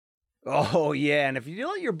Oh, yeah. And if you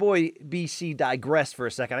let your boy BC digress for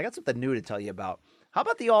a second, I got something new to tell you about. How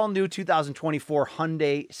about the all-new 2024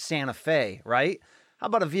 Hyundai Santa Fe, right? How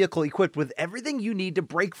about a vehicle equipped with everything you need to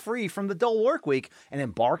break free from the dull work week and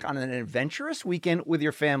embark on an adventurous weekend with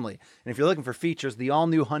your family? And if you're looking for features, the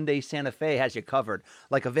all-new Hyundai Santa Fe has you covered,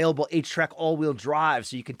 like available H-Track all-wheel drive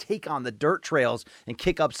so you can take on the dirt trails and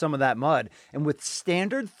kick up some of that mud. And with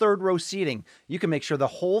standard third-row seating, you can make sure the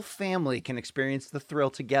whole family can experience the thrill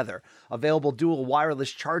together. Available dual wireless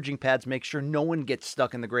charging pads make sure no one gets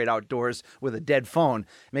stuck in the great outdoors with a dead phone.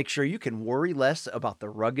 Make sure you can worry less about the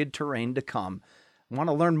rugged terrain to come. Want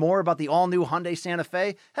to learn more about the all-new Hyundai Santa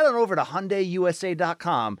Fe? Head on over to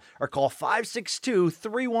HyundaiUSA.com or call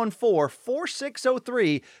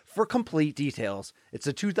 562-314-4603 for complete details. It's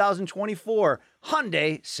a 2024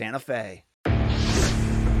 Hyundai Santa Fe.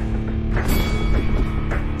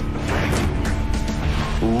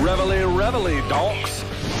 Reveille, reveille, donks.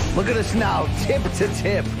 Look at us now, tip to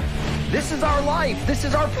tip. This is our life. This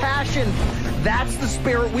is our passion. That's the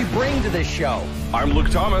spirit we bring to this show. I'm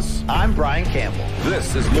Luke Thomas. I'm Brian Campbell.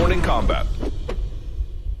 This is Morning Combat.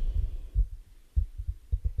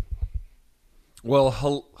 Well,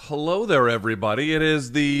 hello there, everybody. It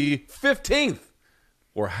is the 15th.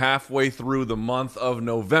 We're halfway through the month of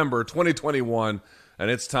November 2021,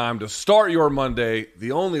 and it's time to start your Monday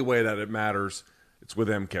the only way that it matters. It's with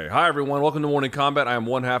MK. Hi, everyone. Welcome to Morning Combat. I am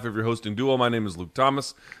one half of your hosting duo. My name is Luke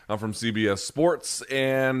Thomas. I'm from CBS Sports,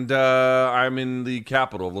 and I'm in the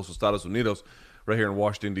capital of Los Estados Unidos, right here in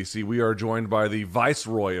Washington, D.C. We are joined by the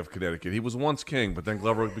Viceroy of Connecticut. He was once king, but then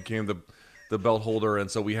Glover became the belt holder, and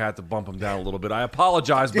so we had to bump him down a little bit. I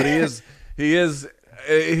apologize, but he is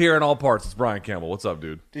here in all parts. It's Brian Campbell. What's up,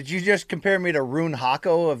 dude? Did you just compare me to Rune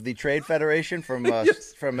Hako of the Trade Federation from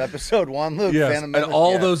Yes. from episode 1, Luke? Yes, and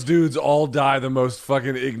all those dudes all die the most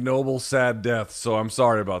fucking ignoble, sad deaths, so I'm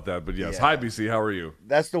sorry about that. But yes, Hi, BC, how are you?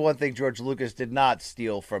 That's the one thing George Lucas did not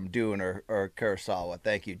steal from Dune or Kurosawa.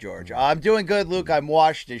 Thank you, George. I'm doing good, Luke. I'm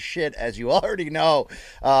washed as shit, as you already know.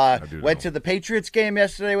 Went to the Patriots game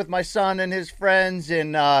yesterday with my son and his friends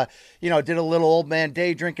and, did a little old man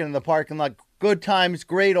day drinking in the parking lot. Good times,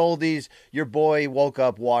 great oldies. Your boy woke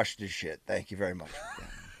up washed as shit. Thank you very much.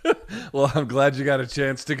 Well, I'm glad you got a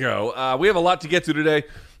chance to go. We have a lot to get to today.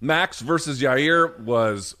 Max versus Yair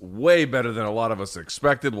was way better than a lot of us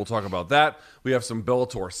expected. We'll talk about that. We have some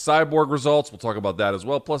Bellator Cyborg results. We'll talk about that as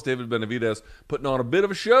well. Plus, David Benavidez putting on a bit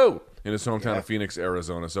of a show in his hometown of Phoenix,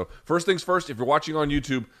 Arizona. So first things first, if you're watching on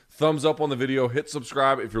YouTube, thumbs up on the video, hit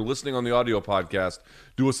subscribe. If you're listening on the audio podcast,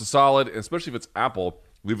 do us a solid, and especially if it's Apple,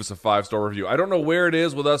 leave us a 5-star review. I don't know where it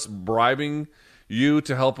is with us bribing you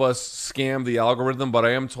to help us scam the algorithm, but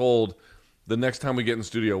I am told the next time we get in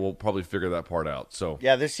studio, we'll probably figure that part out. So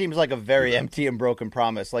yeah, this seems like a very empty and broken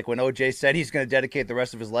promise. Like when OJ said he's going to dedicate the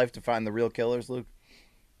rest of his life to find the real killers, Luke.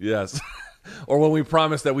 Yes. Or when we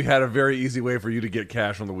promised that we had a very easy way for you to get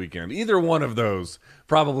cash on the weekend. Either one of those,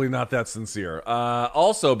 probably not that sincere.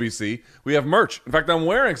 Also, BC, we have merch. In fact, I'm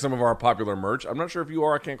wearing some of our popular merch. I'm not sure if you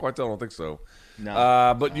are. I can't quite tell. I don't think so.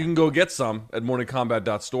 No. But you can go get some at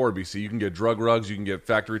morningcombat.store, BC. You can get drug rugs. You can get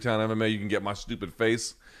Factory Town MMA. You can get my stupid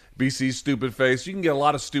face, BC's stupid face. You can get a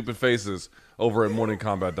lot of stupid faces over at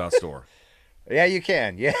morningcombat.store. Yeah, you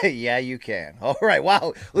can. Yeah, you can. All right.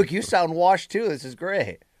 Wow. Look, you sound washed, too. This is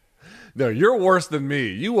great. No, you're worse than me.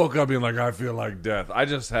 You woke up being like, I feel like death. I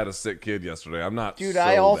just had a sick kid yesterday. I'm not Dude, so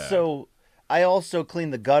I bad. also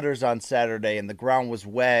cleaned the gutters on Saturday, and the ground was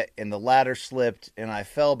wet, and the ladder slipped, and I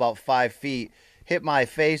fell about 5 feet, hit my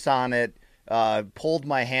face on it, pulled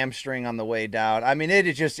my hamstring on the way down. I mean,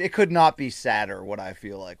 it could not be sadder what I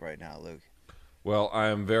feel like right now, Luke. Well, I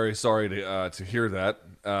am very sorry to hear that.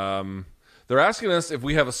 They're asking us if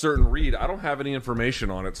we have a certain read. I don't have any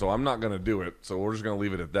information on it, so I'm not going to do it. So we're just going to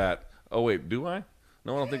leave it at that. Oh, wait, do I?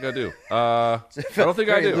 No, I don't think I do. I don't think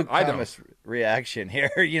I do. Luke I Thomas don't. Reaction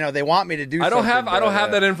here. They want me to do. I don't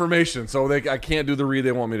have that information, so I can't do the read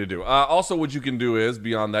they want me to do. Also, what you can do is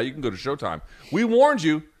beyond that, you can go to Showtime. We warned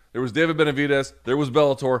you. There was David Benavidez. There was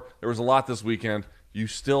Bellator. There was a lot this weekend. You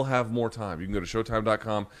still have more time. You can go to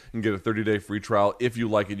Showtime.com and get a 30-day free trial. If you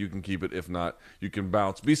like it, you can keep it. If not, you can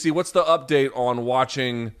bounce. BC, what's the update on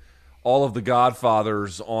watching all of the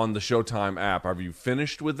Godfathers on the Showtime app? Have you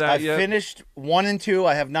finished with that yet? I finished 1 and 2.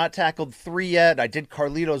 I have not tackled 3 yet. I did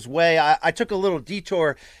Carlito's Way. I took a little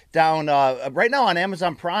detour down. Right now on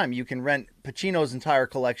Amazon Prime, you can rent Pacino's entire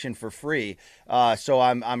collection for free. So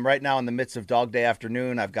I'm right now in the midst of Dog Day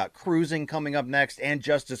Afternoon. I've got Cruising coming up next and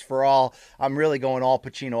Justice for All. I'm really going all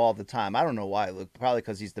Pacino all the time. I don't know why, Luke. Probably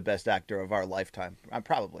because he's the best actor of our lifetime.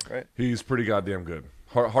 Probably, right? He's pretty goddamn good.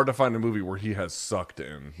 Hard to find a movie where he has sucked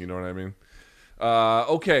in. You know what I mean?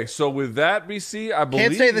 Okay, so with that, BC, I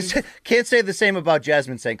believe Can't say the same about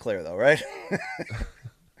Jasmine St. Clair, though, right?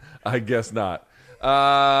 I guess not.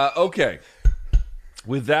 Okay.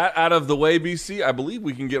 With that out of the way, BC, I believe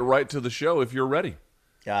we can get right to the show if you're ready.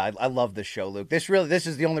 Yeah, I love this show, Luke. This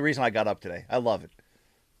is the only reason I got up today. I love it.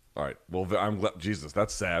 All right. Well, I'm glad. Jesus,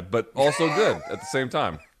 that's sad, but also good at the same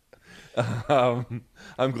time.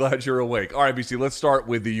 I'm glad you're awake. All right, BC, let's start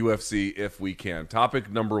with the UFC if we can.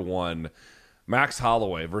 Topic number 1, Max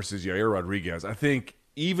Holloway versus Yair Rodriguez. I think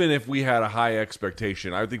even if we had a high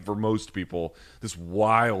expectation, I think for most people, this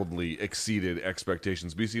wildly exceeded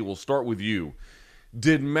expectations. BC, we'll start with you.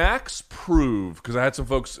 Did Max prove, because I had some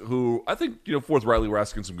folks who I think, forthrightly were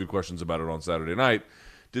asking some good questions about it on Saturday night.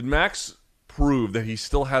 Did Max prove that he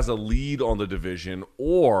still has a lead on the division,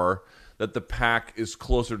 or that the pack is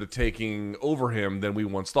closer to taking over him than we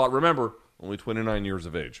once thought? Remember, only 29 years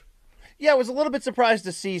of age. Yeah, I was a little bit surprised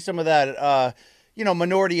to see some of that,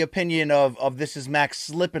 minority opinion of this is Max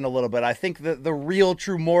slipping a little bit. I think the real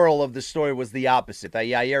true moral of the story was the opposite, that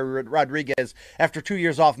Yair Rodriguez, after 2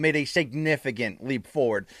 years off, made a significant leap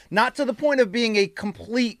forward. Not to the point of being a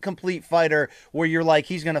complete fighter where you're like,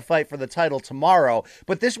 he's going to fight for the title tomorrow,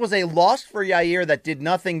 but this was a loss for Yair that did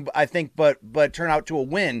nothing, I think, but turn out to a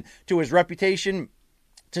win, to his reputation,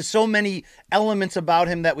 to so many elements about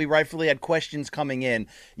him that we rightfully had questions coming in.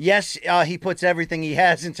 Yes, he puts everything he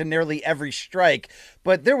has into nearly every strike,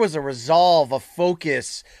 but there was a resolve, a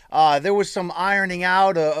focus. There was some ironing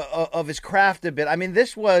out of his craft a bit. I mean,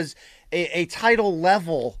 this was a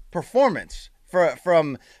title-level performance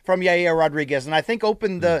from Yair Rodriguez, and I think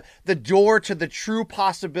opened the door to the true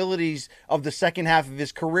possibilities of the second half of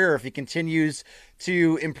his career if he continues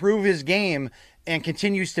to improve his game and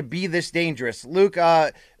continues to be this dangerous. Luke,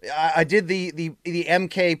 I did the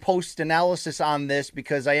MK post analysis on this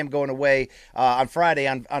because I am going away on Friday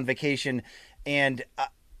on vacation, and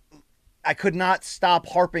I could not stop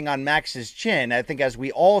harping on Max's chin, I think, as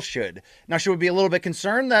we all should. Now, should we be a little bit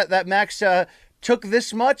concerned that Max took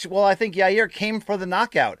this much? Well, I think Yair came for the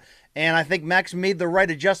knockout, and I think Max made the right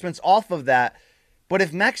adjustments off of that. But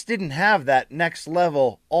if Max didn't have that next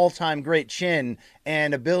level all-time great chin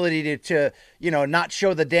and ability to not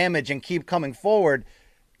show the damage and keep coming forward,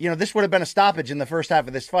 this would have been a stoppage in the first half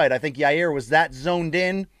of this fight. I think Yair was that zoned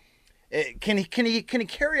in. Can he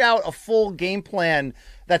carry out a full game plan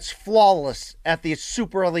that's flawless at the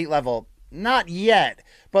super elite level? Not yet.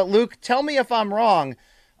 But Luke, tell me if I'm wrong.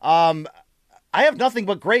 I have nothing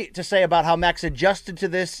but great to say about how Max adjusted to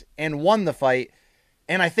this and won the fight.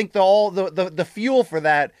 And I think the fuel for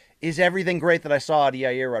that is everything great that I saw out of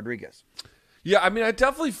Yair Rodriguez. Yeah, I mean, I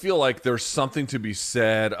definitely feel like there's something to be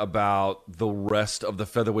said about the rest of the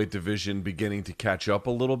featherweight division beginning to catch up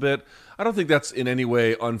a little bit. I don't think that's in any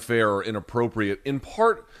way unfair or inappropriate. In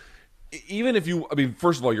part,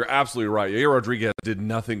 first of all, you're absolutely right. Yair Rodriguez did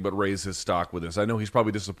nothing but raise his stock with this. I know he's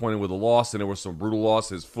probably disappointed with the loss, and it was some brutal loss.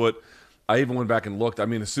 His foot, I even went back and looked. I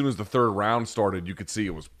mean, as soon as the third round started, you could see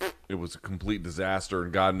it was a complete disaster,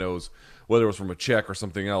 and God knows whether it was from a check or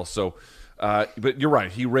something else. So, but you're right.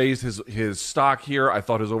 He raised his stock here. I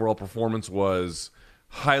thought his overall performance was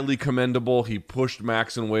highly commendable. He pushed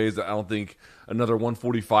Max in ways that I don't think another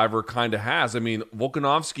 145er kind of has. I mean,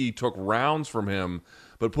 Volkanovski took rounds from him,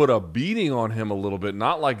 but put a beating on him a little bit.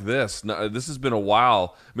 Not like this. No, this has been a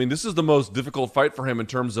while. I mean, this is the most difficult fight for him in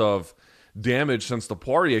terms of damage since the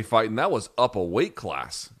Poirier fight, and that was up a weight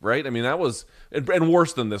class, right? I mean, that was and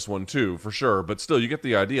worse than this one too, for sure. But still, you get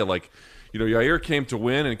the idea. Like, Yair came to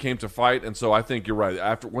win and came to fight, and so I think you're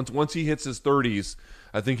right. Once he hits his 30s,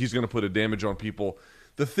 I think he's going to put a damage on people.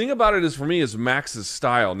 The thing about it for me is Max's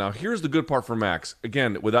style. Now, here's the good part for Max.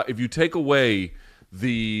 Again, if you take away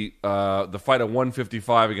the fight at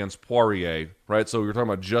 155 against Poirier, right? So you're talking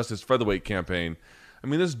about just his featherweight campaign. I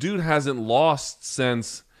mean, this dude hasn't lost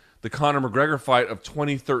since the Conor McGregor fight of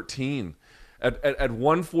 2013. At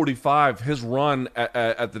 145, his run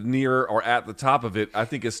at the near or at the top of it, I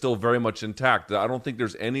think, is still very much intact. I don't think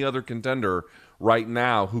there's any other contender right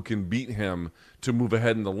now who can beat him to move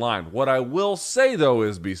ahead in the line. What I will say, though,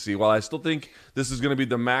 is, BC, while I still think this is going to be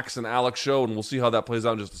the Max and Alex show, and we'll see how that plays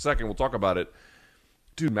out in just a second, we'll talk about it.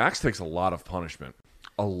 Dude, Max takes a lot of punishment.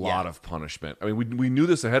 A lot of punishment. I mean, we knew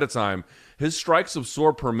this ahead of time. His strikes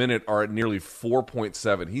absorbed per minute are at nearly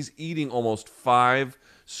 4.7. He's eating almost 5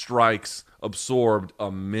 strikes absorbed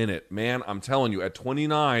a minute. Man, I'm telling you, at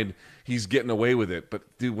 29, he's getting away with it. But,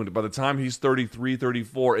 dude, by the time he's 33,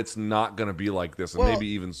 34, it's not going to be like this, and maybe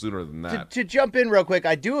even sooner than that. To jump in real quick,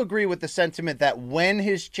 I do agree with the sentiment that when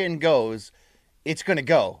his chin goes, it's going to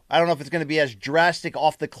go. I don't know if it's going to be as drastic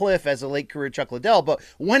off the cliff as a late career Chuck Liddell, but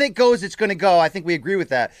when it goes, it's going to go. I think we agree with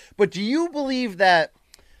that. But do you believe that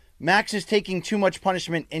Max is taking too much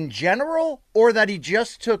punishment in general, or that he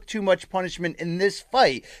just took too much punishment in this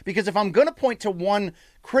fight? Because if I'm going to point to one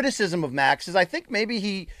criticism of Max, is I think maybe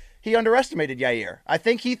he underestimated Yair. I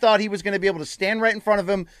think he thought he was going to be able to stand right in front of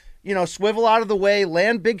him, swivel out of the way,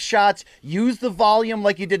 land big shots, use the volume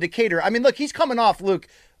like he did to Kattar. I mean, look, he's coming off, Luke,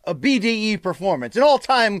 a BDE performance, an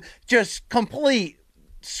all-time just complete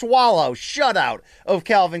shutout of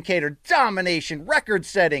Calvin Kattar, domination,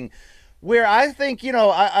 record-setting, where I think,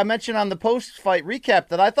 I mentioned on the post-fight recap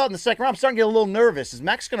that I thought in the second round, I'm starting to get a little nervous. Is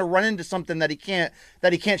Max going to run into something that he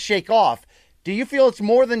can't shake off? Do you feel it's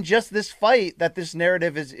more than just this fight that this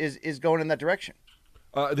narrative is going in that direction?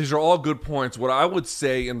 These are all good points. What I would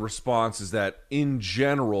say in response is that, in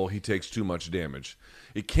general, he takes too much damage.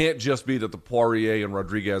 It can't just be that the Poirier and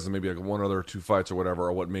Rodriguez and maybe like one other 2 fights or whatever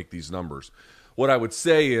are what make these numbers. What I would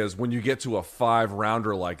say is when you get to a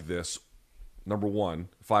 5-rounder like this, number one,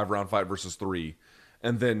 5-round fight versus 3,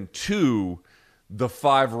 and then 2, the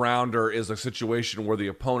 5-rounder is a situation where the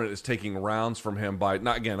opponent is taking rounds from him by,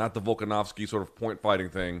 not the Volkanovski sort of point fighting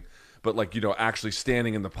thing, but actually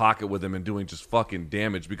standing in the pocket with him and doing just fucking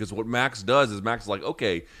damage. Because what Max does is Max is like,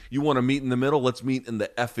 okay, you want to meet in the middle? Let's meet in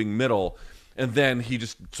the effing middle. And then he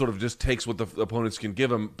just sort of just takes what the opponents can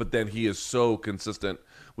give him, but then he is so consistent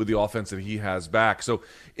with the offense that he has back. So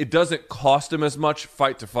it doesn't cost him as much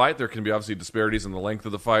fight to fight. There can be obviously disparities in the length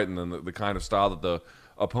of the fight and then the kind of style that the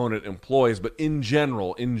opponent employs. But in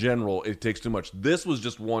general, it takes too much. This was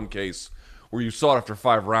just one case where you saw it after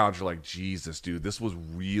 5 rounds, you're like, Jesus, dude, this was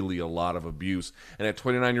really a lot of abuse. And at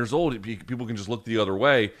 29 years old, people can just look the other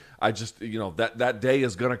way. I just, that day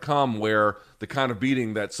is going to come where the kind of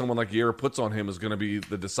beating that someone like Yair puts on him is going to be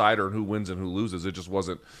the decider in who wins and who loses. It just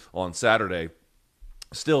wasn't on Saturday.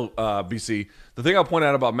 Still, BC, the thing I'll point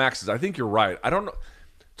out about Max is I think you're right. I don't know.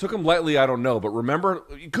 Took him lightly, I don't know. But remember,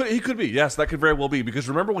 he could be. Yes, that could very well be. Because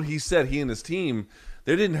remember when he said he and his team,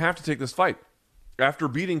 they didn't have to take this fight. After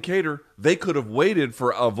beating Kattar, they could have waited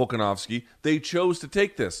for Volkanovski. They chose to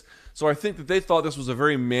take this. So I think that they thought this was a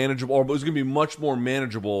very manageable, or it was going to be much more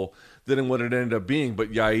manageable than what it ended up being.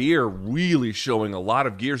 But Yair really showing a lot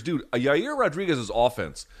of gears. Dude, Yair Rodriguez's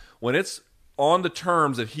offense, when it's on the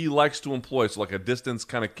terms that he likes to employ, so like a distance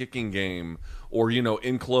kind of kicking game, or,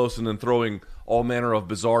 in close and then throwing all manner of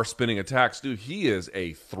bizarre spinning attacks, dude, he is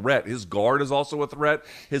a threat. His guard is also a threat.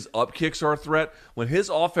 His up kicks are a threat. When his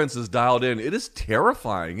offense is dialed in, it is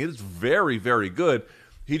terrifying. It is very, very good.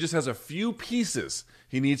 He just has a few pieces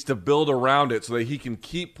he needs to build around it so that he can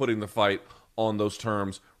keep putting the fight on those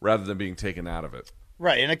terms rather than being taken out of it.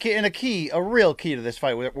 Right, and a real key to this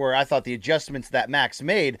fight where I thought the adjustments that Max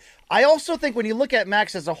made. I also think when you look at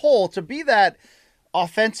Max as a whole, to be that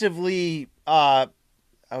offensively, I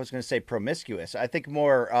was going to say promiscuous, I think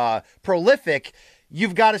more prolific,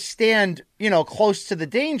 you've got to stand, close to the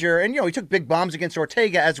danger. And, he took big bombs against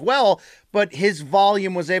Ortega as well, but his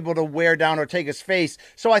volume was able to wear down Ortega's face.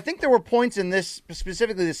 So I think there were points in this,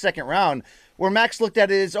 specifically the second round, where Max looked at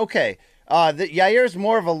it as, okay, Yair's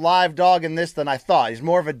more of a live dog in this than I thought. He's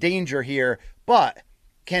more of a danger here, but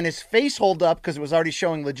can his face hold up, because it was already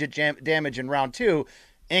showing legit damage in round 2,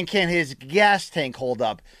 and can his gas tank hold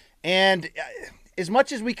up? And as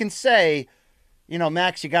much as we can say,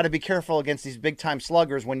 Max, you got to be careful against these big-time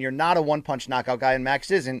sluggers when you're not a one-punch knockout guy, and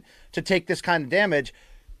Max isn't, to take this kind of damage.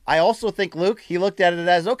 I also think, Luke, he looked at it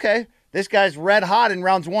as, okay, this guy's red hot in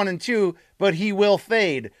rounds 1 and 2, but he will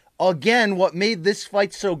fade. Again, what made this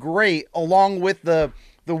fight so great, along with the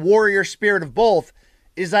warrior spirit of both,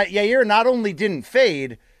 is that Yair not only didn't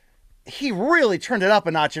fade, he really turned it up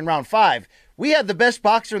a notch in round 5. We had the best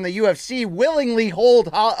boxer in the UFC willingly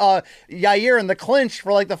hold Yair in the clinch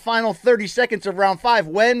for like the final 30 seconds of round 5.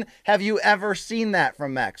 When have you ever seen that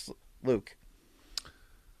from Max, Luke?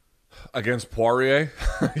 Against Poirier?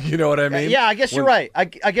 You know what I mean? Yeah, I guess you're right. I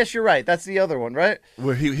guess you're right. That's the other one, right?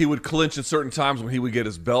 Where he would clinch at certain times when he would get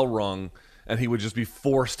his bell rung and he would just be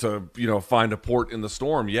forced to, find a port in the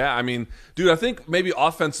storm. Yeah, I mean, dude, I think maybe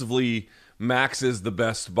offensively Max is the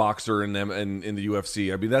best boxer in the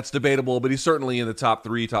UFC. I mean, that's debatable, but he's certainly in the top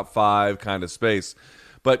 3, top 5 kind of space.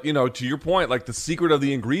 But, to your point, like the secret of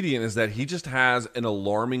the ingredient is that he just has an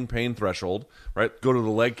alarming pain threshold, right? Go to the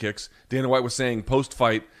leg kicks. Dana White was saying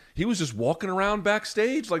post-fight, he was just walking around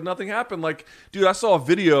backstage like nothing happened. Like, dude, I saw a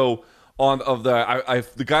video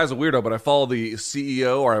the guy's a weirdo, but I follow the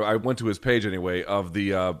CEO, or I went to his page anyway, of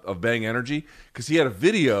Bang Energy, because he had a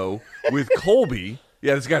video with Colby.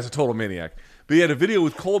 Yeah, this guy's a total maniac. But he had a video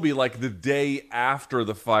with Colby like the day after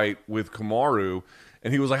the fight with Kamaru,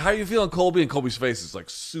 And he was like, "How you feeling, Colby?" And Colby's face is like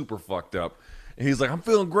super fucked up. And he's like, "I'm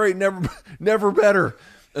feeling great, never better."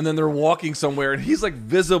 And then they're walking somewhere, and he's like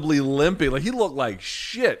visibly limping. Like he looked like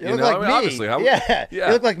shit. You know, like I mean, me. obviously, yeah. You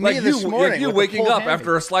look like me this morning. Like you with waking up hammy.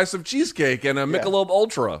 after a slice of cheesecake and a Michelob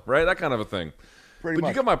Ultra, right? That kind of a thing. Pretty but much,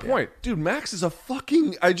 you get my point. Dude, Max is a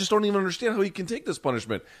fucking... I just don't even understand how he can take this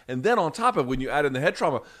punishment. And then on top of it, when you add in the head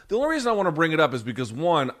trauma, the only reason I want to bring it up is because,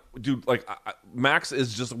 one, dude, like, Max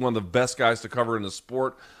is just one of the best guys to cover in the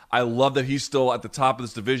sport. I love that he's still at the top of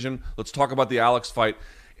this division. Let's talk about the Alex fight.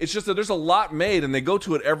 It's just that there's a lot made, and they go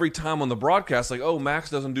to it every time on the broadcast, like, oh,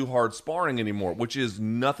 Max doesn't do hard sparring anymore, which is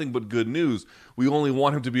nothing but good news. We only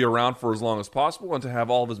want him to be around for as long as possible and to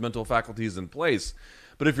have all of his mental faculties in place.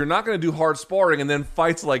 But if you're not going to do hard sparring and then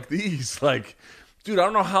fights like these, like, dude, I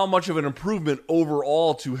don't know how much of an improvement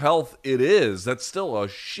overall to health it is. That's still a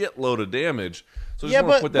shitload of damage. So I just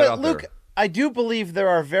want to put that out Luke, there. I do believe there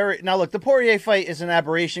are now look, the Poirier fight is an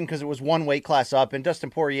aberration because it was one weight class up, and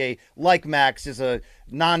Dustin Poirier, like Max, is a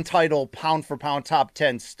non-title pound for pound top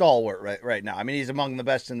 10 stalwart right now. I mean, he's among the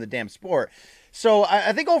best in the damn sport. So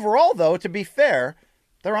I think overall, though, to be fair,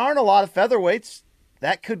 there aren't a lot of featherweights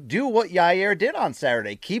that could do what Yair did on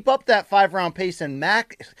Saturday. Keep up that 5-round pace and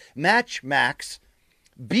match Max.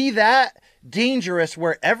 Be that dangerous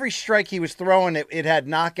where every strike he was throwing, it had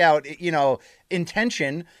knockout,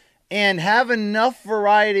 intention, and have enough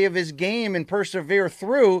variety of his game and persevere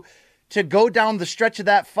through to go down the stretch of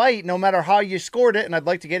that fight, no matter how you scored it, and I'd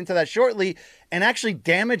like to get into that shortly, and actually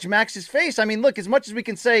damage Max's face. I mean, look, as much as we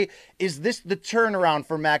can say, is this the turnaround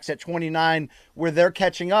for Max at 29 where they're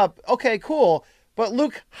catching up? Okay, cool. But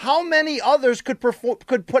Luke, how many others could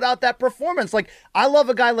put out that performance? Like, I love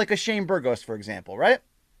a guy like a Shane Burgos, for example, right?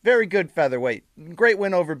 Very good featherweight. Great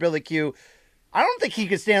win over Billy Q. I don't think he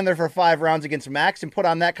could stand there for 5 rounds against Max and put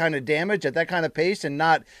on that kind of damage at that kind of pace and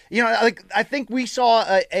not, like, I think we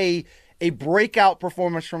saw a breakout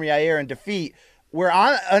performance from Yair in defeat where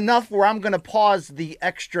I'm going to pause the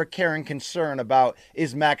extra care and concern about,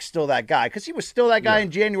 is Max still that guy? Because he was still that guy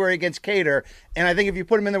in January against Cater, and I think if you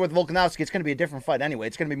put him in there with Volkanovski, it's going to be a different fight anyway.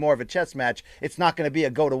 It's going to be more of a chess match. It's not going to be a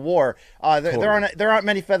go to war. There aren't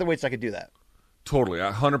many featherweights that could do that. Totally.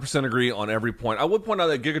 I 100% agree on every point. I would point out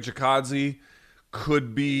that Giga Chikadze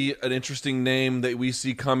could be an interesting name that we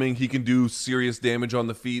see coming. He can do serious damage on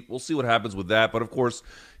the feet. We'll see what happens with that. But, of course,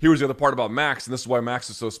 here's the other part about Max, and this is why Max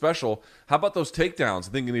is so special. How about those takedowns?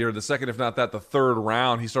 I think in the second, if not that, the third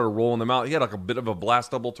round, he started rolling them out. He had like a bit of a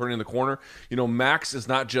blast double turning the corner. Max is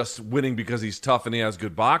not just winning because he's tough and he has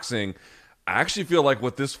good boxing. I actually feel like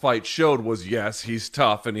what this fight showed was, yes, he's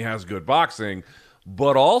tough and he has good boxing,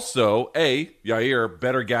 but also, Yair,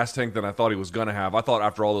 better gas tank than I thought he was going to have. I thought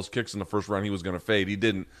after all those kicks in the first round, he was going to fade. He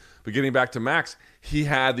didn't. But getting back to Max, he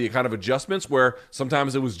had the kind of adjustments where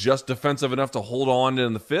sometimes it was just defensive enough to hold on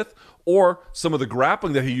in the fifth, or some of the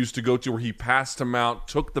grappling that he used to go to where he passed him out,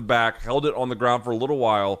 took the back, held it on the ground for a little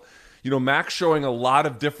while. Max showing a lot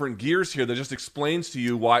of different gears here that just explains to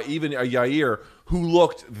you why even a Yair, who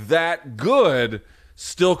looked that good,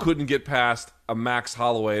 still couldn't get past a Max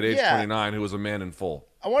Holloway at age 29 who was a man in full.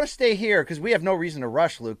 I want to stay here because we have no reason to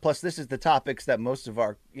rush, Luke. Plus, this is the topics that most of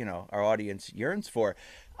our audience yearns for.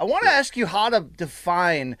 I want to ask you how to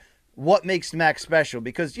define what makes Max special,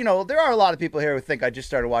 because there are a lot of people here who think I just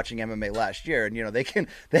started watching MMA last year, and they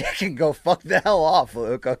can go fuck the hell off,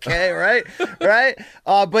 Luke. Okay, right, right.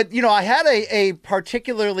 But I had a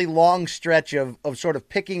particularly long stretch of sort of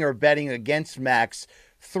picking or betting against Max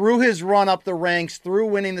through his run up the ranks, through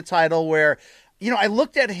winning the title, where I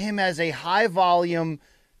looked at him as a high volume,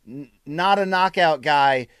 not a knockout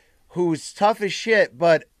guy who's tough as shit,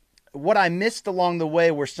 but what I missed along the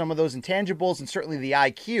way were some of those intangibles and certainly the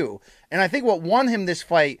IQ. And I think what won him this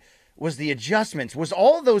fight was the adjustments, was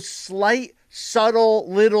all those slight, subtle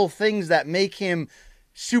little things that make him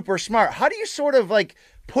super smart. How do you sort of like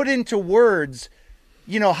put into words,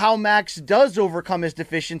 how Max does overcome his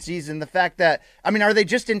deficiencies, and the fact that, are they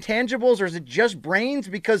just intangibles or is it just brains?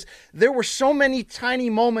 Because there were so many tiny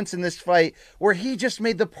moments in this fight where he just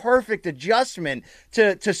made the perfect adjustment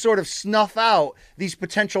to sort of snuff out these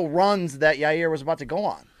potential runs that Yair was about to go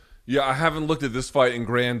on. Yeah, I haven't looked at this fight in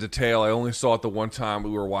grand detail. I only saw it the one time we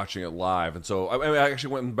were watching it live. And so I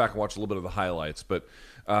actually went back and watched a little bit of the highlights, but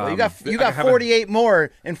well, you got 48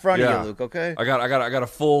 more in front of you, Luke. Okay, I got a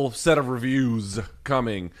full set of reviews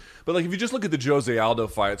coming. But like, if you just look at the Jose Aldo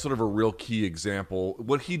fight, it's sort of a real key example.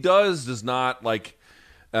 What he does not like.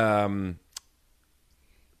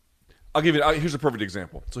 I'll give you. Here's a perfect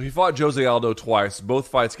example. So he fought Jose Aldo twice. Both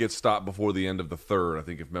fights get stopped before the end of the third, I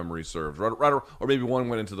think, if memory serves. Right, or maybe one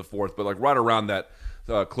went into the fourth, but like right around that,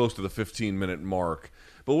 close to the 15-minute mark.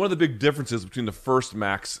 But one of the big differences between the first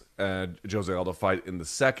Max Jose Aldo fight and the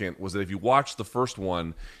second was that if you watch the first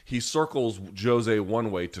one, he circles Jose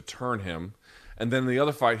one way to turn him. And then in the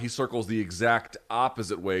other fight, he circles the exact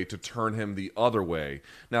opposite way to turn him the other way.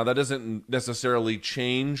 Now, that doesn't necessarily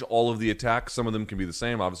change all of the attacks. Some of them can be the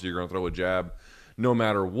same. Obviously, you're going to throw a jab no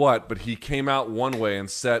matter what. But he came out one way and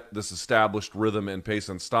set this established rhythm and pace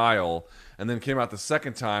and style, and then came out the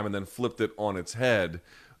second time and then flipped it on its head.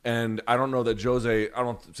 And I don't know that Jose, I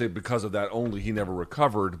don't say because of that only he never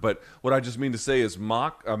recovered, but what I just mean to say is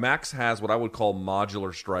Max has what I would call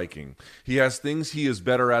modular striking. He has things he is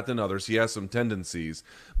better at than others. He has some tendencies.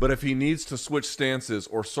 But if he needs to switch stances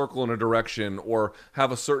or circle in a direction or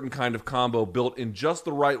have a certain kind of combo built in just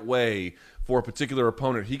the right way for a particular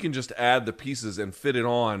opponent, he can just add the pieces and fit it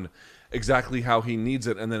on exactly how he needs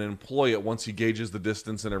it and then employ it once he gauges the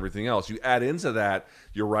distance and everything else. You add into that,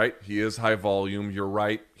 you're right, he is high volume. You're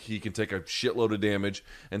right, he can take a shitload of damage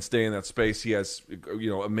and stay in that space. He has,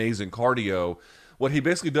 amazing cardio. What he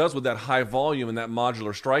basically does with that high volume and that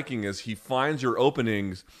modular striking is he finds your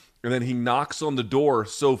openings and then he knocks on the door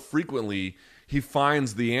so frequently he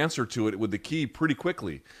finds the answer to it with the key pretty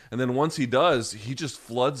quickly. And then once he does, he just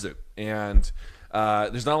floods it. And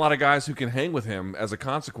there's not a lot of guys who can hang with him as a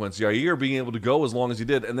consequence. Yair being able to go as long as he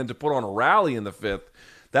did and then to put on a rally in the fifth,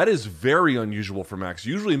 that is very unusual for Max.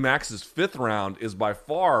 Usually Max's fifth round is by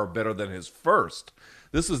far better than his first.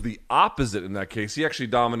 This is the opposite in that case. He actually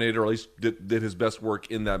dominated, or at least did his best work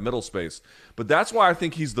in that middle space. But that's why I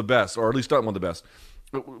think he's the best, or at least not one of the best.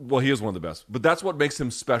 Well, he is one of the best. But that's what makes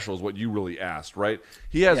him special is what you really asked, right?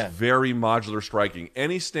 He has very modular striking.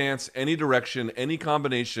 Any stance, any direction, any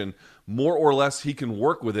combination, more or less he can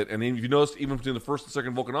work with it. And if you notice, even between the first and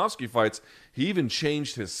second Volkanovski fights, he even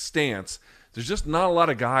changed his stance. There's just not a lot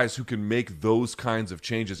of guys who can make those kinds of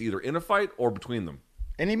changes, either in a fight or between them.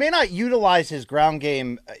 And he may not utilize his ground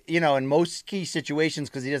game, in most key situations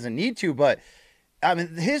because he doesn't need to, but I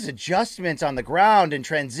mean, his adjustments on the ground and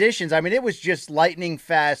transitions, I mean, it was just lightning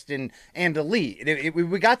fast and elite.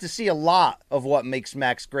 We got to see a lot of what makes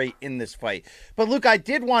Max great in this fight. But, Luke, I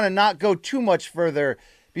did want to not go too much further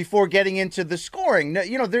before getting into the scoring.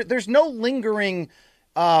 There's no lingering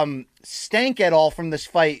stank at all from this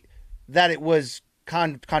fight that it was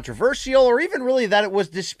controversial or even really that it was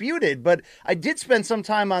disputed. But I did spend some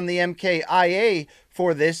time on the MKIA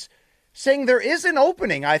for this, saying there is an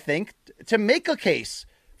opening, I think, to make a case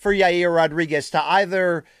for Yair Rodriguez to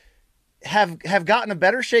either have gotten a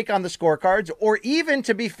better shake on the scorecards or even,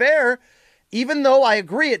 to be fair, even though I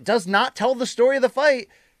agree it does not tell the story of the fight,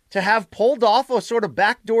 to have pulled off a sort of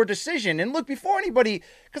backdoor decision. And look, before anybody,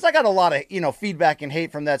 because I got a lot of, feedback and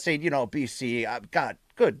hate from that saying, BC, God,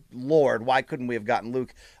 good Lord, why couldn't we have gotten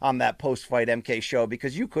Luke on that post-fight MK show?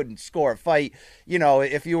 Because you couldn't score a fight,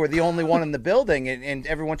 if you were the only one in the building and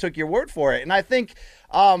everyone took your word for it. And I think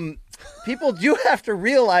people do have to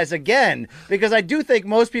realize again, because I do think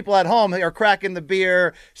most people at home are cracking the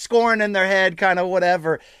beer, scoring in their head, kind of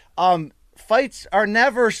whatever. Fights are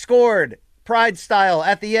never scored pride style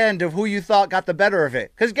at the end of who you thought got the better of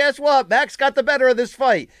it. Because guess what? Max got the better of this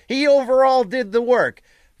fight. He overall did the work.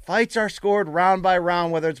 Fights are scored round by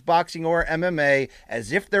round, whether it's boxing or MMA,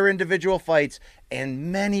 as if they're individual fights.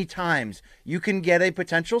 And many times you can get a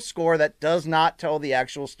potential score that does not tell the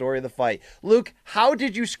actual story of the fight. Luke, how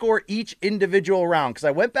did you score each individual round? Because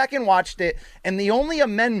I went back and watched it, and the only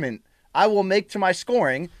amendment I will make to my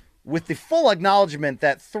scoring, with the full acknowledgement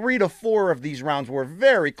that 3 to 4 of these rounds were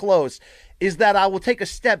very close, is that I will take a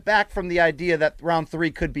step back from the idea that round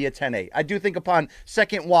 3 could be a 10-8. I do think upon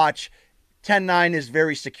second watch, 10-9 is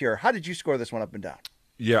very secure. How did you score this one up and down?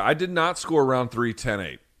 Yeah, I did not score round 3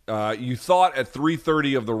 10-8. You thought at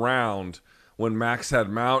 3:30 of the round when Max had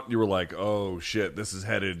mount, you were like, oh shit, this is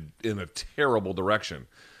headed in a terrible direction.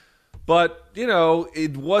 But,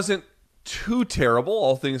 it wasn't too terrible,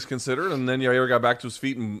 all things considered. And then Yair got back to his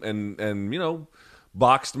feet and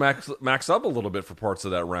boxed Max up a little bit for parts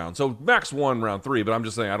of that round. So Max won round 3, but I'm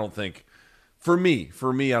just saying I don't think, for me,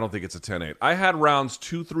 I don't think it's a 10-8. I had rounds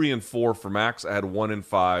 2, 3, and 4 for Max. I had 1 and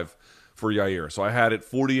 5 for Yair. So I had it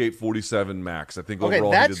 48-47 Max. I think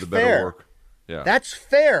overall he did the better work. Yeah, that's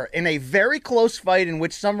fair in a very close fight in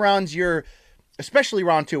which some rounds you're, especially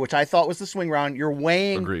round 2, which I thought was the swing round, you're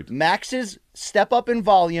weighing Max's step up in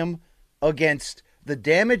volume against the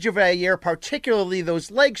damage of Yair, particularly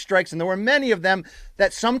those leg strikes, and there were many of them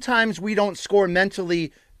that sometimes we don't score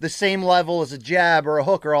mentally the same level as a jab or a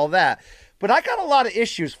hook or all that. But I got a lot of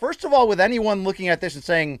issues. First of all, with anyone looking at this and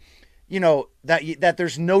saying, that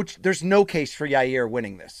there's no case for Yair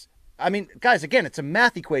winning this. I mean, guys, again, it's a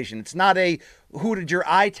math equation. It's not a who did your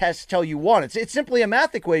eye test tell you won. It's simply a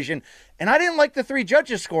math equation. And I didn't like the 3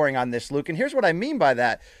 judges scoring on this, Luke. And here's what I mean by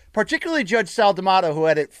that. Particularly Judge Sal D'Amato, who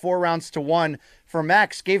had it 4-1 for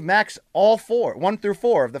Max, gave Max all 1 through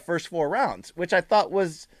 4 of the first 4 rounds, which I thought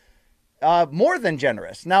was more than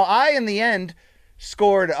generous. Now, I, in the end,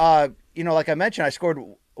 scored, like I mentioned, I scored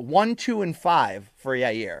 1, 2, and 5 for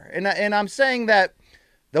Yair. And I'm saying that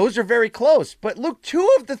those are very close. But Luke,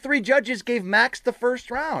 2 of the 3 judges gave Max the first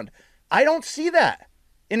round. I don't see that.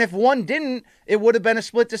 And if one didn't, it would have been a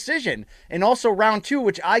split decision. And also round 2,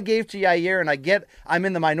 which I gave to Yair, and I'm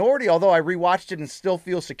in the minority, although I rewatched it and still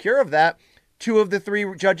feel secure of that. 2 of the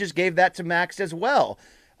 3 judges gave that to Max as well.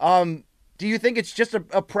 Do you think it's just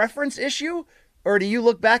a preference issue? Or do you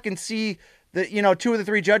look back and see that, 2 of the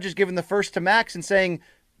 3 judges giving the first to Max and saying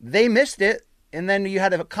they missed it? And then you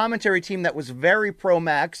had a commentary team that was very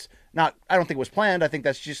pro-Max. I don't think it was planned. I think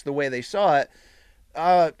that's just the way they saw it.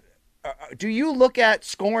 Do you look at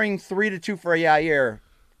scoring 3-2 for Yair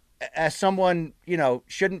as someone,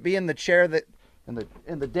 shouldn't be in the chair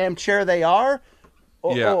in the damn chair they are?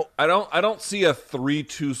 I don't see a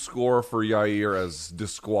 3-2 score for Yair as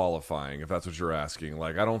disqualifying, if that's what you're asking.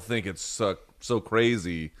 Like, I don't think it's so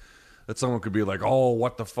crazy that someone could be like, oh,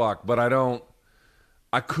 what the fuck? But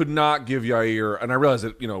I could not give Yair, and I realize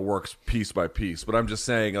it, works piece by piece, but I'm just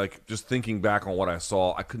saying, like, just thinking back on what I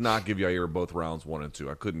saw, I could not give Yair both rounds 1 and 2.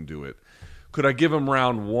 I couldn't do it. Could I give him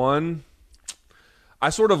round 1? I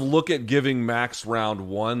sort of look at giving Max round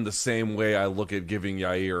 1 the same way I look at giving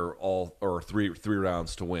Yair three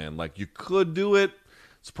rounds to win. Like, you could do it.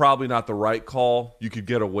 It's probably not the right call. You could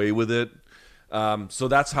get away with it. So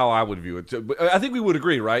that's how I would view it. But I think we would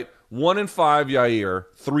agree, right? 1 and 5 Yair,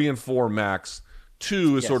 3 and 4 Max.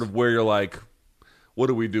 2 is sort of where you're like, what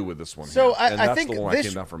do we do with this one? So here? I think the one I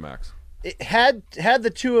came down for Max. Had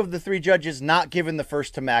the 2 of the 3 judges not given the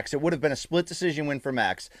first to Max, it would have been a split decision win for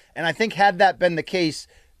Max. And I think had that been the case,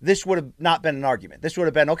 this would have not been an argument. This would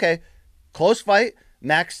have been, okay, close fight.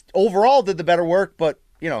 Max overall did the better work, but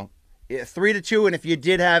 3-2. And if you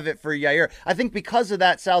did have it for Yair, I think because of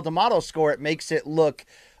that Sal D'Amato score, it makes it look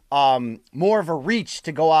more of a reach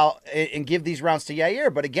to go out and give these rounds to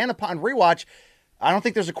Yair. But again, upon rewatch, I don't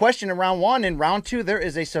think there's a question in round 1. In round 2, there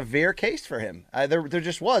is a severe case for him. There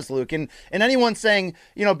just was, Luke. And anyone saying,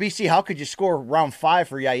 BC, how could you score round 5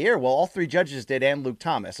 for Yair? Well, all 3 judges did, and Luke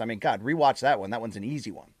Thomas. I mean, God, rewatch that one. That one's an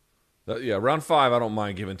easy one. Round 5, I don't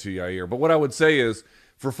mind giving to Yair. But what I would say is,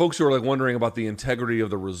 for folks who are like wondering about the integrity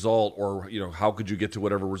of the result, or how could you get to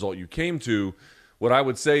whatever result you came to, what I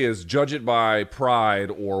would say is judge it by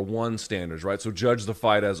pride or one standards, right? So judge the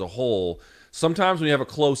fight as a whole. Sometimes when you have a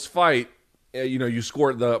close fight, you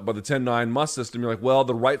score it by the 10-9 must system. You're like, well,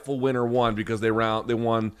 the rightful winner won because they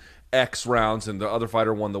won X rounds and the other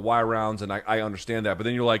fighter won the Y rounds, and I understand that. But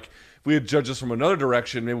then you're like, if we had judged this from another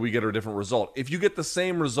direction, maybe we get a different result. If you get the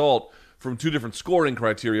same result from 2 different scoring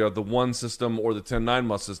criteria, the one system or the 10-9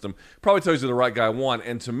 must system, probably tells you the right guy won.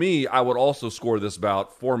 And to me, I would also score this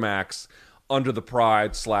bout for Max under the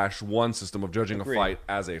pride/one system of judging a fight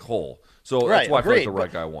as a whole. So that's why I feel like the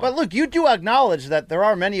right guy won. But look, you do acknowledge that there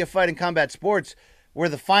are many fight and combat sports where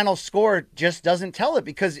the final score just doesn't tell it,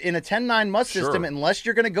 because in a 10-9 must system, unless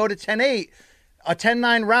you're going to go to 10-8, a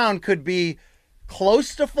 10-9 round could be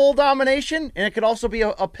close to full domination, and it could also be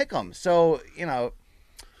a pick'em. So,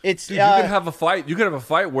 it's... Dude, you could have a fight. You could have a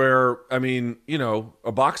fight where,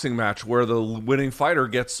 a boxing match where the winning fighter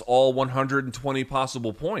gets all 120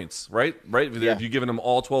 possible points, right? Right? Yeah. If you've given them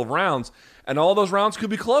all 12 rounds, and all those rounds could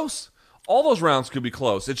be close. All those rounds could be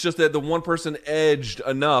close. It's just that the one person edged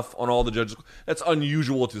enough on all the judges. That's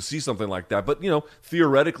unusual to see something like that. But,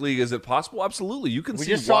 theoretically, is it possible? Absolutely. You can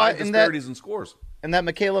see wide disparities in scores. In that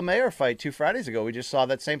Michaela Mayer fight 2 Fridays ago, we just saw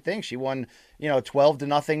that same thing. She won, 12-0,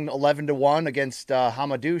 11-1 against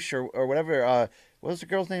Hamadouche or whatever. What was the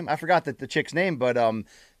girl's name? I forgot the chick's name, but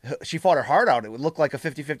she fought her heart out. It would look like a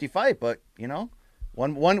 50-50 fight, but,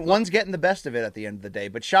 one's getting the best of it at the end of the day.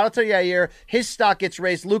 But shout out to Yair. His stock gets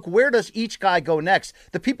raised. Luke, where does each guy go next?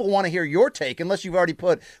 The people want to hear your take, unless you've already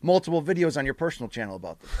put multiple videos on your personal channel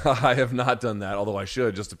about this. I have not done that, although I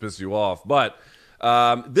should, just to piss you off. But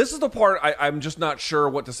this is the part I'm just not sure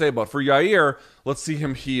what to say about. For Yair, let's see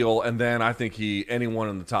him heal, and then I think anyone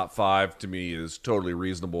in the top 5 to me is totally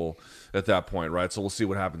reasonable at that point, right? So we'll see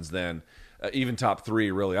what happens then. Even top 3,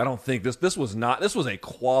 really. I don't think this was a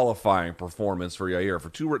qualifying performance for Yair. For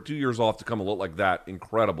two years off to come and look like that,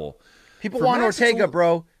 incredible. People want Ortega,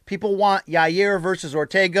 bro. People want Yair versus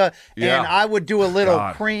Ortega, and I would do a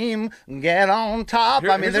little cream, get on top.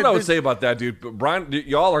 Here's what I would say about that, dude.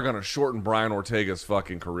 Y'all are going to shorten Brian Ortega's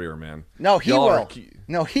fucking career, man. No, he will.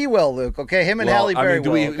 No, he will, Luke. Okay, him and Halle Berry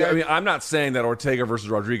will. Okay? I mean, I'm not saying that Ortega versus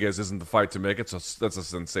Rodriguez isn't the fight to make. That's a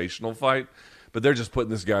sensational fight, but they're just putting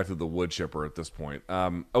this guy through the wood chipper at this point.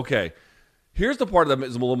 Okay, here's the part that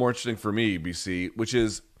is a little more interesting for me, BC, which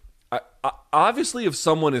is obviously if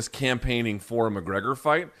someone is campaigning for a McGregor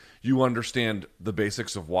fight, you understand the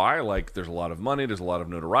basics of why. Like, there's a lot of money, there's a lot of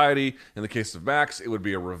notoriety. In the case of Max, it would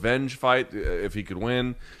be a revenge fight if he could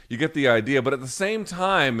win. You get the idea, but at the same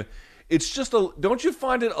time, it's just don't you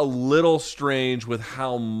find it a little strange with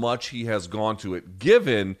how much he has gone to it,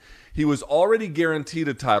 given he was already guaranteed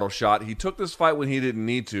a title shot. He took this fight when he didn't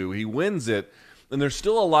need to. He wins it, and there's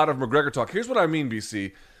still a lot of McGregor talk. Here's what I mean,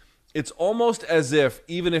 BC. It's almost as if,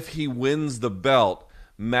 even if he wins the belt,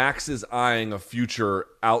 Max is eyeing a future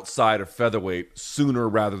outside of featherweight sooner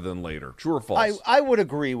rather than later. True or false? I would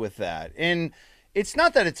agree with that. And it's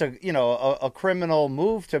not that it's a criminal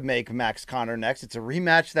move to make Max Conor next. It's a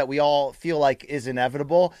rematch that we all feel like is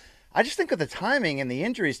inevitable. I just think of the timing and the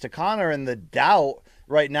injuries to Conor and the doubt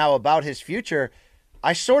right now about his future.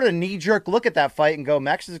 I sort of knee-jerk look at that fight and go,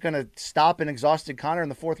 Max is going to stop an exhausted Conor in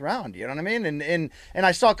the 4th round. You know what I mean? And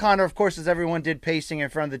I saw Conor, of course, as everyone did, pacing in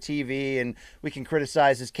front of the TV, and we can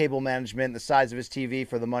criticize his cable management, the size of his TV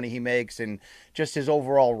for the money he makes, and just his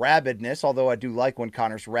overall rabidness, although I do like when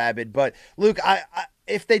Conor's rabid. But, Luke,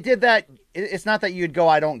 if they did that, it's not that you'd go,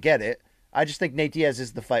 I don't get it. I just think Nate Diaz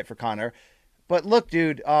is the fight for Conor. But, look,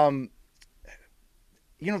 dude,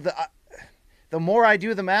 the more I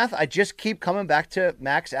do the math, I just keep coming back to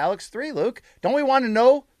Max Alex 3, Luke. Don't we want to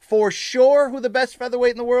know for sure who the best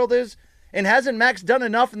featherweight in the world is? And hasn't Max done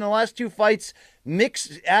enough in the last 2 fights,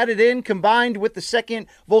 added in, combined with the second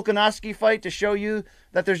Volkanovski fight to show you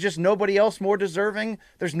that there's just nobody else more deserving?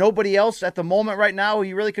 There's nobody else at the moment right now who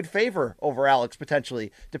you really could favor over Alex,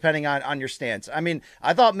 potentially, depending on your stance. I mean,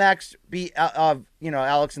 I thought Max beat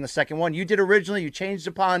Alex in the second one. You did originally. You changed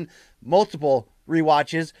upon multiple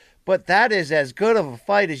rewatches. But that is as good of a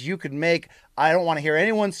fight as you could make. I don't want to hear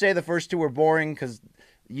anyone say the first 2 were boring, because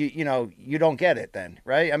you don't get it then,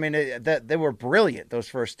 right? I mean, they were brilliant, those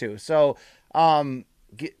first 2. So do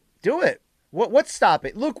it. What's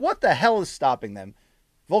stopping? Luke, what the hell is stopping them?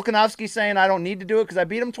 Volkanovski saying I don't need to do it because I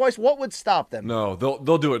beat him twice? What would stop them? No,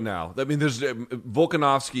 they'll do it now. I mean,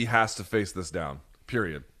 Volkanovski has to face this down.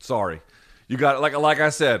 Period. Sorry. You got it. Like I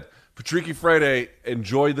said, Patricky Freire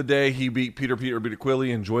enjoyed the day he beat Peter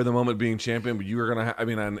Quilly. Enjoy the moment being champion, but you are gonna.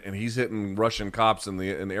 And he's hitting Russian cops in the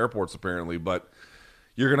airports apparently. But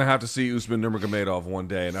you're gonna have to see Usman Nurmagomedov one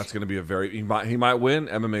day, and that's gonna be he might win.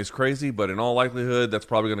 MMA's crazy, but in all likelihood, that's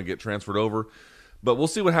probably gonna get transferred over. But we'll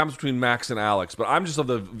see what happens between Max and Alex. But I'm just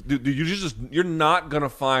you're not gonna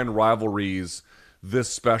find rivalries this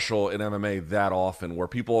special in MMA that often, where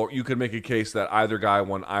you could make a case that either guy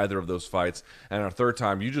won either of those fights, and a third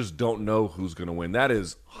time you just don't know who's going to win. That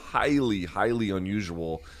is highly, highly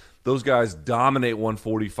unusual. Those guys dominate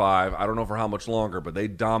 145. I don't know for how much longer, but they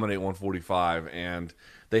dominate 145, and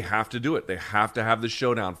they have to do it. They have to have this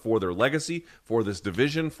showdown for their legacy, for this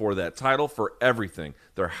division, for that title, for everything.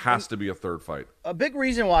 There has to be a third fight. A big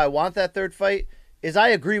reason why I want that third fight is I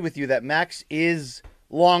agree with you that Max is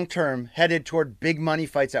long-term headed toward big money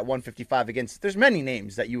fights at 155 against, there's many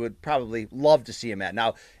names that you would probably love to see him at.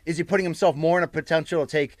 Now, is he putting himself more in a potential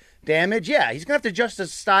to take damage? Yeah, he's going to have to adjust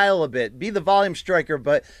his style a bit, be the volume striker,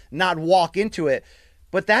 but not walk into it.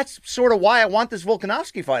 But that's sort of why I want this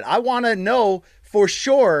Volkanovski fight. I want to know for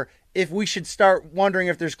sure if we should start wondering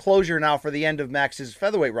if there's closure now for the end of Max's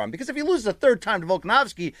featherweight run. Because if he loses a third time to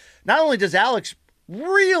Volkanovski, not only does Alex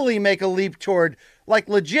really make a leap toward, like,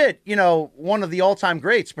 legit, one of the all-time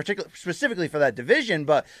greats, specifically for that division,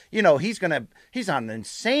 but, he's on an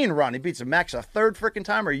insane run. He beats a Max a third freaking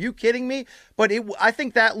time. Are you kidding me? But I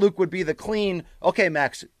think that, Luke, would be the clean, okay,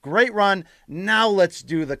 Max, great run. Now let's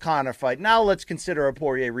do the Conor fight. Now let's consider a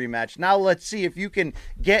Poirier rematch. Now let's see if you can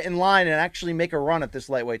get in line and actually make a run at this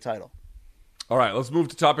lightweight title. All right, let's move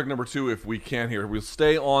to topic number 2 if we can here. We'll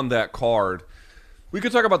stay on that card. We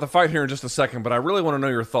could talk about the fight here in just a second, but I really want to know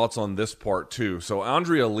your thoughts on this part too. So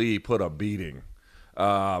Andrea Lee put a beating.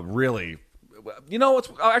 Really.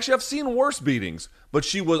 Actually, I've seen worse beatings, but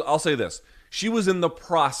I'll say this. She was in the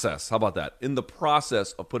process. How about that? In the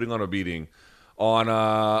process of putting on a beating on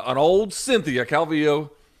old Cynthia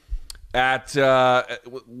Calvillo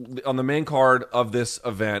on the main card of this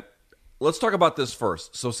event. Let's talk about this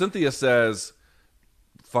first. So Cynthia says,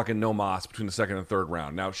 fucking no mas between the second and third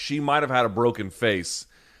round. Now, she might have had a broken face,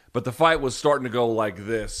 but the fight was starting to go like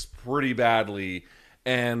this pretty badly,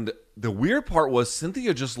 And the weird part was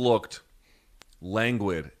Cynthia just looked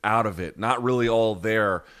languid, out of it, not really all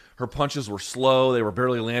there. Her punches were slow. They were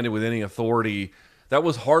barely landed with any authority. That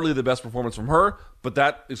was hardly the best performance from her, but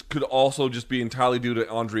could also just be entirely due to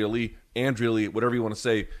Andrea Lee, whatever you want to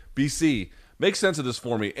say. BC, make sense of this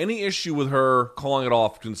for me. Any issue with her calling it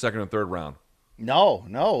off between the second and third round? No.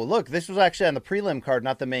 Look, this was actually on the prelim card,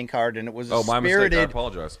 not the main card, and it was a my spirited, mistake. I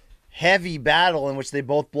apologize. heavy battle in which they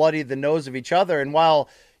both bloodied the nose of each other. And while,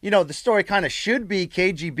 the story kind of should be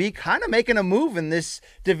KGB kind of making a move in this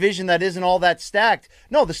division that isn't all that stacked.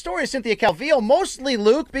 No, the story is Cynthia Calvillo, mostly,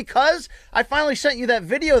 Luke, because I finally sent you that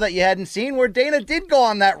video that you hadn't seen where Dana did go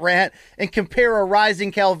on that rant and compare a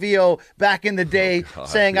rising Calvillo back in the day,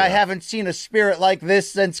 saying, I haven't seen a spirit like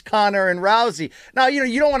this since Conor and Rousey. Now,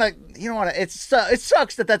 you don't want to, it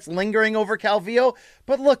sucks that that's lingering over Calvillo.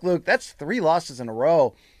 But look, Luke, that's 3 losses in a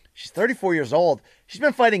row. She's 34 years old. She's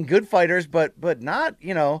been fighting good fighters, but not,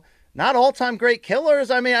 not all-time great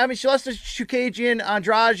killers. I mean, she lost to Chookagian,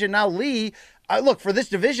 Andrade, and now Lee. Look, for this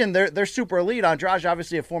division, they're super elite. Andrade,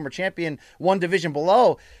 obviously a former champion, one division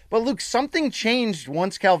below. But Luke, something changed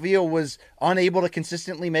once Calvillo was unable to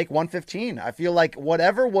consistently make 115. I feel like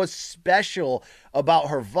whatever was special about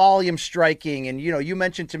her volume striking, and you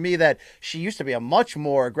mentioned to me that she used to be a much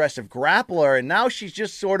more aggressive grappler, and now she's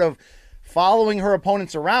just sort of following her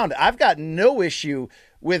opponents around. I've got no issue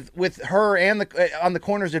with her and on the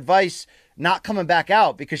corner's advice not coming back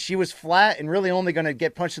out, because she was flat and really only going to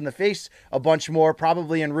get punched in the face a bunch more,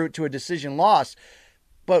 probably en route to a decision loss.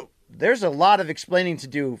 But there's a lot of explaining to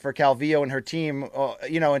do for Calvillo and her team,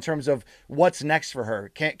 in terms of what's next for her.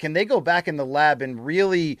 Can they go back in the lab and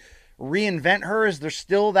really reinvent her? Is there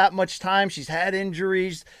still that much time? She's had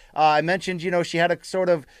injuries. I mentioned, she had a sort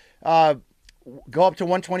of go up to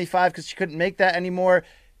 125 because she couldn't make that anymore.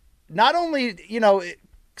 Not only,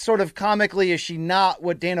 sort of comically is she not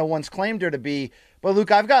what Dana once claimed her to be, but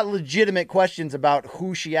Luke, I've got legitimate questions about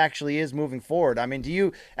who she actually is moving forward. I mean,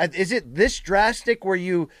 is it this drastic where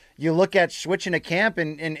you look at switching a camp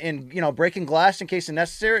and breaking glass in case of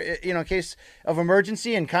necessary, in case of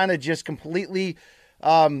emergency, and kind of just completely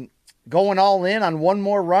going all in on one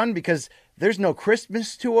more run because there's no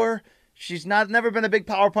Christmas tour? She's never been a big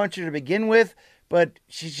power puncher to begin with, but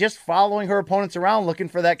she's just following her opponents around looking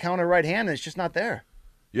for that counter right hand, and it's just not there.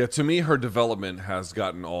 Yeah, to me, her development has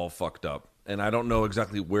gotten all fucked up. And I don't know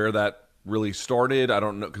exactly where that really started. I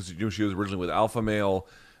don't know, because she was originally with Alpha Male,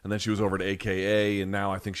 and then she was over to AKA, and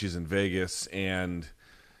now I think she's in Vegas, and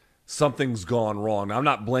something's gone wrong. Now, I'm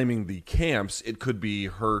not blaming the camps. It could be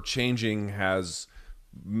her changing has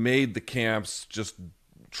made the camps just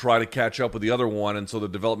try to catch up with the other one, and so the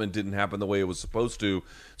development didn't happen the way it was supposed to.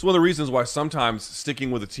 It's one of the reasons why sometimes sticking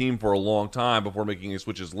with a team for a long time before making any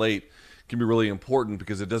switches late can be really important,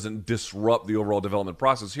 because it doesn't disrupt the overall development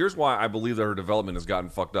process. Here's why I believe that her development has gotten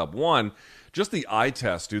fucked up. One, just the eye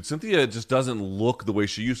test, dude. Cynthia just doesn't look the way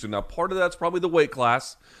she used to. Now, part of that's probably the weight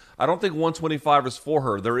class. I don't think 125 is for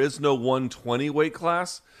her. There is no 120 weight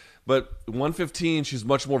class, but 115, she's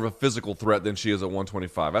much more of a physical threat than she is at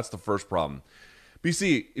 125. That's the first problem.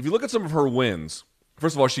 BC, if you look at some of her wins,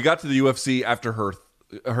 first of all, she got to the UFC after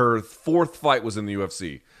her fourth fight was in the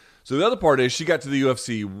UFC. So the other part is she got to the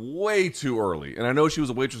UFC way too early. And I know she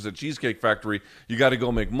was a waitress at Cheesecake Factory. You got to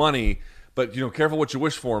go make money. But, careful what you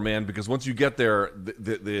wish for, man, because once you get there,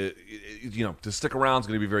 to stick around is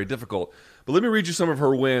going to be very difficult. But let me read you some of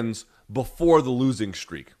her wins before the losing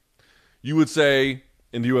streak. You would say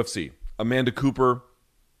in the UFC, Amanda Cooper,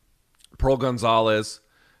 Pearl Gonzalez,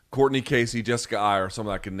 Courtney Casey, Jessica Eye,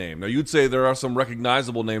 someone I can name. Now, you'd say there are some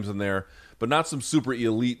recognizable names in there, but not some super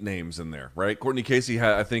elite names in there, right? Courtney Casey,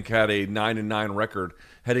 I think, had a 9-9 record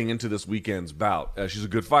heading into this weekend's bout. She's a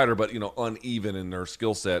good fighter, but, uneven in her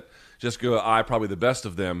skill set. Jessica Eye, probably the best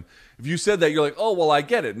of them. If you said that, you're like, oh, well, I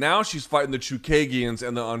get it. Now she's fighting the Chookagians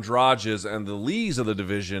and the Andrades and the Lees of the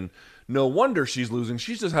division. No wonder she's losing.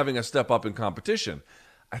 She's just having a step up in competition.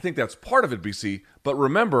 I think that's part of it, BC. But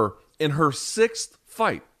remember, in her sixth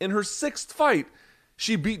fight,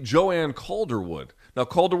 she beat Joanne Calderwood. Now,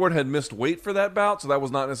 Calderwood had missed weight for that bout, so that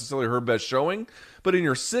was not necessarily her best showing. But in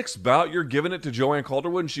your sixth bout, you're giving it to Joanne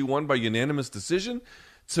Calderwood, and she won by unanimous decision.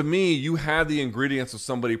 To me, you had the ingredients of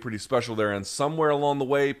somebody pretty special there, and somewhere along the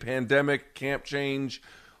way, pandemic, camp change,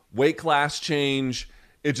 weight class change,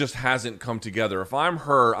 it just hasn't come together. If I'm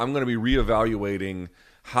her, I'm going to be reevaluating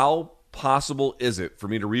how possible is it for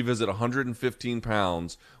me to revisit 115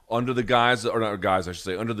 pounds under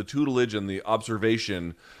the under the tutelage and the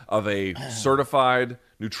observation of a certified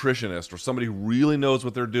nutritionist or somebody who really knows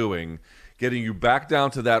what they're doing, getting you back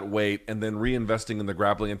down to that weight and then reinvesting in the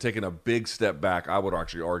grappling and taking a big step back, I would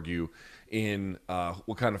actually argue, in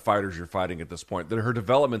what kind of fighters you're fighting at this point. That her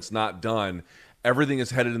development's not done. Everything is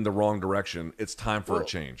headed in the wrong direction. It's time for a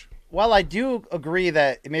change. Well, I do agree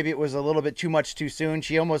that maybe it was a little bit too much too soon.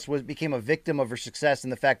 She almost became a victim of her success in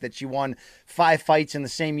the fact that she won 5 fights in the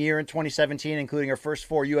same year in 2017, including her first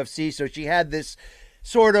 4 UFC. So she had this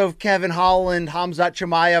sort of Kevin Holland, Hamzat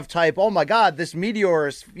Chimaev type, oh my God, this meteor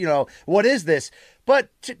is, what is this? But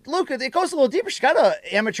Luke, it goes a little deeper. She got an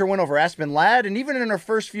amateur win over Aspen Ladd, and even in her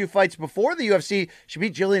first few fights before the UFC, she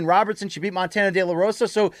beat Jillian Robertson, she beat Montana De La Rosa,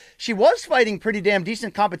 so she was fighting pretty damn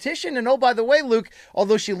decent competition. And oh, by the way, Luke,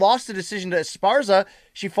 although she lost the decision to Esparza,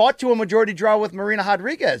 she fought to a majority draw with Marina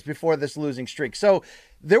Rodriguez before this losing streak. So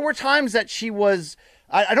there were times that she was,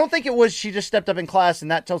 I don't think it was she just stepped up in class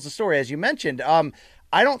and that tells the story, as you mentioned.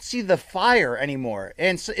 I don't see the fire anymore.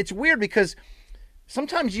 And so it's weird because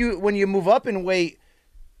sometimes when you move up in weight,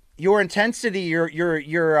 your intensity, your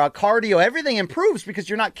cardio, everything improves because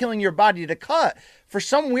you're not killing your body to cut. For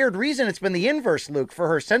some weird reason, it's been the inverse, Luke, for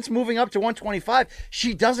her. Since moving up to 125,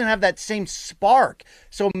 she doesn't have that same spark.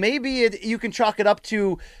 So maybe you can chalk it up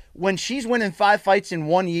to when she's winning 5 fights in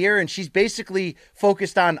 1 year and she's basically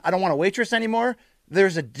focused on, I don't want to waitress anymore.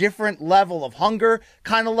 There's a different level of hunger,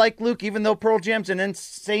 kind of like Luke, even though Pearl Jam's an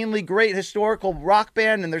insanely great historical rock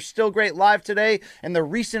band and they're still great live today and their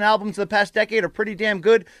recent albums of the past decade are pretty damn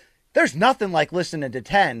good. There's nothing like listening to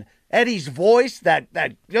 10. Eddie's voice,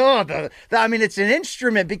 I mean, it's an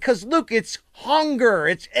instrument because, Luke, it's hunger,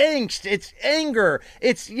 it's angst, it's anger,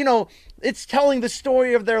 it's telling the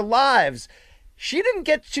story of their lives. She didn't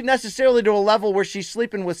get to necessarily to a level where she's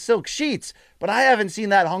sleeping with silk sheets, but I haven't seen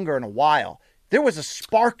that hunger in a while. There was a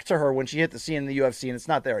spark to her when she hit the scene in the UFC, and it's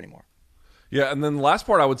not there anymore. Yeah, and then the last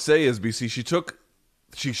part I would say is, BC,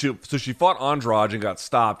 she fought Andrade and got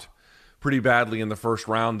stopped pretty badly in the first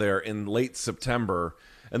round there in late September,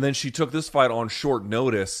 and then she took this fight on short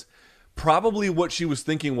notice. Probably what she was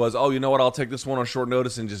thinking was, oh, you know what, I'll take this one on short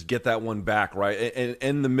notice and just get that one back, right? And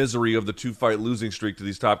end the misery of the 2-fight losing streak to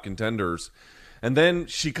these top contenders. And then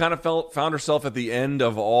she kind of found herself at the end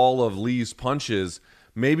of all of Lee's punches.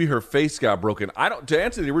 Maybe her face got broken. To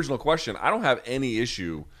answer the original question, I don't have any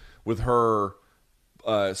issue with her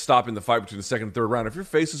stopping the fight between the second and third round. If your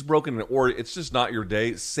face is broken or it's just not your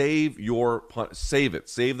day, save it.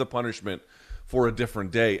 Save the punishment for a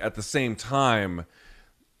different day. At the same time,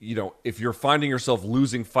 if you're finding yourself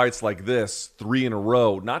losing fights like this 3 in a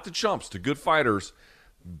row, not to chumps, to good fighters,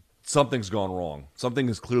 something's gone wrong. Something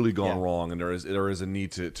has clearly gone wrong, and there is a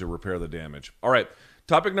need to repair the damage. All right.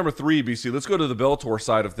 Topic number 3, BC. Let's go to the Bellator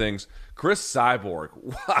side of things. Chris Cyborg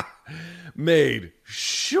made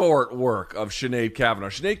short work of Sinead Kavanagh.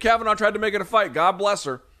 Sinead Kavanagh tried to make it a fight. God bless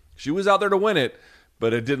her. She was out there to win it,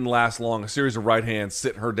 but it didn't last long. A series of right hands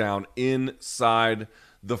sit her down inside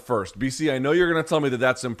the first. BC, I know you're going to tell me that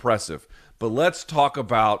that's impressive, but let's talk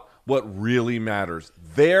about what really matters.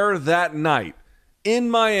 There that night in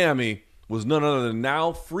Miami was none other than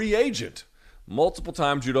now free agent,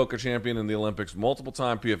 multiple-time judoka champion in the Olympics,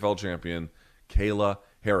 multiple-time PFL champion, Kayla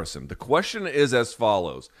Harrison. The question is as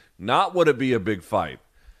follows. Not would it be a big fight.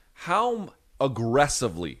 How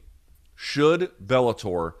aggressively should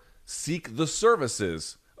Bellator seek the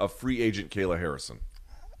services of free agent Kayla Harrison?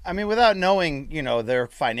 I mean, without knowing, their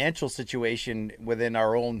financial situation within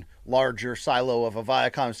our own larger silo of a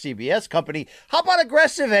Viacom CBS company, how about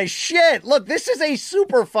aggressive as shit? Look, this is a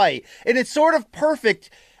super fight, and it's sort of perfect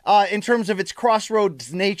in terms of its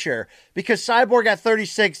crossroads nature, because Cyborg at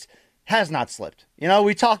 36 has not slipped.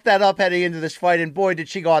 We talked that up heading into this fight, and boy, did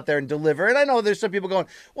she go out there and deliver. And I know there's some people going,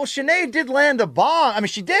 well, Sinead did land a bomb. I mean,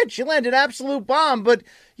 she did. She landed an absolute bomb, but,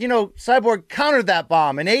 Cyborg countered that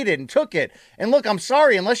bomb and ate it and took it. And look, I'm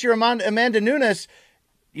sorry, unless you're Amanda Nunes,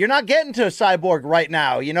 you're not getting to Cyborg right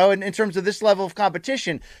now, in terms of this level of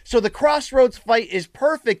competition. So the crossroads fight is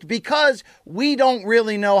perfect because we don't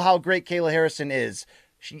really know how great Kayla Harrison is.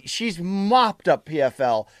 She's mopped up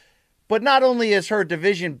PFL, but not only is her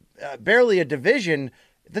division barely a division,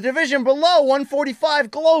 the division below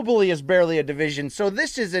 145 globally is barely a division. So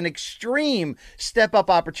this is an extreme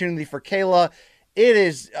step-up opportunity for Kayla. It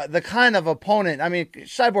is the kind of opponent. I mean,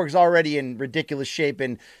 Cyborg's already in ridiculous shape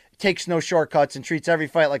and takes no shortcuts and treats every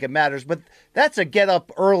fight like it matters. But that's a get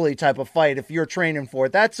up early type of fight if you're training for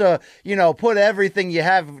it. That's a, put everything you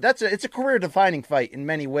have. It's a career defining fight in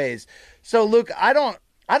many ways. So Luke, I don't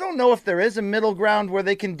know if there is a middle ground where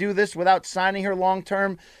they can do this without signing her long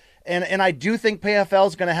term. And I do think PFL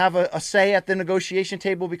is going to have a say at the negotiation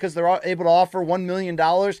table because they're able to offer $1 million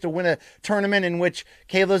to win a tournament in which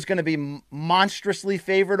Kayla is going to be monstrously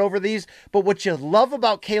favored over these. But what you love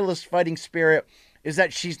about Kayla's fighting spirit is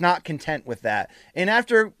that she's not content with that. And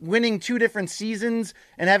after winning 2 different seasons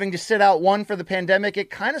and having to sit out one for the pandemic,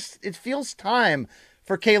 it feels time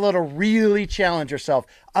for Kayla to really challenge herself.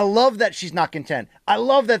 I love that she's not content. I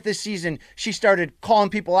love that this season she started calling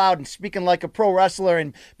people out and speaking like a pro wrestler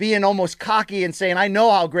and being almost cocky and saying, I know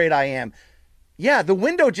how great I am. Yeah, the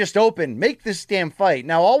window just opened. Make this damn fight.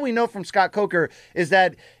 Now, all we know from Scott Coker is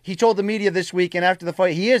that he told the media this week and after the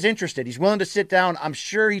fight, he is interested. He's willing to sit down. I'm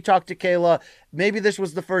sure he talked to Kayla. Maybe this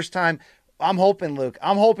was the first time. I'm hoping, Luke.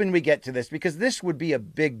 I'm hoping we get to this because this would be a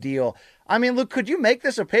big deal. I mean, Luke, could you make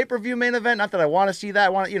this a pay-per-view main event? Not that I want to see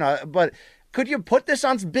that. But could you put this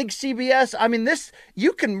on big CBS? I mean,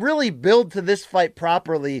 you can really build to this fight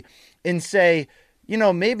properly and say,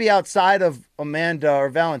 maybe outside of Amanda or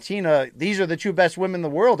Valentina, these are the 2 best women in the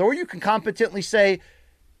world. Or you can competently say,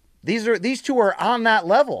 these 2 are on that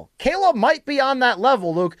level. Kayla might be on that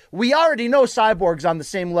level, Luke. We already know Cyborg's on the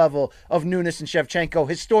same level of Nunes and Shevchenko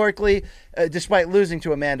historically, despite losing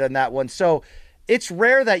to Amanda in that one. So it's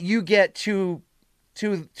rare that you get two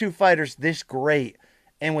fighters this great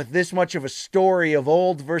and with this much of a story of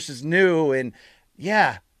old versus new. And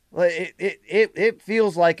yeah, it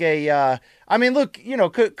feels like look,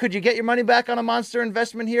 could you get your money back on a monster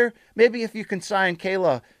investment here? Maybe if you can sign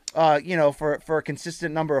Kayla, for a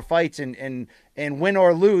consistent number of fights and win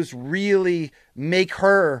or lose, really make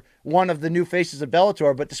her one of the new faces of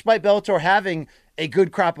Bellator. But despite Bellator having a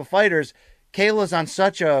good crop of fighters, Kayla's on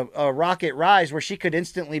such a rocket rise where she could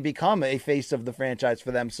instantly become a face of the franchise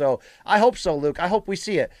for them. So I hope so, Luke. I hope we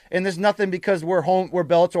see it. And there's nothing because we're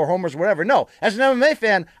Bellator homers, whatever. No, as an MMA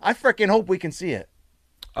fan, I freaking hope we can see it.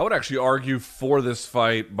 I would actually argue for this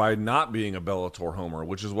fight by not being a Bellator homer,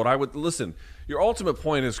 which is what I would... Listen, your ultimate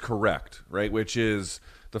point is correct, right? Which is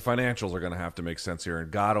the financials are going to have to make sense here. And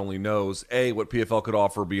God only knows, A, what PFL could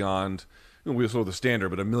offer beyond... we saw the standard,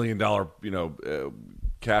 but $1 million,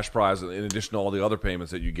 cash prize in addition to all the other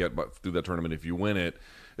payments that you get through that tournament if you win it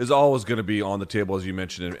is always going to be on the table, as you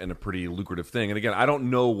mentioned, and a pretty lucrative thing. And again, I don't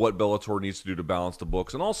know what Bellator needs to do to balance the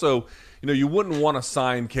books. And also, you wouldn't want to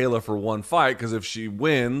sign Kayla for one fight because if she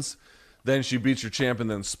wins, then she beats your champ and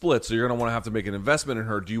then splits. So you're going to want to have to make an investment in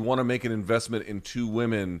her. Do you want to make an investment in 2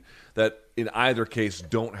 women that in either case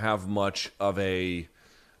don't have much of a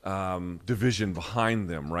division behind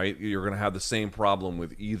them, right? You're going to have the same problem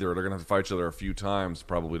with either. They're going to have to fight each other a few times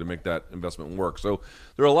probably to make that investment work. So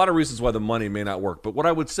there are a lot of reasons why the money may not work. But what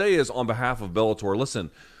I would say is on behalf of Bellator, listen,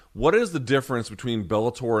 what is the difference between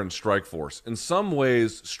Bellator and Strikeforce? In some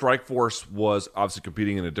ways, Strikeforce was obviously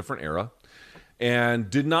competing in a different era and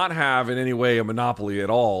did not have in any way a monopoly at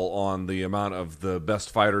all on the amount of the best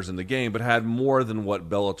fighters in the game, but had more than what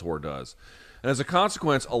Bellator does. And as a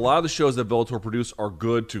consequence, a lot of the shows that Bellator produce are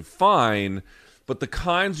good to fine, but the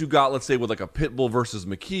kinds you got, let's say, with like a Pitbull versus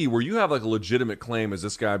McKee, where you have like a legitimate claim as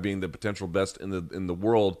this guy being the potential best in the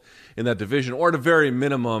world in that division, or at a very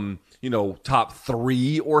minimum, top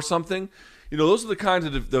 3 or something, those are the kinds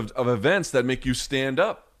of events that make you stand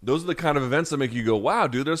up. Those are the kind of events that make you go, wow,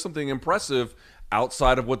 dude, there's something impressive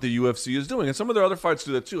outside of what the UFC is doing. And some of their other fights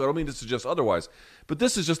do that too. I don't mean to suggest otherwise, but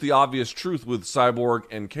this is just the obvious truth with Cyborg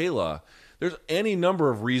and Kayla. There's any number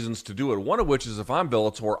of reasons to do it. One of which is if I'm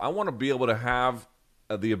Bellator, I want to be able to have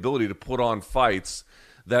the ability to put on fights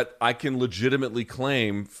that I can legitimately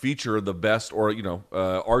claim feature the best, or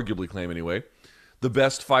arguably claim anyway, the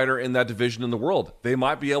best fighter in that division in the world. They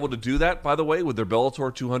might be able to do that, by the way, with their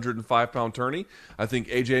Bellator 205-pound tourney. I think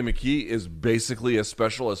AJ McKee is basically as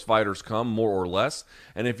special as fighters come, more or less.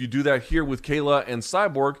 And if you do that here with Kayla and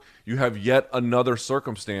Cyborg, you have yet another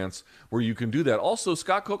circumstance where you can do that. Also,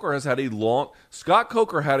 Scott Coker had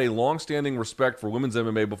a long-standing respect for women's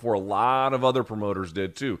MMA before a lot of other promoters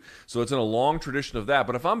did too. So it's in a long tradition of that.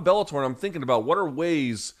 But if I'm Bellator and I'm thinking about what are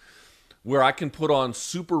ways where I can put on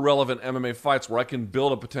super relevant MMA fights, where I can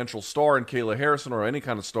build a potential star in Kayla Harrison or any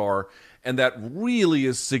kind of star, and that really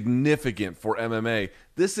is significant for MMA,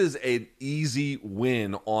 this is an easy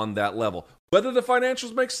win on that level. Whether the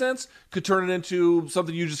financials make sense could turn it into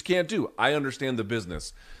something you just can't do. I understand the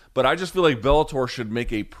business. But I just feel like Bellator should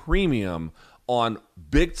make a premium on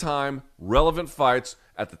big-time, relevant fights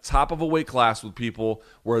at the top of a weight class with people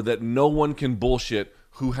where that no one can bullshit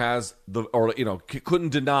who has couldn't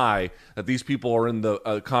deny that these people are in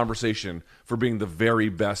the conversation for being the very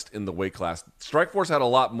best in the weight class. Strikeforce had a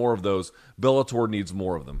lot more of those. Bellator needs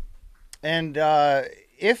more of them. And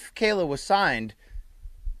if Kayla was signed,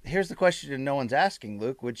 here's the question no one's asking,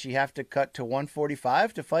 Luke. Would she have to cut to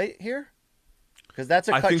 145 to fight here? Because that's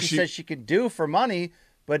a cut she says she could do for money,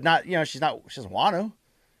 but not, she doesn't want to.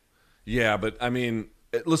 Yeah, but I mean,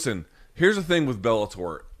 listen, here's the thing with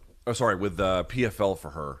Bellator. With PFL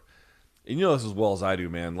for her. And you know this as well as I do,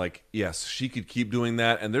 man. Like, yes, she could keep doing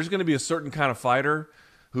that. And there's going to be a certain kind of fighter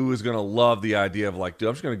who is going to love the idea of like, dude,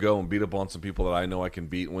 I'm just going to go and beat up on some people that I know I can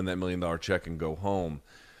beat, win that $1 million check and go home.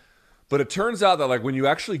 But it turns out that like when you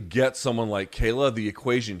actually get someone like Kayla, the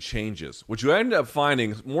equation changes. What you end up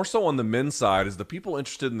finding, more so on the men's side, is the people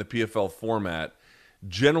interested in the PFL format,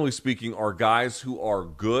 generally speaking, are guys who are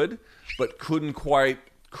good, but couldn't quite,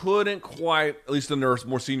 at least in their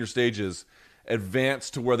more senior stages, advance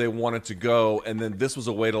to where they wanted to go. And then this was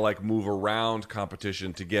a way to like move around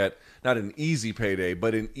competition to get not an easy payday,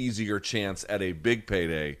 but an easier chance at a big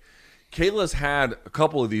payday. Kayla's had a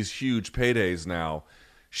couple of these huge paydays now.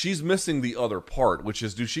 She's missing the other part, which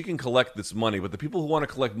is, dude, she can collect this money, but the people who want to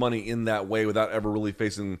collect money in that way without ever really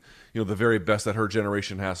facing, the very best that her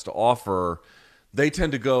generation has to offer, they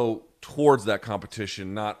tend to go towards that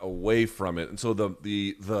competition, not away from it. And so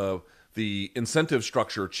the incentive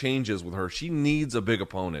structure changes with her. She needs a big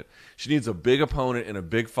opponent. She needs a big opponent in a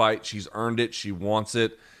big fight. She's earned it. She wants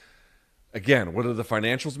it. Again, whether the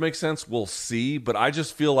financials make sense, we'll see. But I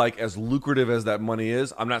just feel like as lucrative as that money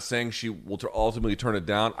is, I'm not saying she will ultimately turn it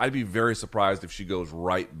down. I'd be very surprised if she goes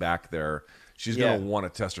right back there. She's going to want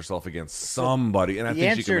to test herself against somebody. And I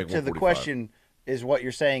think she can make 145. The answer to the question is what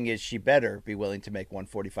you're saying is she better be willing to make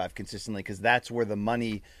 145 consistently, because that's where the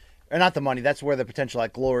money, or not the money, that's where the potential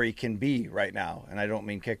like glory can be right now. And I don't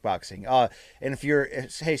mean kickboxing. And if you're,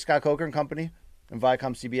 hey, Scott Coker and company and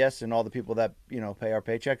Viacom CBS and all the people that, pay our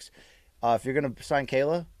paychecks, if you're going to sign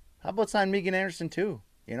Kayla, how about sign Megan Anderson too?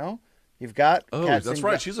 You've got that's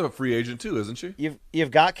right. She's a free agent too, isn't she?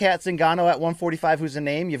 You've got Kat Zingano at 145, who's a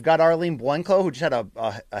name. You've got Arlene Blenko, who just had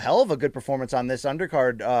a hell of a good performance on this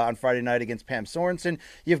undercard on Friday night against Pam Sorensen.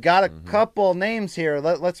 You've got a couple names here.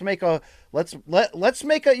 Let's make a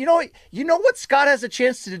you know what Scott has a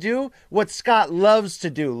chance to do? What Scott loves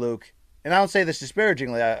to do, Luke. And I don't say this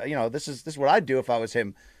disparagingly. This is what I'd do if I was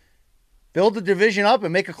him. Build the division up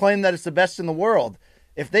and make a claim that it's the best in the world.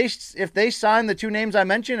 If they sign the two names I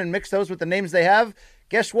mentioned and mix those with the names they have,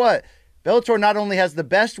 guess what? Bellator not only has the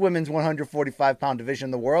best women's 145-pound division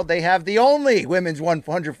in the world, they have the only women's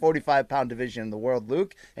 145-pound division in the world,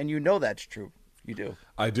 Luke. And you know that's true. You do.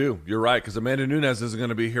 I do. You're right, because Amanda Nunes isn't going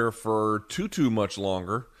to be here for too much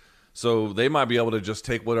longer. So they might be able to just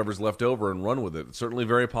take whatever's left over and run with it. It's certainly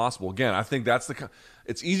very possible. Again, I think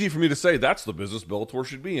it's easy for me to say that's the business Bellator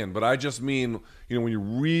should be in, but I just mean, when you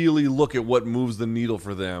really look at what moves the needle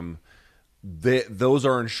for them, those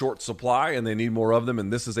are in short supply and they need more of them.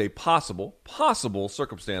 And this is a possible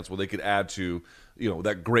circumstance where they could add to,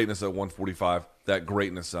 that greatness at 145, that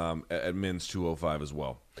greatness at men's 205 as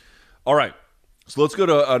well. All right, so let's go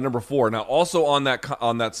to number 4. Now, also on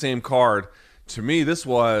that same card. To me, this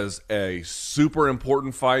was a super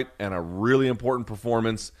important fight and a really important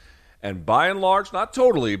performance. And by and large, not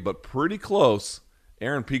totally, but pretty close,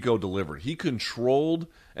 Aaron Pico delivered. He controlled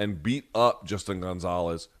and beat up Justin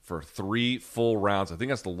Gonzalez for 3 full rounds. I think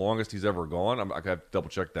that's the longest he's ever gone. I got to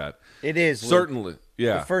double-check that. It is. Certainly.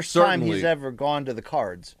 Yeah. The first time he's ever gone to the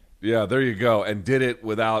cards. Yeah, there you go. And did it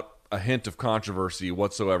without a hint of controversy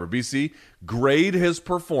whatsoever. BC, grade his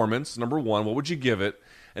performance. Number 1, what would you give it?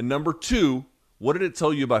 And number 2, what did it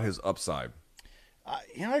tell you about his upside?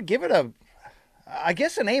 I'd give it an A. I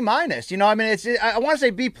want to say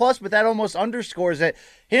B+, but that almost underscores it.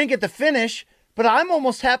 He didn't get the finish, but I'm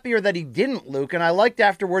almost happier that he didn't, Luke. And I liked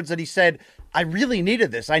afterwards that he said, I really needed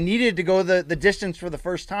this. I needed to go the distance for the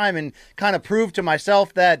first time and kind of prove to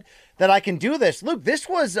myself that I can do this. Luke, this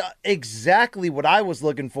was exactly what I was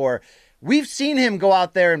looking for. We've seen him go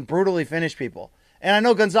out there and brutally finish people. And I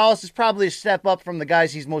know Gonzalez is probably a step up from the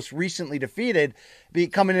guys he's most recently defeated,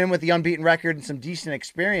 coming in with the unbeaten record and some decent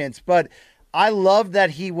experience. But I love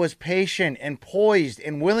that he was patient and poised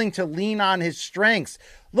and willing to lean on his strengths.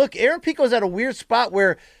 Look, Aaron Pico's at a weird spot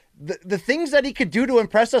where the things that he could do to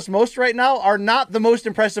impress us most right now are not the most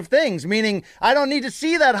impressive things, meaning I don't need to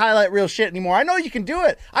see that highlight reel shit anymore. I know you can do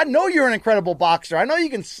it. I know you're an incredible boxer. I know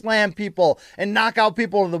you can slam people and knock out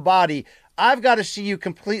people to the body. I've got to see you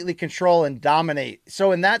completely control and dominate.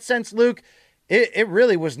 So in that sense, Luke, it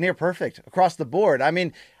really was near perfect across the board. I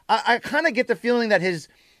mean, I kind of get the feeling that his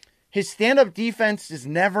stand-up defense is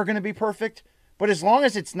never going to be perfect, but as long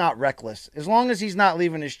as it's not reckless, as long as he's not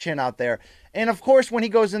leaving his chin out there, and of course when he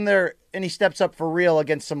goes in there and he steps up for real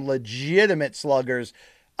against some legitimate sluggers,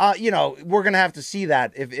 we're going to have to see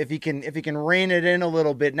that if he can rein it in a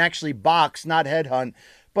little bit and actually box, not headhunt.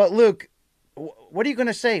 But Luke, what are you going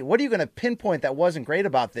to say? What are you going to pinpoint that wasn't great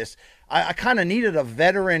about this? I kind of needed a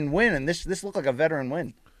veteran win, and this looked like a veteran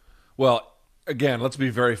win. Well, again, let's be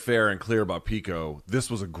very fair and clear about Pico.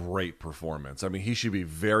 This was a great performance. I mean, he should be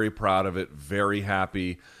very proud of it, very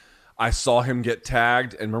happy. I saw him get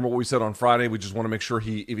tagged, and remember what we said on Friday? We just want to make sure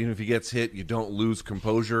even if he gets hit, you don't lose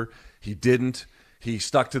composure. He didn't. He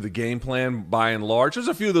stuck to the game plan by and large. There's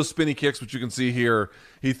a few of those spinny kicks, which you can see here,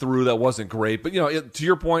 he threw that wasn't great. But, to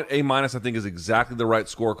your point, A- I think is exactly the right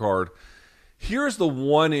scorecard. Here's the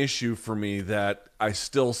one issue for me that I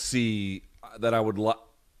still see that I would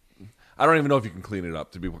I don't even know if you can clean it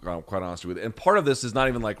up, to be quite honest with you. And part of this is not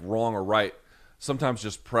even like wrong or right. Sometimes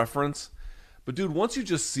just preference. But, dude, once you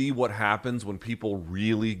just see what happens when people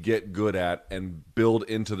really get good at and build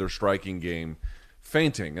into their striking game,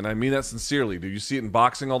 feinting, and I mean that sincerely. Do you see it in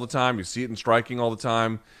boxing all the time? You see it in striking all the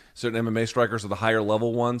time. Certain MMA strikers are the higher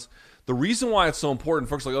level ones. The reason why it's so important,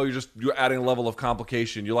 folks, like, you're adding a level of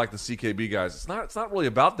complication. You like the CKB guys. It's not really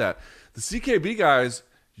about that. The CKB guys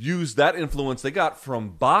use that influence they got from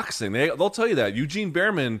boxing. They'll tell you that. Eugene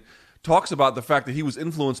Behrman talks about the fact that he was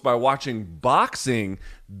influenced by watching boxing.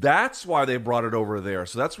 That's why they brought it over there.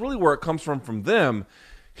 So that's really where it comes from them.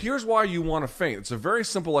 Here's why you want to feint. It's a very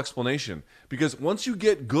simple explanation. Because once you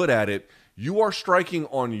get good at it, you are striking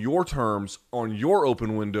on your terms, on your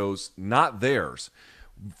open windows, not theirs.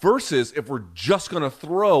 Versus if we're just going to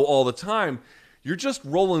throw all the time, you're just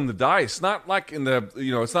rolling the dice. Not like it's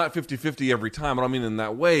not 50-50 every time. I don't mean in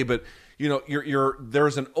that way, but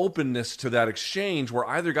there's an openness to that exchange where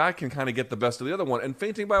either guy can kind of get the best of the other one. And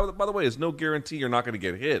feinting, by the way, is no guarantee you're not going to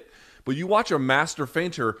get hit. But you watch a master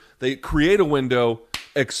feinter, they create a window,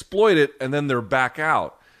 exploit it, and then they're back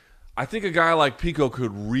out. I think a guy like Pico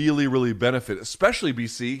could really, really benefit, especially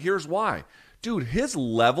BC. Here's why. Dude, his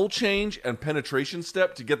level change and penetration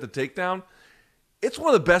step to get the takedown, it's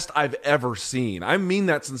one of the best I've ever seen. I mean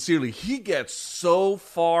that sincerely. He gets so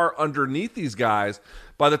far underneath these guys.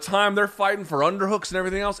 By the time they're fighting for underhooks and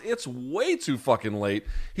everything else, it's way too fucking late.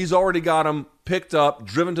 He's already got them picked up,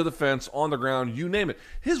 driven to the fence, on the ground, you name it.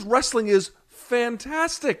 His wrestling is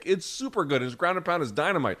fantastic. It's super good. His ground and pound is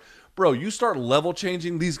dynamite. Bro, you start level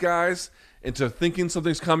changing these guys into thinking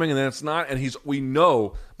something's coming and then it's not. And we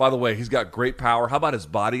know, by the way, he's got great power. How about his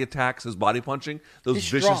body attacks, his body punching? Those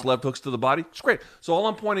vicious left hooks to the body? It's great. So all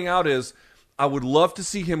I'm pointing out is I would love to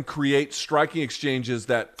see him create striking exchanges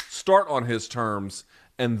that start on his terms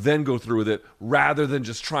and then go through with it rather than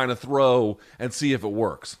just trying to throw and see if it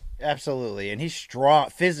works. Absolutely. And he's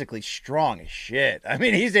physically strong as shit. I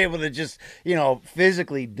mean, he's able to just,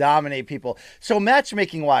 physically dominate people. So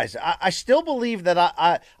matchmaking wise, I still believe that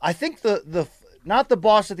I think the not the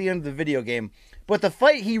boss at the end of the video game, but the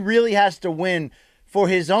fight he really has to win for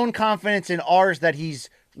his own confidence and ours that he's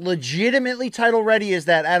legitimately title ready is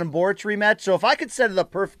that Adam Boric rematch. So if I could set it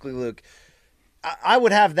up perfectly, Luke, I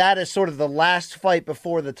would have that as sort of the last fight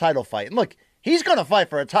before the title fight. And look, he's going to fight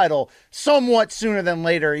for a title somewhat sooner than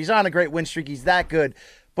later. He's on a great win streak. He's that good.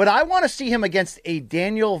 But I want to see him against a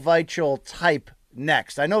Daniel Weichel type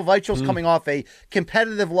next. I know Weichel's coming off a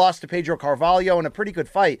competitive loss to Pedro Carvalho and a pretty good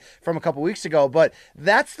fight from a couple weeks ago, but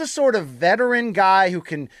that's the sort of veteran guy who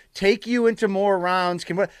can take you into more rounds.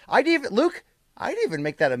 I'd even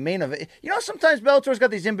make that a main event. Sometimes Bellator's got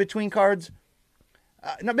these in-between cards.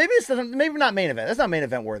 No, maybe not main event. That's not main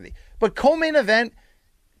event worthy. But co-main event,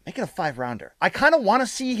 make it a 5-rounder. I kind of want to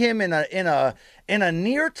see him in a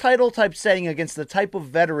near title type setting against the type of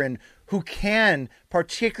veteran who can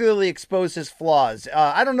particularly expose his flaws.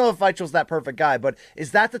 I don't know if Weichel's that perfect guy, but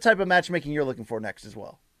is that the type of matchmaking you're looking for next as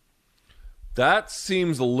well? That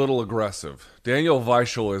seems a little aggressive. Daniel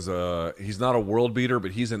Weichel he's not a world beater,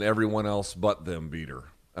 but he's an everyone else but them beater.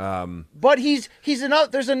 But he's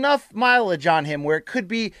enough. There's enough mileage on him where it could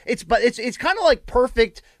be. It's kind of like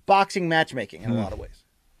perfect boxing matchmaking in a lot of ways.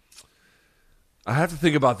 I have to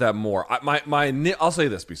think about that more. I'll say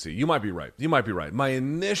this, BC. You might be right. My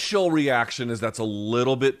initial reaction is that's a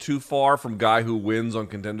little bit too far from guy who wins on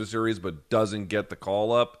Contender Series but doesn't get the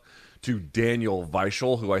call up to Daniel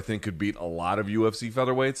Weichel, who I think could beat a lot of UFC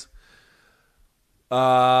featherweights.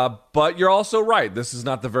 But you're also right. This is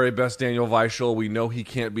not the very best Daniel Weichel. We know he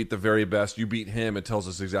can't beat the very best. You beat him, it tells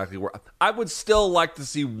us exactly where. I would still like to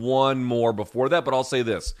see one more before that, but I'll say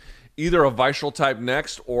this. Either a Weichel type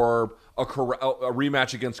next or a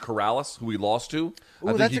rematch against Corrales, who he lost to. Ooh, I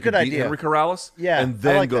think that's he a could good beat idea. Henry Corrales, Yeah, and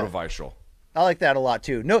then like go that. to Weichel. I like that a lot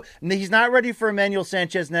too. No, he's not ready for Emmanuel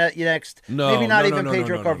Sanchez next. Maybe not even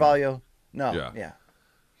Pedro Carvalho. No. Yeah.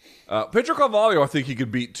 Pedro Carvalho, I think he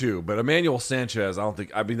could beat too, but Emmanuel Sanchez, I don't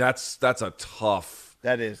think. I mean, that's a tough.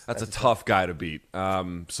 That's a tough guy to beat.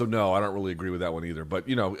 So no, I don't really agree with that one either. But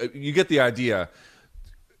you get the idea.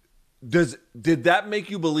 Did that make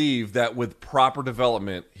you believe that with proper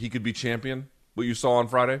development he could be champion? What you saw on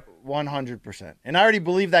Friday? 100%. And I already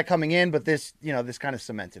believed that coming in, but this kind of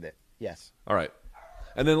cemented it. Yes. All right.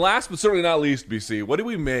 And then last but certainly not least, BC, what do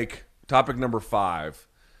we make topic number 5,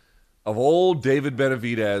 of old David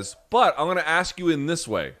Benavidez. But I'm going to ask you in this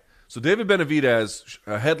way. So David Benavidez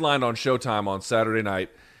headlined on Showtime on Saturday night.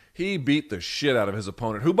 He beat the shit out of his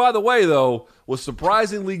opponent, who, by the way, though, was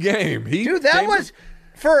surprisingly game. Dude, that was...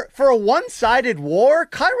 For a one-sided war,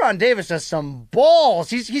 Kyron Davis has some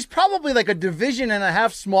balls. He's probably like a division and a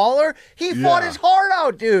half smaller. He fought his heart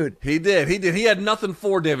out, dude. He did. He had nothing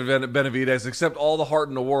for David Benavidez except all the heart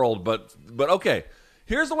in the world. But okay,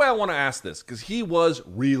 here's the way I want to ask this, because he was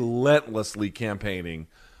relentlessly campaigning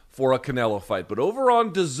for a Canelo fight. But over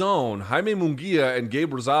on DAZN, Jaime Munguia and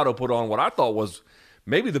Gabe Rosado put on what I thought was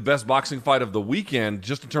maybe the best boxing fight of the weekend,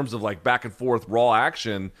 just in terms of like back and forth raw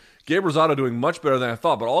action. Gabe Rosado doing much better than I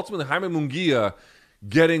thought, but ultimately Jaime Munguia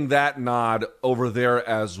getting that nod over there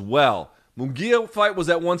as well. Munguia fight was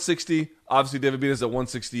at 160. Obviously, David Benavidez at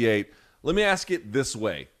 168. Let me ask it this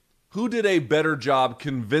way. Who did a better job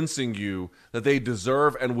convincing you that they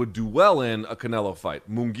deserve and would do well in a Canelo fight?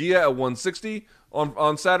 Munguia at 160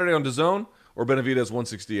 on Saturday on DAZN, or Benavidez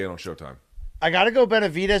 168 on Showtime? I got to go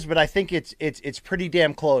Benavidez, but I think it's pretty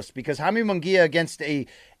damn close, because Jaime Munguia against a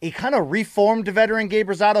kind of reformed veteran Gabe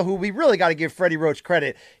Rosado, who we really got to give Freddie Roach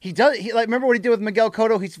credit. Remember what he did with Miguel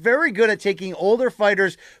Cotto? He's very good at taking older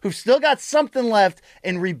fighters who've still got something left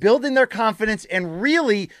and rebuilding their confidence and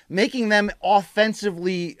really making them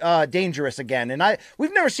offensively dangerous again. And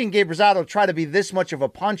we've never seen Gabe Rosado try to be this much of a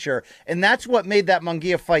puncher, and that's what made that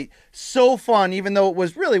Munguia fight so fun, even though it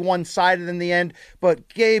was really one-sided in the end. But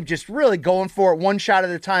Gabe just really going for it one shot at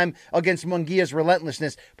a time against Munguia's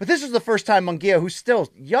relentlessness. But this was the first time Munguia, who's still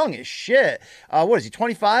young as shit, what is he,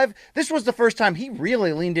 25? This was the first time he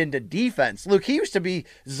really leaned into defense. Luke, he used to be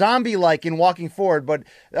zombie-like in walking forward, but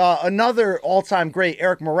another all-time great,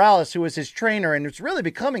 Eric Morales, who was his trainer, and it's really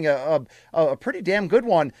becoming a pretty damn good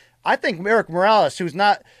one. I think Eric Morales,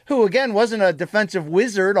 who again wasn't a defensive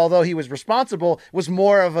wizard, although he was responsible, was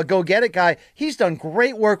more of a go-get-it guy. He's done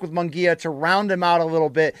great work with Munguia to round him out a little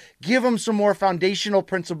bit, give him some more foundational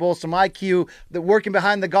principles, some IQ, that working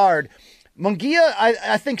behind the guard. Munguia,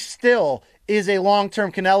 I think, still is a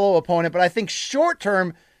long-term Canelo opponent, but I think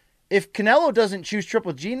short-term, if Canelo doesn't choose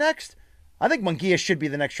Triple G next, I think Munguia should be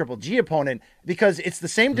the next Triple G opponent, because it's the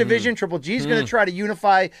same division. Triple G is going to try to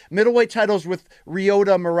unify middleweight titles with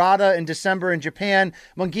Ryota Murata in December in Japan.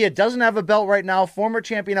 Munguia doesn't have a belt right now, former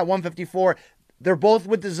champion at 154. They're both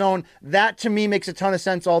with DAZN. That, to me, makes a ton of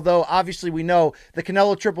sense, although obviously we know the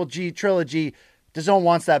Canelo Triple G trilogy, DAZN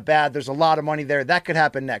wants that bad. There's a lot of money there. That could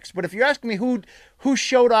happen next. But if you're asking me who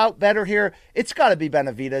showed out better here, it's got to be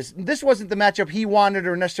Benavidez. This wasn't the matchup he wanted,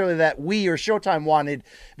 or necessarily that we or Showtime wanted,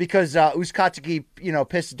 because Uzcategui,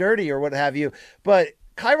 pissed dirty or what have you. But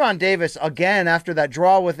Kyron Davis, again, after that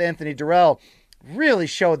draw with Anthony Durrell, really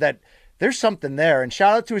showed that there's something there. And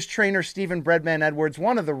shout out to his trainer, Stephen Breadman Edwards,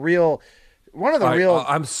 one of the real.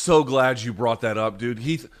 I'm so glad you brought that up, dude.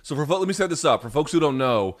 Let me set this up for folks who don't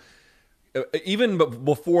know. Even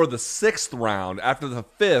before the 6th round, after the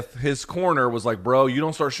 5th, his corner was like, bro, you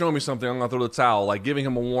don't start showing me something, I'm going to throw the towel, like giving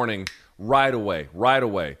him a warning right away.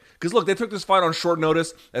 Because, look, they took this fight on short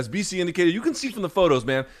notice. As BC indicated, you can see from the photos,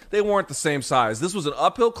 man, they weren't the same size. This was an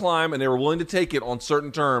uphill climb, and they were willing to take it on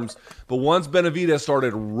certain terms. But once Benavidez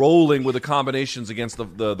started rolling with the combinations against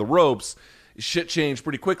the ropes, shit changed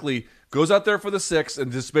pretty quickly. Goes out there for the 6th and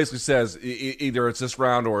just basically says, either it's this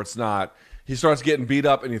round or it's not. He starts getting beat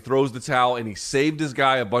up, and he throws the towel, and he saved his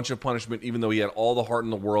guy a bunch of punishment, even though he had all the heart in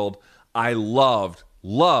the world. I loved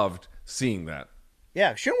seeing that.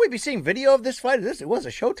 Yeah, shouldn't we be seeing video of this fight? It was a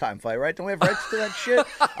Showtime fight, right? Don't we have rights to that shit?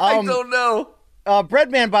 I don't know.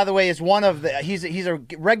 Breadman, by the way, is one of the. He's a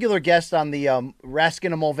regular guest on the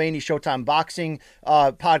Raskin and Mulvaney Showtime Boxing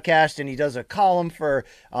podcast, and he does a column for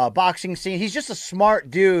Boxing Scene. He's just a smart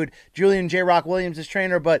dude. Julian J. Rock Williams, his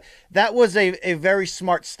trainer, but that was a very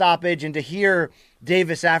smart stoppage. And to hear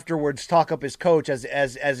Davis afterwards talk up his coach as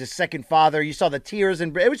his second father, you saw the tears,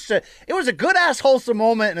 and it was a good ass wholesome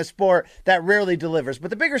moment in a sport that rarely delivers. But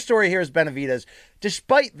the bigger story here is Benavidez.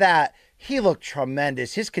 Despite that, he looked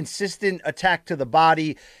tremendous. His consistent attack to the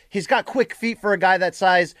body. He's got quick feet for a guy that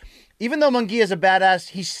size. Even though Munguia is a badass,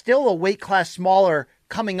 he's still a weight class smaller,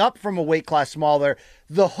 coming up from a weight class smaller.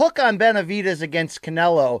 The hook on Benavidez against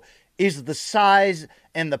Canelo is the size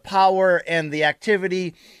and the power and the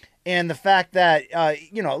activity and the fact that,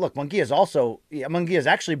 look, Munguia is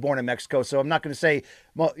actually born in Mexico, so I'm not going to say,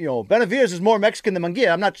 Benavidez is more Mexican than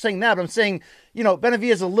Munguia. I'm not saying that, but I'm saying,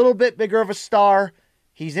 Benavidez is a little bit bigger of a star.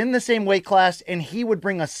 He's in the same weight class, and he would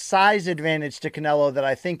bring a size advantage to Canelo that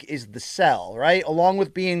I think is the sell, right? Along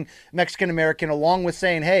with being Mexican-American, along with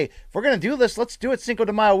saying, hey, if we're going to do this, let's do it Cinco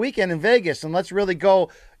de Mayo weekend in Vegas, and let's really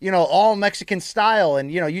go, all Mexican style.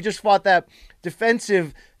 And, you just fought that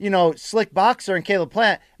defensive, slick boxer in Caleb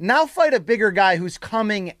Plant. Now fight a bigger guy who's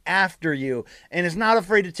coming after you and is not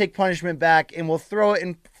afraid to take punishment back and will throw it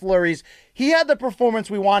in flurries. He had the performance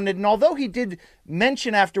we wanted. And although he did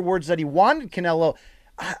mention afterwards that he wanted Canelo,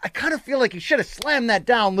 I kind of feel like he should have slammed that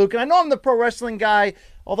down, Luke. And I know I'm the pro wrestling guy,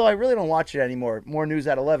 although I really don't watch it anymore. More news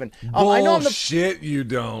at 11. I know Bullshit, you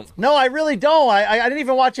don't. No, I really don't. I didn't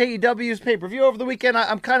even watch AEW's pay-per-view over the weekend.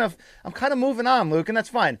 I'm kind of moving on, Luke, and that's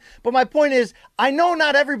fine. But my point is, I know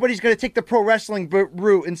not everybody's going to take the pro wrestling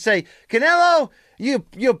route and say, Canelo, you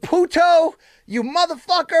puto, you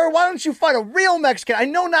motherfucker, why don't you fight a real Mexican? I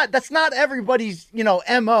know that's not everybody's,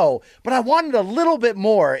 MO, but I wanted a little bit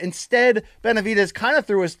more. Instead, Benavidez kind of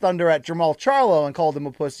threw his thunder at Jamal Charlo and called him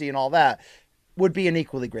a pussy and all that. Would be an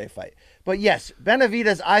equally great fight. But yes,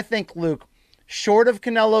 Benavidez, I think, Luke, short of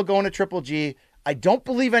Canelo going to Triple G, I don't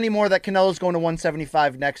believe anymore that Canelo's going to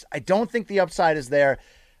 175 next. I don't think the upside is there.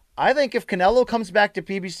 I think if Canelo comes back to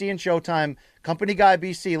PBC and Showtime, company guy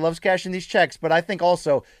BC loves cashing these checks, but I think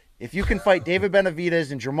also if you can fight David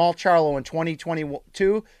Benavidez and Jamal Charlo in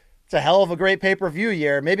 2022, it's a hell of a great pay-per-view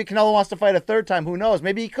year. Maybe Canelo wants to fight a third time. Who knows?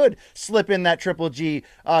 Maybe he could slip in that Triple G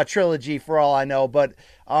trilogy for all I know. But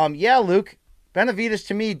yeah, Luke, Benavidez,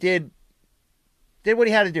 to me, did what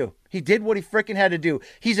he had to do. He did what he freaking had to do.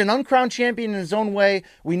 He's an uncrowned champion in his own way.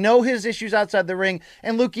 We know his issues outside the ring.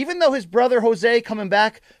 And Luke, even though his brother Jose, coming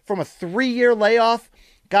back from a 3-year layoff,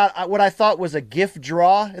 got what I thought was a gift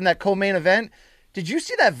draw in that co-main event, did you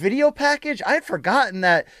see that video package? I had forgotten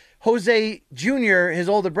that Jose Jr., his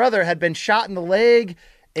older brother, had been shot in the leg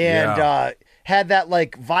and had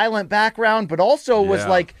that violent background, but also was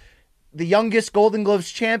the youngest Golden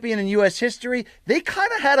Gloves champion in U.S. history. They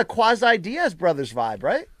kind of had a quasi-Diaz brothers vibe,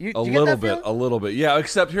 right? A little bit. Yeah,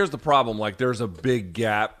 except here's the problem. There's a big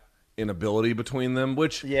gap in ability between them,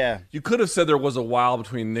 which you could have said there was a while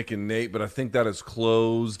between Nick and Nate, but I think that is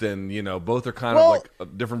closed, and, both are kind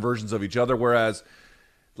of different versions of each other, whereas,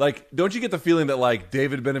 don't you get the feeling that,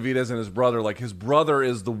 David Benavidez and his brother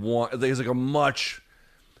is the one, he's a much...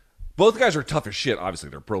 Both guys are tough as shit. Obviously,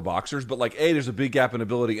 they're pro boxers, but there's a big gap in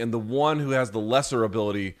ability, and the one who has the lesser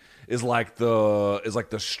ability is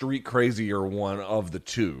the street crazier one of the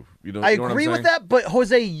two. I agree with that, but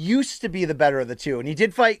Jose used to be the better of the two, and he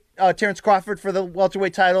did fight Terrence Crawford for the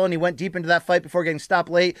welterweight title, and he went deep into that fight before getting stopped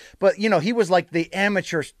late. But he was the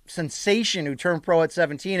amateur sensation who turned pro at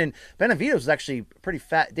 17, and Benavidez was actually pretty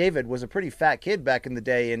fat. David was a pretty fat kid back in the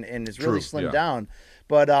day, and is really slimmed down.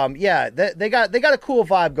 But they got a cool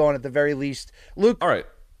vibe going at the very least. Luke, all right,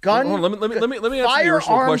 gun. Hold on, let me answer your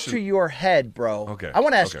firearm question. to your head, bro. Okay, I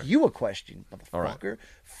want to ask you a question, motherfucker. All right.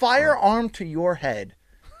 Firearm to your head.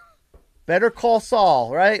 Better call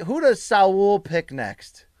Saul, right? Who does Saul pick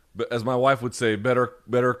next? But as my wife would say,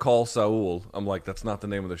 better call Saul. I'm like, that's not the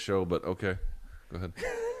name of the show, but okay, go ahead.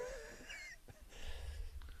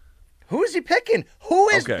 Who is he picking? Who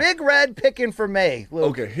is Big Red picking for May,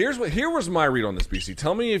 Luke? Okay, here was my read on this, BC.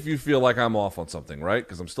 Tell me if you feel like I'm off on something, right?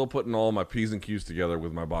 Because I'm still putting all my P's and Q's together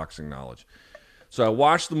with my boxing knowledge. So I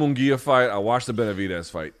watched the Munguia fight. I watched the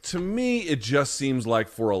Benavidez fight. To me, it just seems like,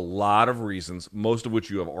 for a lot of reasons, most of which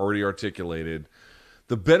you have already articulated,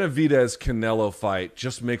 the Benavidez-Canelo fight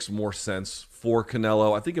just makes more sense for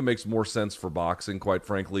Canelo. I think it makes more sense for boxing, quite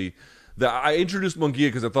frankly. I introduced Munguia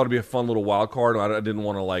because I thought it'd be a fun little wild card. I didn't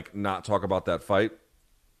want to not talk about that fight.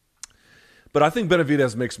 But I think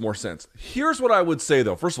Benavidez makes more sense. Here's what I would say,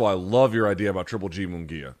 though. First of all, I love your idea about Triple G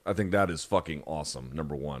Munguia. I think that is fucking awesome,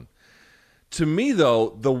 number one. To me, though,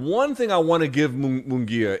 the one thing I want to give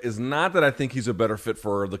Munguia is not that I think he's a better fit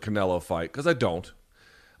for the Canelo fight, because I don't.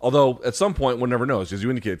 Although, at some point, one never knows. As you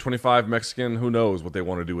indicated, 25 Mexican, who knows what they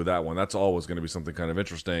want to do with that one. That's always going to be something kind of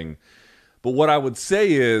interesting. But what I would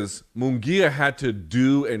say is Munguia had to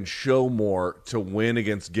do and show more to win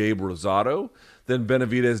against Gabe Rosado than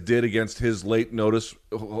Benavidez did against his late notice,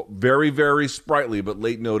 very, very sprightly, but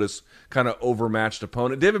late notice kind of overmatched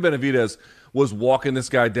opponent. David Benavidez was walking this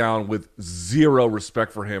guy down with zero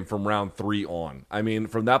respect for him from round 3 on. I mean,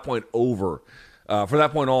 from that point on,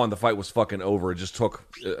 the fight was fucking over. It just took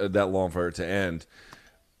that long for it to end.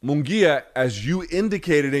 Munguia, as you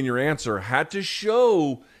indicated in your answer, had to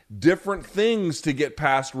show different things to get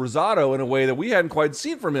past Rosado in a way that we hadn't quite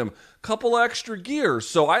seen from him. Couple extra gears.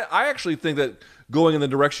 So I actually think that going in the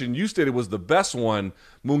direction you stated was the best one,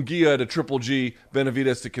 Munguia to Triple G,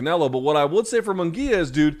 Benavidez to Canelo. But what I would say for Munguia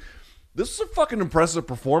is, dude, this is a fucking impressive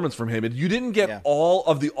performance from him. And you didn't get all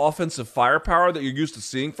of the offensive firepower that you're used to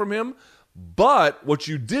seeing from him. But what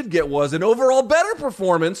you did get was an overall better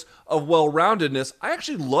performance of well-roundedness. I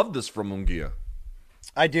actually loved this from Munguia.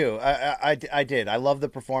 I do. I did. I love the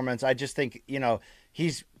performance. I just think,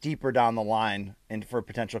 he's deeper down the line and for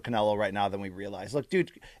potential Canelo right now than we realize. Look, dude,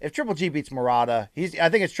 if Triple G beats Murata, I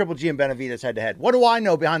think it's Triple G and Benavidez head to head. What do I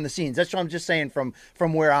know behind the scenes? That's what I'm just saying from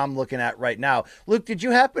where I'm looking at right now. Luke, did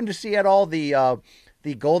you happen to see at all the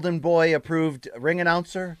Golden Boy approved ring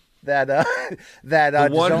announcer that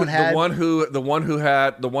DAZN had?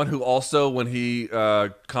 The one who also, when he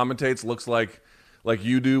commentates, looks like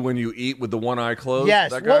you do when you eat with the one eye closed.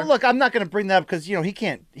 Yes. That guy? Well, look, I'm not going to bring that up because he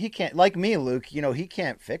can't like me, Luke. he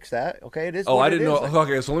can't fix that. Okay, it is. Oh, what I it didn't know. is.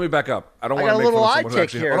 Okay, so let me back up. I don't I want got to a make little fun of eye someone who tick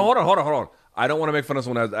actually. here. Hold on. I don't want to make fun of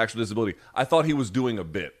someone who has actual disability. I thought he was doing a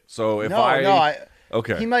bit. So if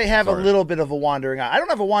okay, he might have sorry. a little bit of a wandering eye. I don't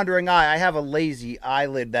have a wandering eye. I have a lazy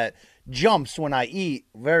eyelid that jumps when I eat,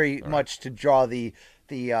 very much to draw the.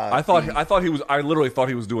 I literally thought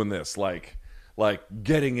he was doing this, like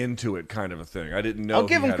getting into it kind of a thing. I didn't know. I'll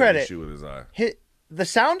give him had credit. An issue with his eye. The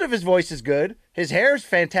sound of his voice is good. His hair is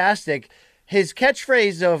fantastic. His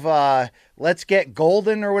catchphrase of "Let's get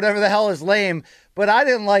golden" or whatever the hell is lame, but I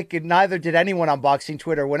didn't like it. Neither did anyone on Boxing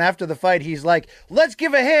Twitter. When after the fight, he's like, "Let's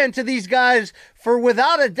give a hand to these guys for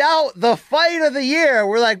without a doubt the fight of the year."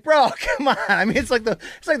 We're like, bro, come on. I mean, it's like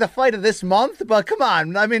the fight of this month, but come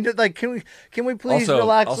on. I mean, like, can we please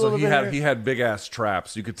relax a little bit? He had big ass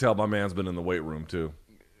traps. You could tell my man's been in the weight room too.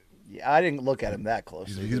 Yeah, I didn't look at him that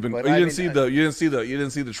closely. He's been. You didn't see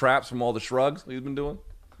the traps from all the shrugs he's been doing.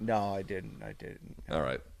 No, I didn't. All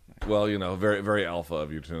right. Well, very, very alpha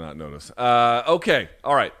of you to not notice. Okay.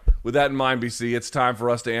 All right. With that in mind, BC, it's time for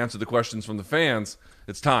us to answer the questions from the fans.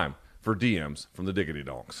 It's time for DMs from the Diggity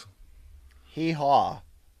Donks. Hee-haw.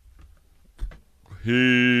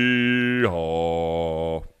 Hee-haw.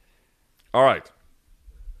 All right.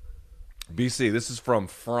 BC, this is from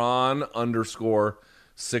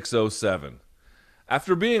Fran_607.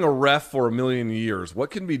 After being a ref for a million years, what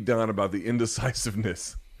can be done about the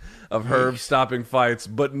indecisiveness of Herb stopping fights,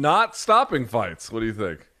 but not stopping fights? What do you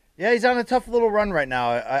think? Yeah, he's on a tough little run right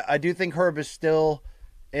now. I do think Herb is still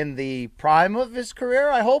in the prime of his career,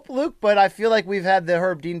 I hope, Luke, but I feel like we've had the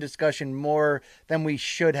Herb Dean discussion more than we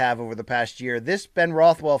should have over the past year. This Ben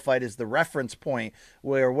Rothwell fight is the reference point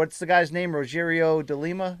where, what's the guy's name? Rogerio de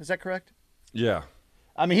Lima? Is that correct? Yeah.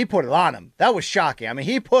 I mean, he put it on him. That was shocking. I mean,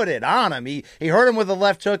 he put it on him. He hurt him with a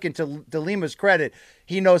left hook, and to De Lima's credit,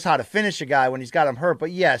 he knows how to finish a guy when he's got him hurt.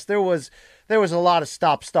 But yes, there was a lot of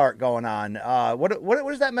stop-start going on.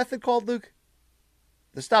 What is that method called, Luke?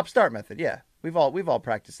 The stop-start method. Yeah, we've all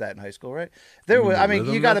practiced that in high school, right?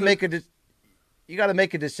 You got to make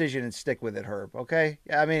a decision and stick with it, Herb. Okay.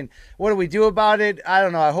 I mean, what do we do about it? I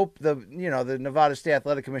don't know. I hope the Nevada State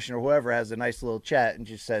Athletic Commissioner or whoever has a nice little chat and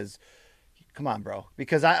just says, come on, bro,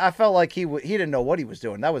 because I felt like he didn't know what he was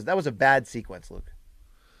doing. That was a bad sequence, Luke.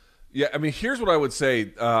 Yeah, I mean, here's what I would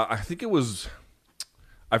say. I think it was.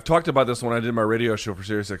 I've talked about this when I did my radio show for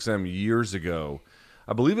SiriusXM years ago.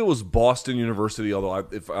 I believe it was Boston University. Although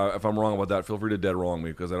if I'm wrong about that, feel free to dead wrong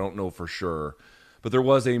me because I don't know for sure. But there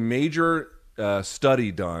was a major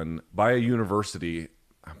study done by a university.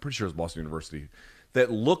 I'm pretty sure it was Boston University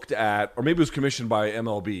that looked at, or maybe it was commissioned by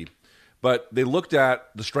MLB. But they looked at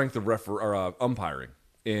the strength of umpiring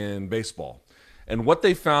in baseball. And what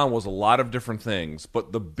they found was a lot of different things.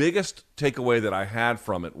 But the biggest takeaway that I had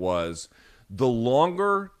from it was the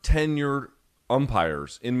longer tenured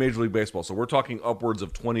umpires in Major League Baseball, so we're talking upwards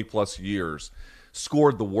of 20-plus years,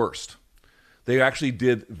 scored the worst. They actually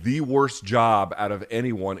did the worst job out of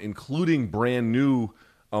anyone, including brand new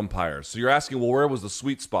umpires. So you're asking, well, where was the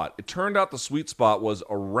sweet spot? It turned out the sweet spot was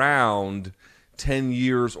around 10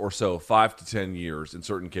 years or so, 5 to 10 years in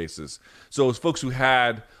certain cases. So it's folks who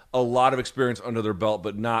had a lot of experience under their belt,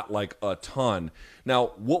 but not like a ton. Now,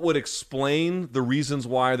 what would explain the reasons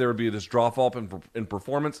why there would be this drop-off in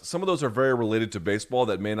performance? Some of those are very related to baseball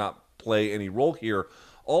that may not play any role here.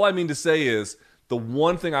 All I mean to say is the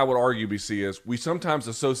one thing I would argue, BC, is we sometimes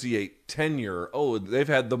associate tenure. Oh, they've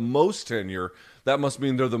had the most tenure. That must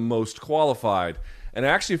mean they're the most qualified. And I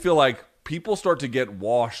actually feel like people start to get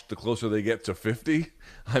washed the closer they get to 50.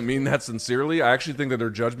 I mean that sincerely. I actually think that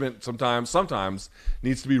their judgment sometimes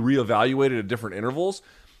needs to be reevaluated at different intervals.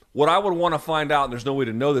 What I would want to find out, and there's no way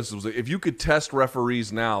to know this, is if you could test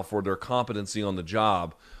referees now for their competency on the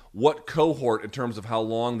job, what cohort in terms of how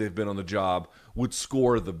long they've been on the job would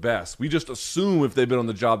score the best. We just assume if they've been on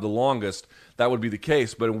the job the longest, that would be the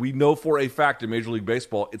case. But we know for a fact in Major League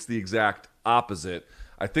Baseball, it's the exact opposite.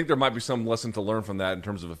 I think there might be some lesson to learn from that in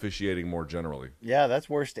terms of officiating more generally. Yeah, that's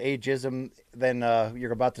worse ageism than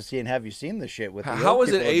you're about to see. And have you seen this shit with? How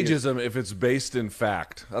is it ageism if it's based in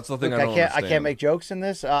fact? That's the thing. Look, I don't understand. I can't make jokes in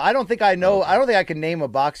this. I don't think I know. Okay. I don't think I can name a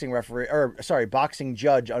boxing referee boxing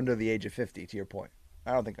judge under the age of 50. To your point,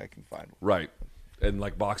 I don't think I can find one. Right, and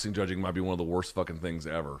like boxing judging might be one of the worst fucking things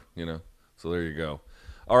ever. So there you go.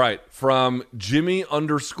 All right, from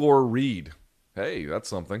Jimmy_Reed. Hey, that's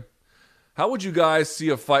something. How would you guys see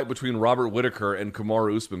a fight between Robert Whittaker and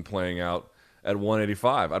Kamaru Usman playing out at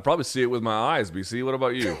 185? I'd probably see it with my eyes, BC. What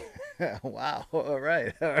about you? Wow. All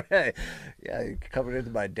right. Yeah, you're coming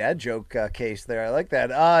into my dad joke case there. I like that.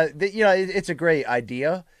 It's a great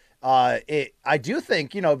idea. I do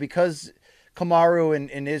think, because Kamaru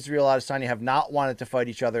and Israel Adesanya have not wanted to fight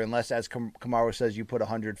each other unless, as Kamaru says, you put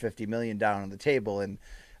 $150 million down on the table. And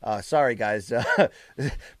sorry, guys,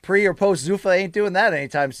 pre or post Zuffa ain't doing that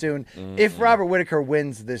anytime soon. Mm-hmm. If Robert Whittaker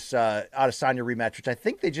wins this Adesanya rematch, which I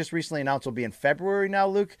think they just recently announced will be in February now,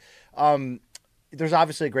 Luke, there's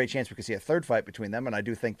obviously a great chance we could see a third fight between them. And I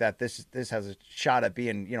do think that this has a shot at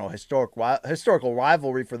being, historical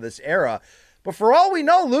rivalry for this era. But for all we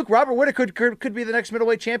know, Luke, Robert Whittaker could be the next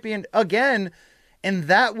middleweight champion again. And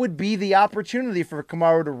that would be the opportunity for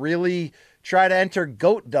Kamaru to really try to enter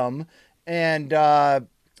goatdom. And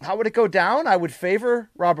how would it go down? I would favor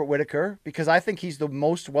Robert Whittaker because I think he's the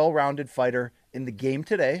most well-rounded fighter in the game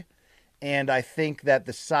today. And I think that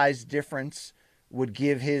the size difference would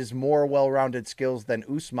give his more well-rounded skills than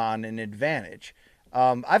Usman an advantage.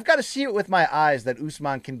 I've got to see it with my eyes that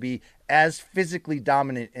Usman can be as physically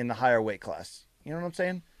dominant in the higher weight class. You know what I'm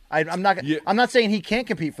saying? I'm not saying he can't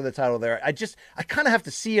compete for the title there. I kind of have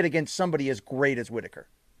to see it against somebody as great as Whittaker.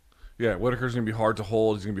 Yeah, Whittaker's going to be hard to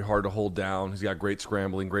hold. He's going to be hard to hold down. He's got great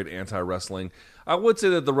scrambling, great anti-wrestling. I would say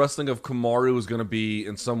that the wrestling of Kamaru is going to be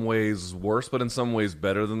in some ways worse, but in some ways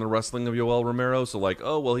better than the wrestling of Yoel Romero. So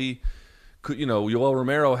Yoel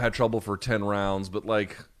Romero had trouble for 10 rounds, but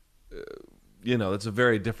it's a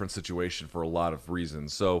very different situation for a lot of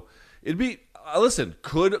reasons. So it'd be, listen,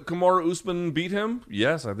 could Kamaru Usman beat him?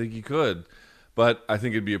 Yes, I think he could. But I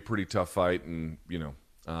think it'd be a pretty tough fight. And,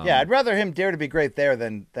 I'd rather him dare to be great there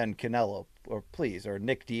than Canelo or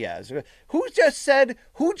Nick Diaz. Who just said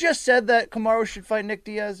that Kamaru should fight Nick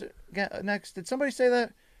Diaz next? Did somebody say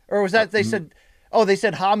that? Or was that they said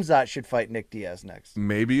Hamzat should fight Nick Diaz next.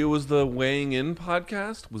 Maybe it was the Weighing In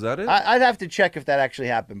podcast. Was that it? I'd have to check if that actually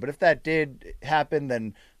happened. But if that did happen,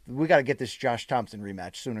 then we got to get this Josh Thompson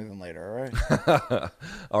rematch sooner than later, all right?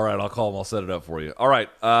 All right, I'll call him. I'll set it up for you. All right,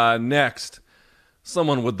 next.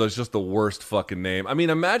 Someone with just the worst fucking name. I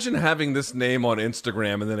mean, imagine having this name on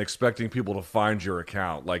Instagram and then expecting people to find your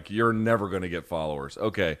account. Like, you're never going to get followers.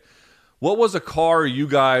 Okay. What was a car you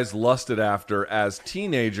guys lusted after as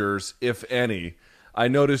teenagers, if any? I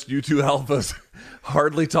noticed you two alphas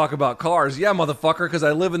hardly talk about cars. Yeah, motherfucker, because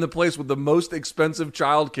I live in the place with the most expensive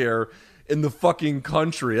childcare in the fucking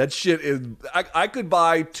country. That shit is... I could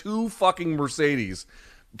buy 2 fucking Mercedes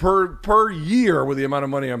per year with the amount of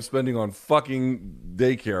money I'm spending on fucking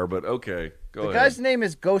daycare, but okay. Go ahead. The guy's name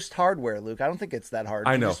is Ghost Hardware, Luke. I don't think it's that hard.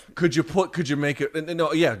 I know. Could you make it?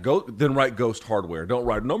 No, yeah. Then write Ghost Hardware. Don't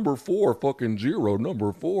write number 4 fucking 0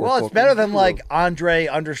 number 4. Well, it's better than like Andre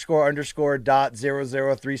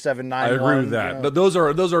 __.003791. I agree with that.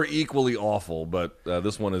 Those are equally awful, but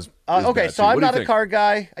this one is okay. Bad So too. I'm not a car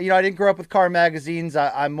guy. I didn't grow up with car magazines.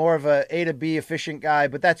 I'm more of a to B efficient guy,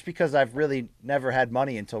 but that's because I've really never had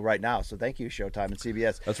money until right now. So thank you, Showtime and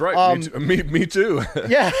CBS. That's right. Me too.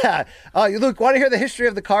 Yeah. Luke, want to hear the history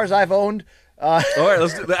of the cars I've owned? All right,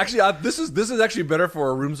 let's do, actually, this is actually better for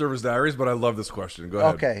our room service diaries, but I love this question. Go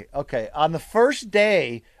ahead. Okay. On the first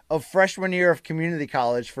day of freshman year of community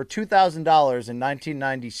college for $2,000 in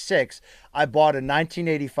 1996, I bought a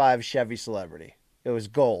 1985 Chevy Celebrity. It was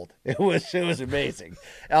gold. It was amazing.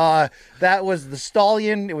 That was the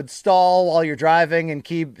Stallion. It would stall while you're driving in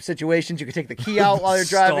key situations. You could take the key out while you're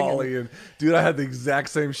driving. Stallion. Dude, I had the exact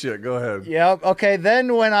same shit. Go ahead. Yep. Okay.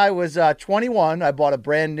 Then when I was 21, I bought a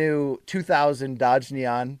brand new 2000 Dodge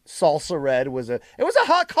Neon Salsa Red. It was a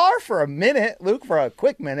hot car for a minute, Luke, for a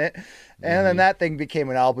quick minute. And then that thing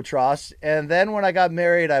became an Albatross. And then when I got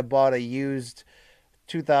married, I bought a used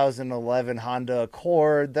 2011 Honda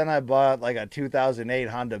Accord. Then I bought like a 2008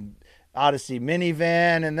 Honda Odyssey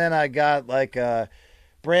minivan. And then I got like a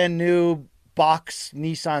brand new box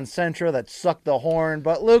Nissan Sentra that sucked the horn.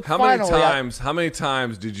 But Luke, how many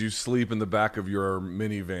times did you sleep in the back of your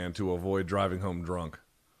minivan to avoid driving home drunk?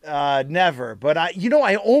 Never. But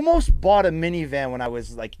I almost bought a minivan when I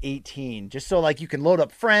was like 18, just so like you can load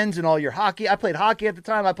up friends and all your hockey. I played hockey at the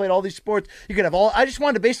time. I played all these sports. You could have I just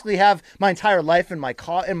wanted to basically have my entire life in my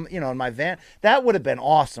car, in my van. That would have been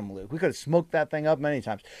awesome, Luke. We could have smoked that thing up many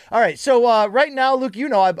times. All right. So right now, Luke,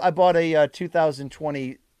 I bought a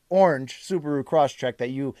 2020 orange Subaru Crosstrek that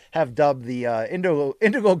you have dubbed the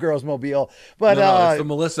Indigo Girls Mobile. But no, it's the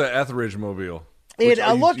Melissa Etheridge Mobile.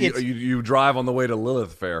 You drive on the way to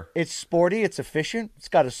Lilith Fair. It's sporty. It's efficient. It's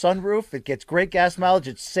got a sunroof. It gets great gas mileage.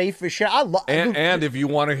 It's safe as shit. And if you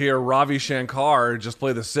want to hear Ravi Shankar just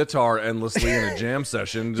play the sitar endlessly in a jam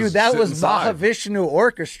session, dude, that was Mahavishnu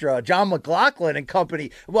Orchestra, John McLaughlin and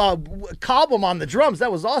company. Well, Cobham on the drums.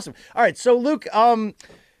 That was awesome. All right, so Luke,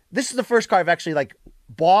 this is the first car I've actually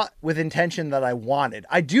bought with intention that I wanted.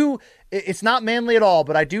 I do. It's not manly at all,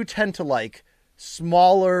 but I do tend to like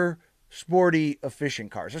smaller, sporty,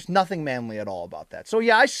 efficient cars. There's nothing manly at all about that. So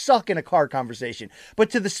yeah, I suck in a car conversation. But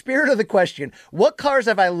to the spirit of the question, what cars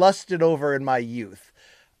have I lusted over in my youth?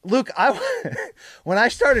 Luke, when I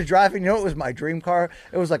started driving, it was my dream car?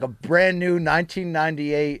 It was like a brand new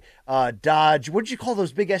 1998 Dodge. What did you call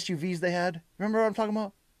those big SUVs they had? Remember what I'm talking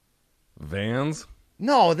about? Vans?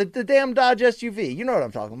 No, the damn Dodge SUV. You know what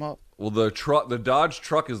I'm talking about. Well, the Dodge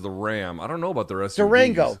truck is the Ram. I don't know about the SUVs.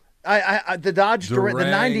 Durango. The Dodge Durango, the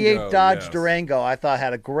 98 Dodge Durango, I thought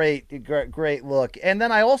had a great look. And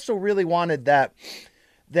then I also really wanted that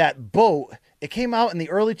boat. It came out in the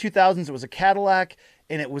early 2000s. It was a Cadillac,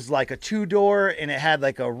 and it was like a 2-door, and it had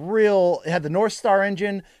it had the North Star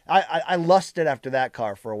engine. I lusted after that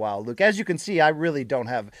car for a while, Luke. As you can see, I really don't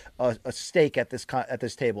have a stake at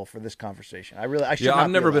this table for this conversation.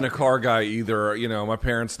 I've never been a car guy either. My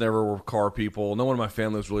parents never were car people. No one in my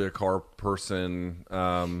family was really a car person.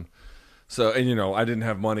 So, I didn't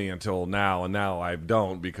have money until now, and now I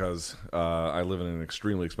don't because I live in an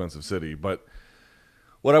extremely expensive city. But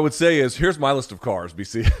what I would say is, here's my list of cars,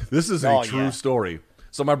 BC. This is a true story.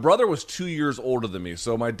 So my brother was 2 years older than me.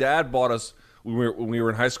 So my dad bought us when we were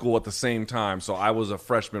in high school at the same time. So I was a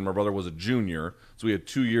freshman. My brother was a junior. So we had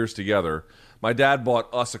 2 years together. My dad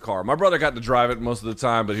bought us a car. My brother got to drive it most of the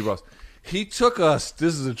time, but he took us.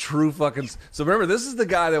 This is a true fucking. So remember, this is the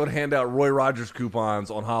guy that would hand out Roy Rogers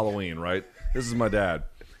coupons on Halloween, right? This is my dad.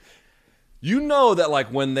 You know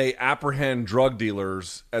that when they apprehend drug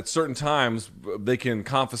dealers at certain times, they can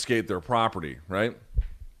confiscate their property, right?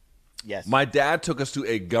 Yes. My dad took us to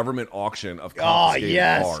a government auction of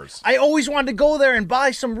confiscated cars. I always wanted to go there and buy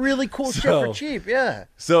some really cool shit for cheap. Yeah.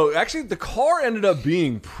 So actually, the car ended up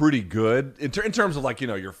being pretty good in terms of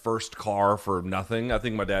your first car for nothing. I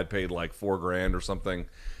think my dad paid like $4,000 or something,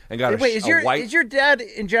 and got is your dad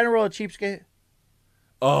in general a cheapskate?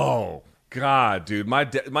 Oh God, dude, my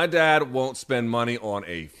dad won't spend money on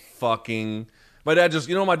a fucking. My dad just,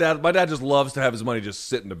 my dad just loves to have his money just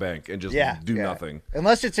sit in the bank and just do nothing.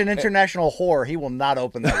 Unless it's an international whore, he will not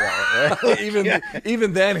open that wallet.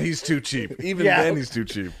 Even then, he's too cheap. Then, he's too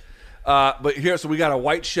cheap. But here, so we got a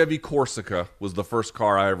white Chevy Corsica was the first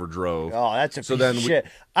car I ever drove. Oh, that's a piece of shit.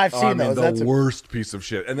 I've seen those. That's the worst piece of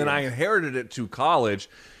shit. And then I inherited it to college.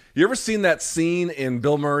 You ever seen that scene in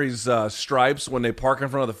Bill Murray's Stripes when they park in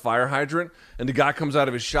front of the fire hydrant and the guy comes out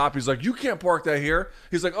of his shop? He's like, "You can't park that here."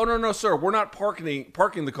 He's like, "Oh no, sir, we're not parking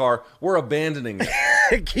the car. We're abandoning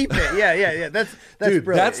it." Keep it. Yeah. That's dude.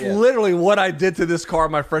 Brilliant. That's literally what I did to this car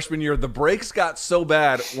my freshman year. The brakes got so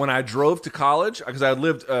bad when I drove to college because I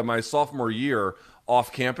lived my sophomore year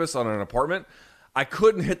off campus on an apartment. I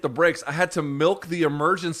couldn't hit the brakes. I had to milk the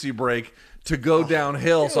emergency brake to go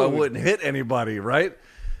downhill so I wouldn't hit anybody. Right.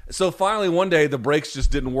 So finally, one day, the brakes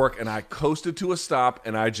just didn't work, and I coasted to a stop,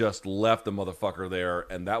 and I just left the motherfucker there,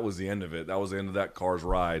 and that was the end of it. That was the end of that car's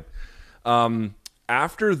ride.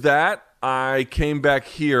 After that, I came back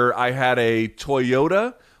here. I had a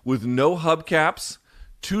Toyota with no hubcaps,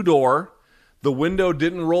 2-door. The window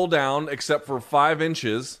didn't roll down except for 5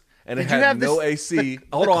 inches, and it had no AC.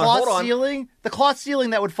 Hold on. The cloth ceiling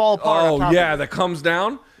that would fall apart. Oh, yeah, that comes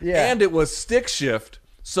down? Yeah. And it was stick shift.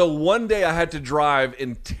 So one day I had to drive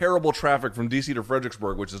in terrible traffic from D.C. to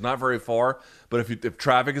Fredericksburg, which is not very far. But if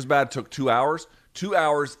traffic is bad, it took 2 hours. 2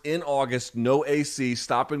 hours in August, no AC,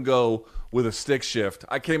 stop and go with a stick shift.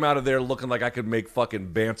 I came out of there looking like I could make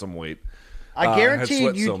fucking bantamweight. I guarantee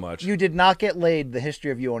you did not get laid the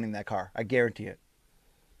history of you owning that car. I guarantee it.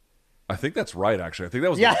 I think that's right, actually. I think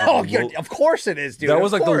that was of course it is, dude. That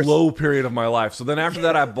was the low period of my life. So then after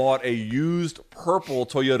that, I bought a used purple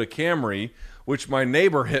Toyota Camry, which my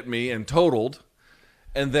neighbor hit me and totaled.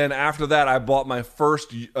 And then after that, I bought my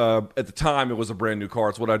first, at the time, it was a brand new car.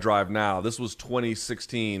 It's what I drive now. This was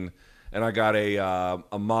 2016. and I got a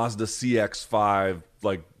Mazda CX-5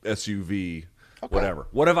 like SUV, whatever.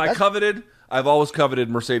 What have I coveted? I've always coveted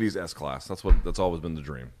Mercedes S-Class. That's always been the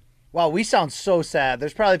dream. Wow, we sound so sad.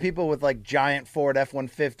 There's probably people with like giant Ford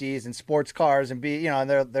F-150s and sports cars, and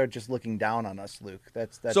they're just looking down on us, Luke.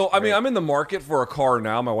 That's so. Great. I mean, I'm in the market for a car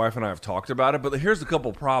now. My wife and I have talked about it, but here's a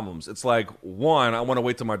couple problems. It's like, one, I want to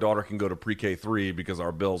wait till my daughter can go to pre-K 3 because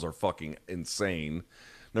our bills are fucking insane.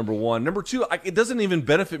 Number one. Number two, it doesn't even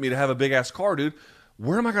benefit me to have a big ass car, dude.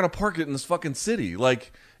 Where am I going to park it in this fucking city?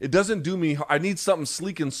 Like, it doesn't do me. I need something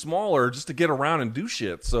sleek and smaller just to get around and do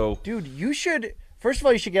shit. So, dude, you should. First of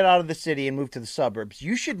all, you should get out of the city and move to the suburbs.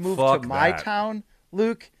 You should move to my town,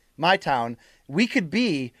 Luke. My town. We could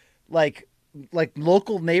be like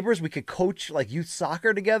local neighbors. We could coach like youth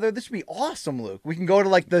soccer together. This would be awesome, Luke. We can go to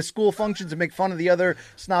like the school functions and make fun of the other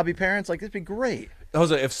snobby parents. Like, this would be great.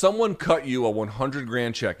 Jose, if someone cut you a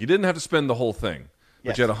 $100,000 check, you didn't have to spend the whole thing,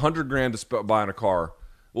 but you had $100,000 to buy in a car.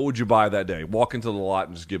 What would you buy that day? Walk into the lot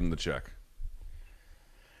and just give them the check.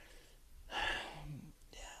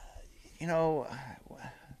 You know,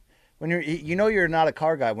 when you're not a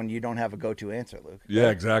car guy when you don't have a go-to answer, Luke.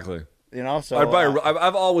 Yeah, exactly. You know, so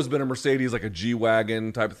I've always been a Mercedes, like a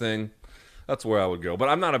G-Wagon type of thing. That's where I would go. But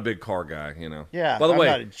I'm not a big car guy, you know. Yeah. By the way,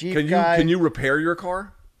 not a Jeep guy. Can you repair your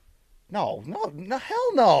car? No,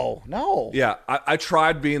 hell no. Yeah, I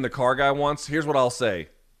tried being the car guy once. Here's what I'll say.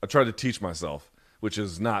 I tried to teach myself, which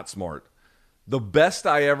is not smart. The best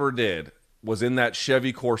I ever did was in that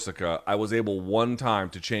Chevy Corsica. I was able one time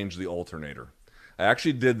to change the alternator. I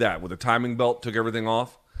actually did that with a timing belt, took everything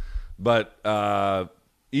off. But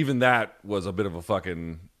even that was a bit of a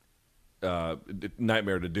fucking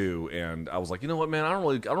nightmare to do. And I was like, you know what, man? I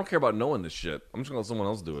don't care about knowing this shit. I'm just gonna let someone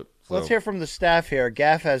else do it. So, let's hear from the staff here.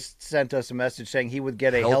 Gaff has sent us a message saying he would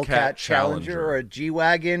get a Hellcat Challenger or a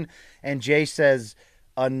G-Wagon, and Jay says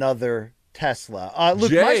another Tesla.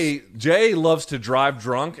 Luke, Jay loves to drive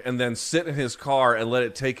drunk and then sit in his car and let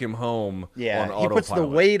it take him home. Yeah, on he autopilot. puts the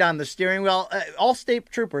weight on the steering wheel. All state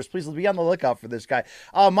troopers, please be on the lookout for this guy.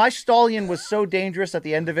 My stallion was so dangerous at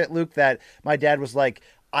the end of it, Luke, that my dad was like,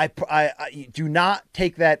 I do not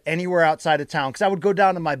take that anywhere outside of town, because I would go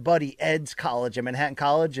down to my buddy Ed's college at Manhattan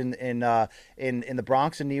College in the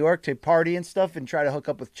Bronx in New York to party and stuff and try to hook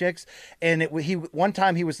up with chicks. And one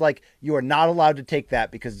time he was like, "You are not allowed to take that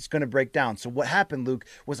because it's going to break down." So what happened, Luke,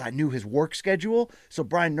 was I knew his work schedule. So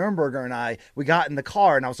Brian Nurnberger and we got in the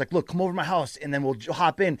car and I was like, "Look, come over to my house and then we'll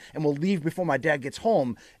hop in and we'll leave before my dad gets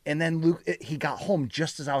home." And then Luke, he got home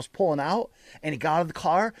just as I was pulling out, and he got out of the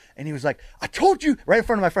car and he was like, "I told you," right in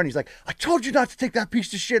front of my friend. He's like, "I told you not to take that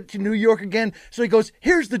piece of shit to New York again." So he goes,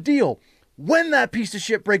 "Here's the deal. When that piece of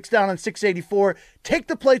shit breaks down on 684, take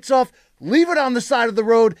the plates off, leave it on the side of the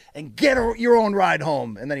road, and get your own ride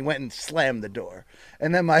home." And then he went and slammed the door.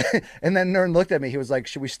 And then Nern looked at me. He was like,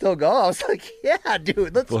 "Should we still go?" I was like, "Yeah,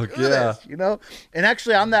 dude, let's do this." You know. And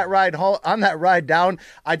actually, on that ride down,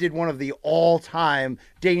 I did one of the all-time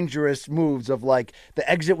dangerous moves of like the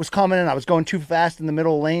exit was coming and I was going too fast in the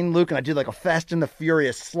middle lane, Luke, and I did like a Fast and the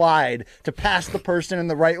Furious slide to pass the person in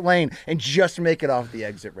the right lane and just make it off the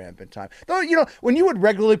exit ramp in time. Though, you know, when you would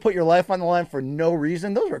regularly put your life on the line for no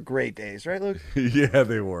reason, those were great days, right, Luke? Yeah,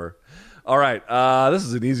 they were. All right, this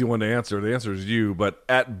is an easy one to answer. The answer is you, but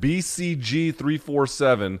at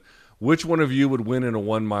BCG347, which one of you would win in a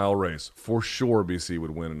 1 mile race? For sure, BC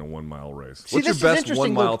would win in a 1 mile race. What's your best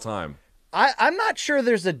 1 mile time? I'm not sure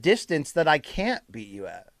there's a distance that I can't beat you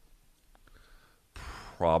at.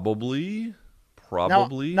 Probably.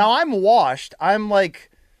 Now I'm washed. I'm like,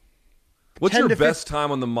 what's your best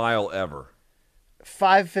time on the mile ever?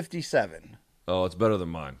 5:57. Oh, it's better than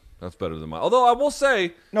mine. That's better than mine. Although I will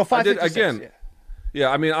say, no, 5:56.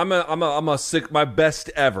 Yeah. I mean, I'm a sick. My best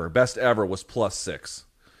ever was +6.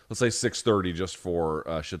 Let's say 6:30 just for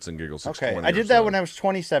shits and giggles. Okay, I did that when I was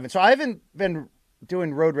 27. So I haven't been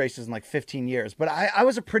doing road races in like 15 years, but I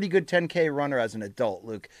was a pretty good 10K runner as an adult,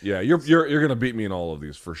 Luke. Yeah, you're gonna beat me in all of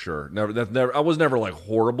these for sure. Never. I was never like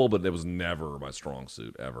horrible, but it was never my strong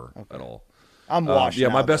suit ever at all. I'm washed. Yeah,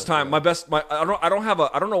 my best time. I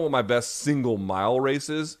don't know what my best single mile race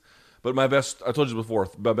is, but my best. I told you before.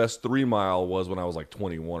 My best 3 mile was when I was like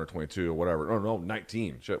 21 or 22 or whatever. No,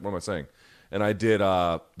 19. Shit, what am I saying? And I did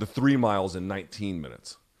the 3 miles in 19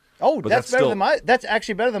 minutes. Oh, that's better than that's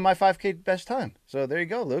actually better than my 5K best time. So there you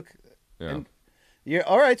go, Luke. Yeah. And you're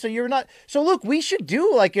all right. So you're not. So Luke, we should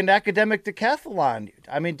do like an academic decathlon.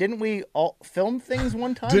 I mean, didn't we all film things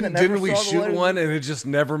one time? Didn't we shoot one and it just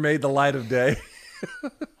never made the light of day?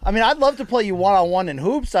 I mean, I'd love to play you one-on-one in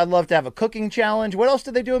hoops. I'd love to have a cooking challenge. What else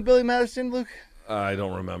did they do in Billy Madison, Luke? I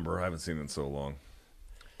don't remember. I haven't seen it in so long.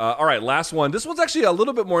 All right, last one. This one's actually a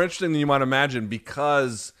little bit more interesting than you might imagine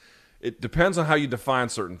because it depends on how you define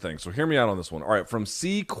certain things. So hear me out on this one. All right, from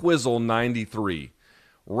C Quizzle 93.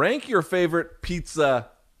 Rank your favorite pizza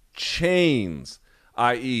chains,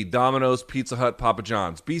 i.e. Domino's, Pizza Hut, Papa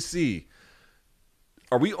John's. BC,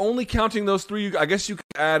 are we only counting those three? I guess you could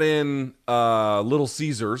add in Little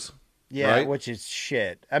Caesars. Yeah, right? Which is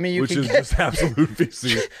shit. I mean, which is just absolute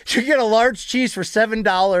BC. You get a large cheese for $7.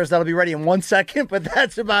 That'll be ready in 1 second, but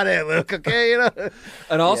that's about it, Luke. Okay,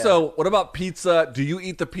 And also, what about pizza? Do you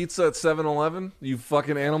eat the pizza at 7-Eleven? You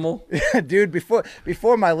fucking animal. Dude,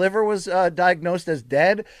 before my liver was diagnosed as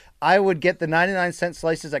dead, I would get the 99-cent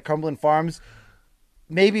slices at Cumberland Farms.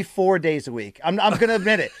 Maybe 4 days a week. I'm going to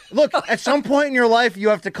admit it. Look, at some point in your life, you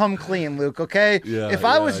have to come clean, Luke, okay? Yeah, if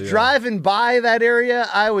I was driving by that area,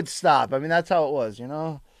 I would stop. I mean, that's how it was,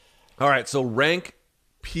 All right, so rank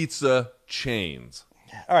pizza chains.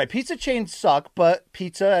 All right, pizza chains suck, but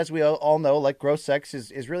pizza, as we all know, like gross sex,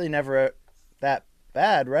 is really never that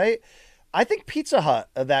bad, right? I think Pizza Hut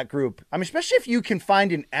of that group. I mean, especially if you can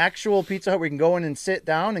find an actual Pizza Hut where you can go in and sit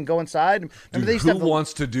down and go inside. Dude, who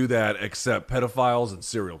wants to do that except pedophiles and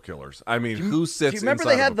serial killers? I mean, who sits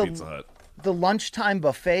inside of a Pizza Hut? The lunchtime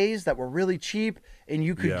buffets that were really cheap, and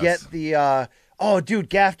you could get the. Dude,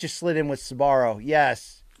 Gaff just slid in with Sbarro.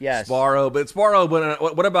 Yes. Sbarro,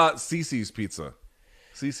 but what about Cece's Pizza?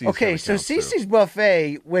 Okay, so Cece's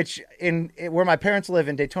Buffet, which where my parents live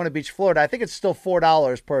in Daytona Beach, Florida, I think it's still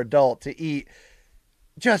 $4 per adult to eat.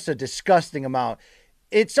 Just a disgusting amount.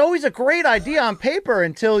 It's always a great idea on paper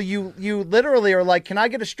until you literally are like, can I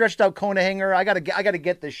get a stretched out Kona hanger? I gotta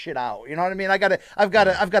get this shit out. You know what I mean? I've got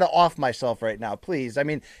to off myself right now, please. I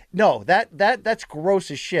mean, no, that's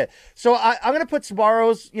gross as shit. So I'm gonna put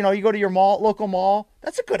Sbarro's. You go to your local mall.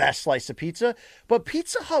 That's a good ass slice of pizza. But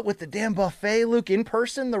Pizza Hut with the damn buffet, Luke, in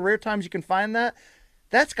person, the rare times you can find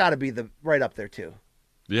that's got to be right up there too.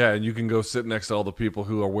 Yeah, and you can go sit next to all the people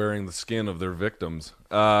who are wearing the skin of their victims.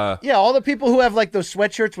 Yeah, all the people who have like those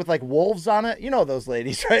sweatshirts with like wolves on it. You know those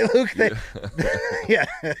ladies, right, Luke? Yeah.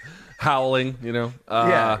 Howling, yeah.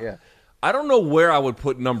 I don't know where I would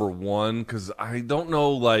put number one because I don't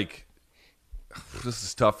know, this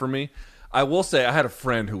is tough for me. I will say I had a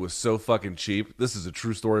friend who was so fucking cheap. This is a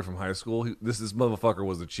true story from high school. This motherfucker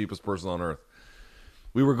was the cheapest person on earth.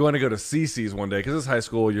 We were going to go to Cece's one day because it's high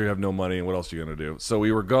school. You have no money, and what else are you going to do? So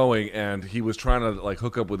we were going, and he was trying to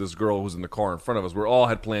hook up with this girl who was in the car in front of us. We all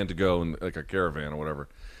had planned to go in a caravan or whatever.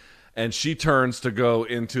 And she turns to go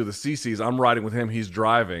into the Cece's. I'm riding with him. He's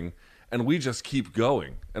driving, and we just keep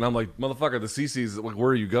going. And I'm like, motherfucker, the Cece's. Where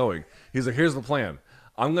are you going? He's like, here's the plan.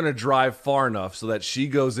 I'm going to drive far enough so that she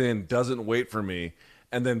goes in, doesn't wait for me,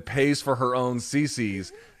 and then pays for her own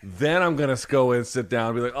Cece's. Then I'm gonna go in, sit down,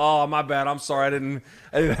 and be like, "Oh, my bad. I'm sorry. I didn't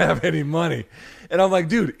have any money." And I'm like,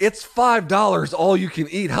 "Dude, it's $5 all you can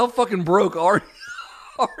eat. How fucking broke are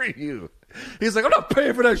you?" He's like, "I'm not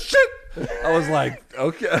paying for that shit." I was like,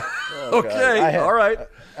 "Okay, okay, all right."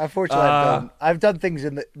 Unfortunately, I've done things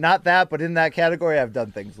not that, but in that category, I've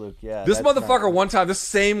done things, Luke. Yeah. This motherfucker one time, this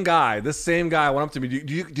same guy went up to me.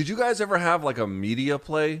 Did you guys ever have a media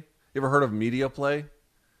play? You ever heard of media play?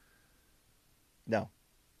 No.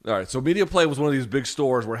 All right, so Media Play was one of these big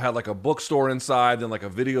stores where it had a bookstore inside, then a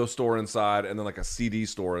video store inside, and then a CD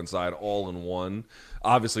store inside, all in one.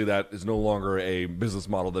 Obviously, that is no longer a business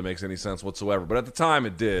model that makes any sense whatsoever, but at the time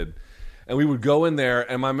it did. And we would go in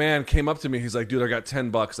there, and my man came up to me. He's like, "Dude, I got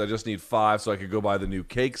 $10. I just need $5 so I could go buy the new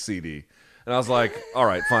Cake CD." And I was like, "All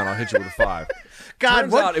right, fine, I'll hit you with a $5."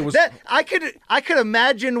 God, I could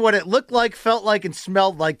imagine what it looked like, felt like, and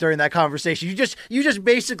smelled like during that conversation. You just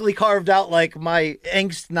basically carved out my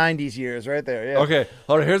angst 90s years right there. Yeah. Okay,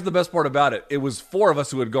 hold on. Here's the best part about it. It was 4 of us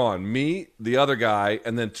who had gone. Me, the other guy,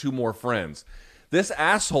 and then 2 more friends. This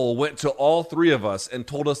asshole went to all 3 of us and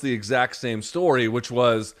told us the exact same story, which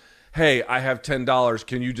was, "Hey, I have $10.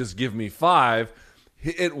 Can you just give me $5?"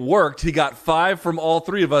 It worked. He got $5 from all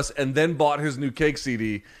 3 of us and then bought his new Cake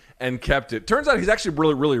CD and kept it. Turns out he's actually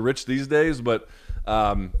really, really rich these days, but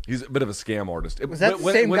he's a bit of a scam artist. Was that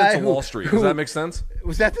the same guy into Wall Street? Does that make sense?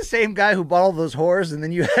 Was that the same guy who bought all those whores and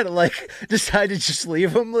then you had to decide to just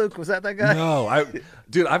leave them, Luke? Was that guy? No,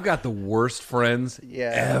 I've got the worst friends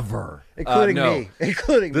ever. Including me.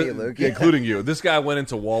 Including me, Luke. Yeah. Including you. This guy went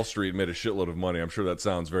into Wall Street and made a shitload of money. I'm sure that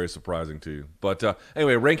sounds very surprising to you. But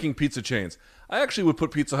anyway, ranking pizza chains. I actually would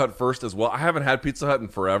put Pizza Hut first as well. I haven't had Pizza Hut in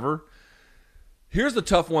forever. Here's the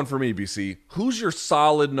tough one for me, BC. Who's your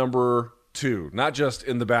solid number 2? Not just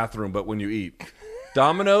in the bathroom, but when you eat.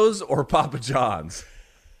 Domino's or Papa John's?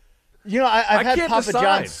 I've had Papa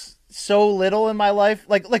John's so little in my life.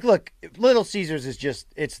 Like, look, Little Caesars is just,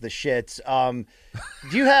 it's the shits.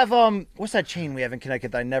 Do you have, what's that chain we have in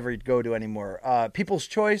Connecticut that I never go to anymore? People's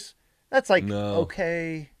Choice? That's like, No.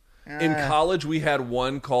 okay. In college, we had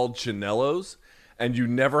one called Chinellos, and you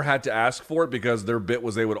never had to ask for it because their bit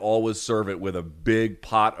was they would always serve it with a big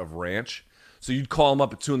pot of ranch. So you'd call them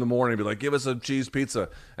up at 2 in the morning and be like, give us a cheese pizza.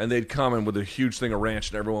 And they'd come in with a huge thing of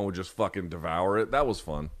ranch, and everyone would just fucking devour it. That was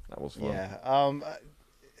fun. Yeah.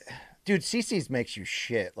 Dude, CC's makes you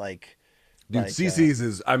shit. Dude, CC's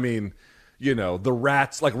is, I mean, you know, the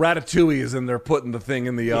rats, like Ratatouille is in there putting the thing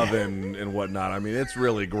in the oven and whatnot. I mean, it's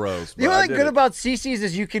really gross. The only good about CC's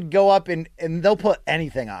is you could go up and they'll put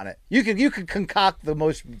anything on it. You could concoct the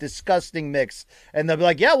most disgusting mix, and they'll be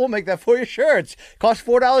like, yeah, we'll make that for you. Sure. It costs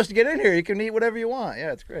 $4 to get in here. You can eat whatever you want.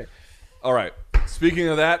 Yeah, it's great. All right. Speaking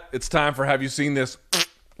of that, it's time for Have You Seen This?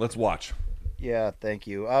 Let's watch. Yeah, thank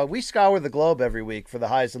you. We scour the globe every week for the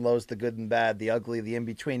highs and lows, the good and bad, the ugly, the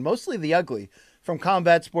in-between, mostly the ugly. From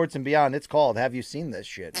combat sports and beyond, it's called Have You Seen This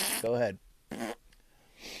Shit? Go ahead.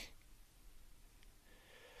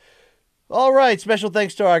 All right, special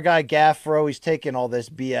thanks to our guy Gaffro. He's taking all this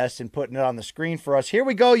BS and putting it on the screen for us. Here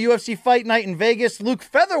we go, UFC Fight Night in Vegas. Luke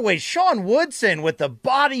featherweight Sean Woodson with the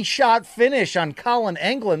body shot finish on Colin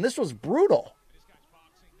Anglin. This was brutal.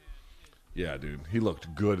 Yeah, dude. He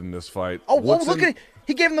looked good in this fight. Oh, look at it.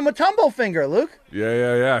 He gave him the Mutombo finger, Luke.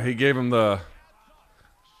 Yeah. He gave him the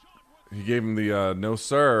no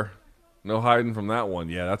sir, no hiding from that one.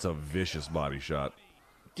 Yeah, that's a vicious body shot.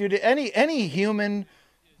 Dude, any human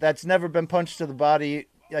that's never been punched to the body,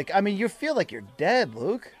 you feel like you're dead,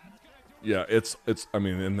 Luke. Yeah, it's I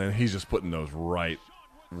mean, and then he's just putting those right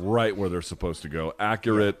where they're supposed to go.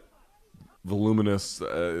 Accurate, voluminous. He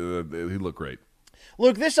looked great.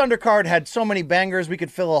 Luke, this undercard had so many bangers we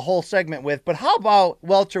could fill a whole segment with, but how about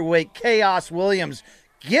welterweight Chaos Williams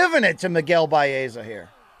giving it to Miguel Baeza here?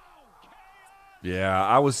 Yeah,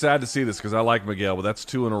 I was sad to see this because I like Miguel, but that's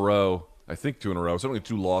 2 in a row. I think 2 in a row. It's only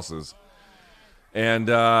 2 losses. And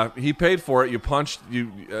he paid for it. You punched,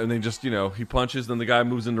 and then just, he punches, then the guy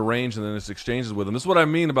moves into range, and then it's exchanges with him. This is what I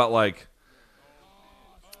mean about,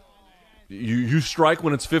 you strike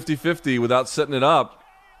when it's 50-50 without setting it up.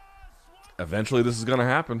 Eventually, this is going to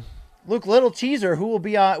happen. Luke, little teaser. Who will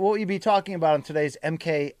be on? What will you be talking about in today's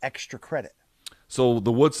MK Extra Credit? So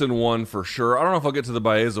the Woodson one for sure. I don't know if I'll get to the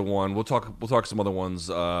Baeza one. We'll talk some other ones.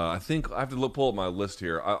 I think I have to pull up my list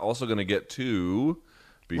here. I'm also going to get to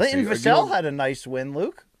BC. Linton Vassell had a nice win,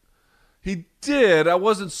 Luke. He did. I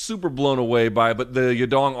wasn't super blown away by it, but the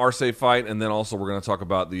Yadong Arce fight, and then also we're going to talk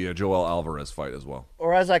about the Joel Alvarez fight as well.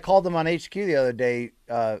 Or as I called him on HQ the other day,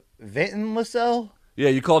 Vinton Vassell. Yeah,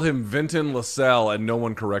 you called him Vinton Lascelles, and no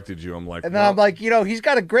one corrected you. I'm like, and then I'm like, he's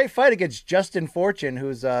got a great fight against Justin Fortune,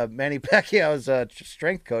 who's Manny Pacquiao's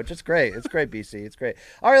strength coach. It's great. It's great, BC. It's great.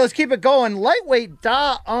 All right, let's keep it going. Lightweight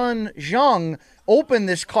Da Un Jung opened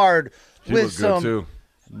this card with some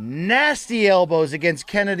nasty elbows against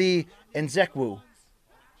Kennedy Nzechukwu.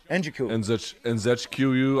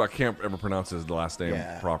 Nzechukwu. I can't ever pronounce his last name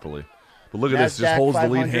properly. But look at this. Just holds the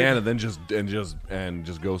lead hand and then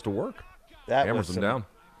just goes to work. Hammers them down.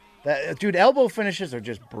 Dude, elbow finishes are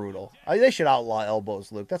just brutal. They should outlaw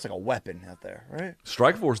elbows, Luke. That's like a weapon out there, right?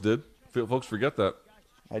 Strikeforce did. Folks forget that.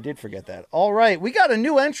 I did forget that. All right. We got a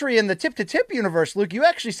new entry in the tip-to-tip universe, Luke. You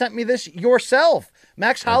actually sent me this yourself.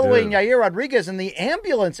 Max Holloway and Yair Rodriguez in the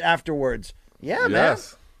ambulance afterwards. Yeah, man.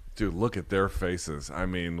 Dude, look at their faces. I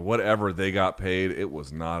mean, whatever they got paid, it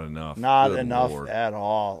was not enough. Not enough at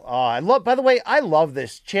all. By the way, I love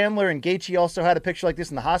this. Chandler and Gaethje also had a picture like this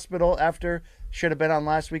in the hospital after. Should have been on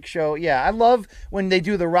last week's show. Yeah, I love when they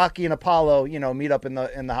do the Rocky and Apollo, meet up in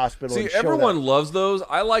the hospital. See, everyone loves those.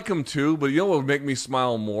 I like them too, but you know what would make me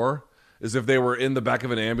smile more is if they were in the back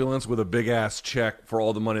of an ambulance with a big-ass check for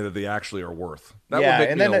all the money that they actually are worth. That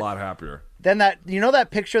would make me a lot happier. Then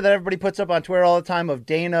that picture that everybody puts up on Twitter all the time of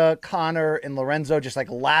Dana, Connor, and Lorenzo just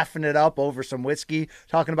laughing it up over some whiskey,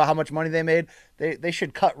 talking about how much money they made. They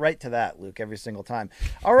should cut right to that, Luke, every single time.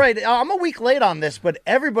 All right, I'm a week late on this, but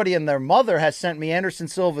everybody and their mother has sent me Anderson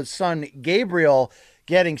Silva's son, Gabriel,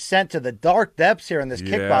 getting sent to the dark depths here in this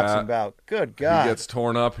kickboxing bout. Good God. He gets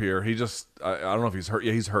torn up here. He just, I don't know if he's hurt.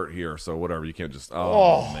 Yeah, he's hurt here, so whatever. You can't just,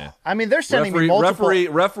 man. I mean, they're sending me multiple.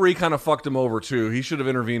 Referee kind of fucked him over, too. He should have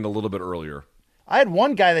intervened a little bit earlier. I had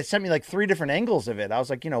one guy that sent me 3 different angles of it. I was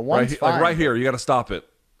like, one's fine. Right here, you got to stop it.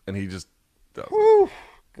 And he just does. Whew,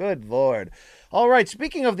 good Lord. All right,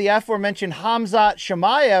 speaking of the aforementioned Khamzat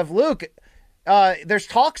Chimaev, Luke, there's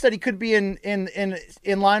talks that he could be in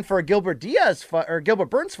line for a Gilbert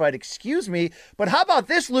Burns fight, excuse me. But how about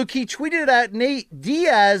this, Luke? He tweeted at Nate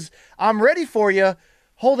Diaz, "I'm ready for you.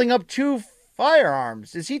 holding up 2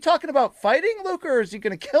 firearms. Is he talking about fighting, Luke, or is he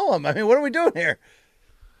going to kill him? I mean, what are we doing here?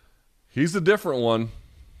 He's a different one.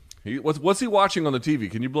 What's he watching on the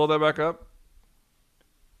TV? Can you blow that back up?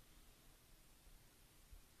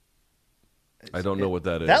 I don't know what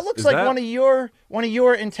that is. That looks like one of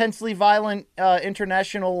your intensely violent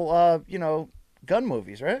international gun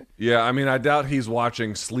movies, right? Yeah, I mean, I doubt he's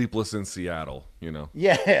watching Sleepless in Seattle,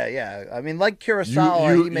 Yeah. I mean, like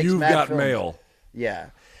Kurosawa, he makes you've mad got films. mail.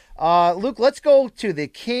 Yeah. Luke, let's go to the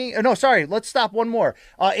king. No, sorry. Let's stop one more.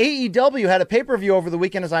 AEW had a pay-per-view over the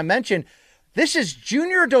weekend, as I mentioned. This is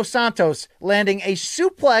Junior Dos Santos landing a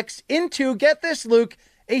suplex into, get this, Luke,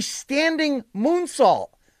 a standing moonsault.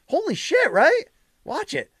 Holy shit, right?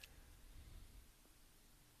 Watch it.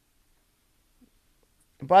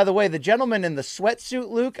 By the way, the gentleman in the sweatsuit,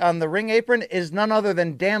 Luke, on the ring apron is none other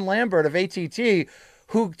than Dan Lambert of ATT,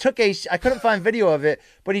 who took I couldn't find video of it,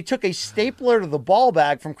 but he took a stapler to the ball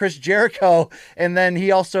bag from Chris Jericho, and then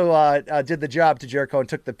he also did the job to Jericho and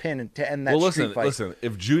took the pin to end that street fight. Listen,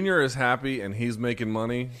 if Junior is happy and he's making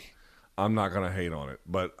money, I'm not going to hate on it,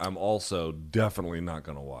 but I'm also definitely not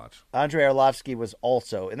going to watch. Andrei Arlovsky was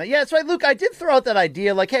also in that. Yeah, that's right, Luke. I did throw out that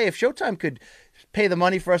idea, like, hey, if Showtime could pay the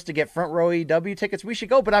money for us to get front row AEW tickets, we should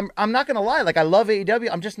go. But I'm not going to lie. Like, I love AEW.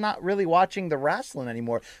 I'm just not really watching the wrestling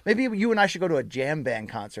anymore. Maybe you and I should go to a jam band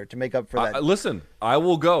concert to make up for that. Listen, I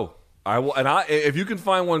will go. I will, and if you can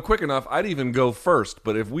find one quick enough, I'd even go first.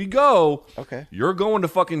 But if we go, okay, you're going to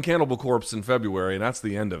fucking Cannibal Corpse in February, and that's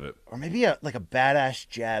the end of it. Or maybe a badass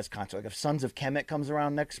jazz concert, like if Sons of Kemet comes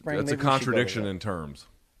around next spring. That's a contradiction in terms.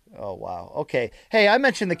 Oh, wow. Okay. Hey, I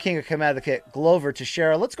mentioned the King of Connecticut, Glover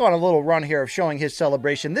Teixeira. Let's go on a little run here of showing his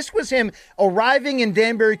celebration. This was him arriving in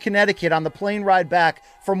Danbury, Connecticut on the plane ride back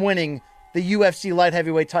from winning the UFC light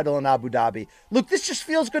heavyweight title in Abu Dhabi. Luke, this just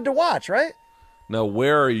feels good to watch, right? Now,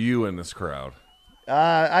 where are you in this crowd?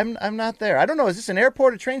 I'm not there. I don't know. Is this an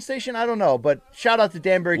airport, a train station? I don't know. But shout out to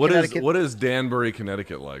Danbury, Connecticut. What is Danbury,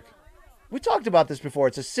 Connecticut like? We talked about this before.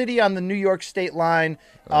 It's a city on the New York state line.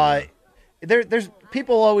 There's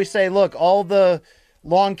people always say, look, all the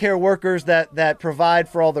lawn care workers that provide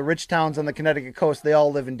for all the rich towns on the Connecticut coast, they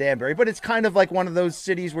all live in Danbury. But it's kind of like one of those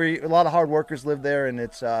cities where a lot of hard workers live there, and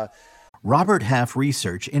it's Robert Half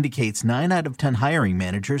research indicates 9 out of 10 hiring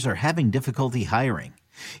managers are having difficulty hiring.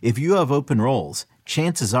 If you have open roles,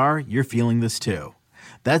 chances are you're feeling this too.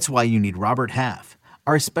 That's why you need Robert Half.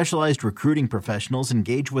 Our specialized recruiting professionals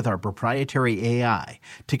engage with our proprietary AI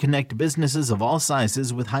to connect businesses of all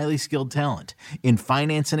sizes with highly skilled talent in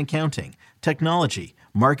finance and accounting, technology,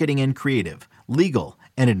 marketing and creative, legal,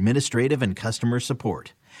 and administrative and customer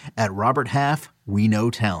support. At Robert Half, we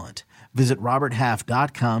know talent. Visit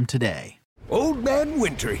roberthalf.com today. Old Man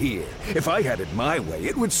Winter here. If I had it my way,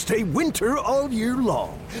 it would stay winter all year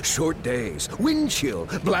long. Short days, wind chill,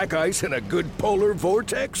 black ice, and a good polar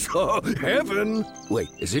vortex. Oh, heaven. Wait,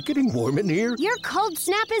 is it getting warm in here? Your cold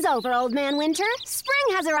snap is over, Old Man Winter.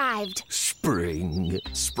 Spring has arrived. Spring.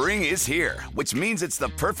 Spring is here, which means it's the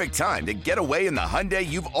perfect time to get away in the Hyundai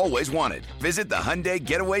you've always wanted. Visit the Hyundai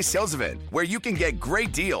Getaway Sales Event, where you can get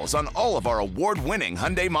great deals on all of our award-winning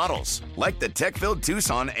Hyundai models, like the tech-filled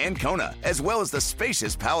Tucson and Kona, as well as the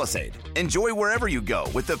spacious Palisade. Enjoy wherever you go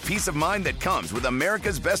with the peace of mind that comes with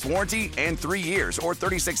America's best warranty and 3 years or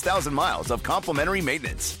 36,000 miles of complimentary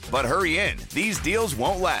maintenance. But hurry in, these deals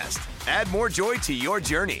won't last. Add more joy to your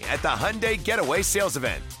journey at the Hyundai Getaway Sales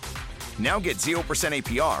Event. Now get 0%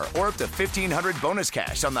 APR or up to $1,500 bonus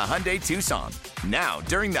cash on the Hyundai Tucson. Now,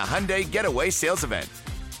 during the Hyundai Getaway Sales Event.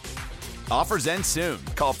 Offers end soon.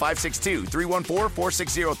 Call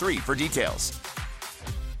 562-314-4603 for details.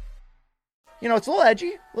 You know, it's a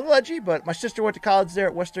little edgy, but my sister went to college there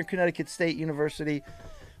at Western Connecticut State University.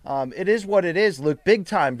 It is what it is, Luke. Big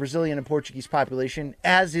time Brazilian and Portuguese population,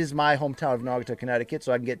 as is my hometown of Naugatuck, Connecticut,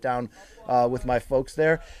 so I can get down with my folks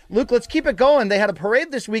there. Luke, let's keep it going. They had a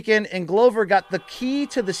parade this weekend, and Glover got the key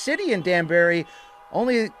to the city in Danbury.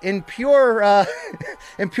 Only in pure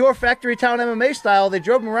factory town MMA style, they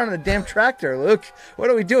drove him around in a damn tractor. Luke, what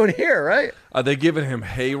are we doing here, right? Are they giving him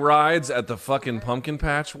hay rides at the fucking pumpkin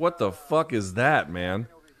patch? What the fuck is that, man?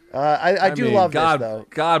 I do love this, though.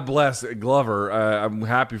 God bless Glover. I'm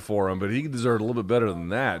happy for him, but he deserved a little bit better than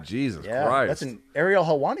that. Jesus Christ. That's an Ariel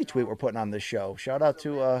Helwani tweet we're putting on this show. Shout out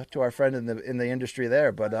to our friend in the industry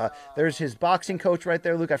there. But there's his boxing coach right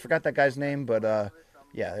there, Luke. I forgot that guy's name, but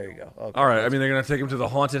yeah, there you go. Okay. All right. I mean, they're gonna take him to the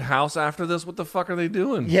haunted house after this. What the fuck are they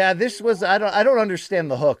doing? Yeah, this was I don't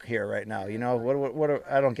understand the hook here right now. You know what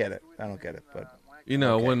I don't get it. But You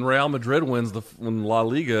know, when Real Madrid wins when La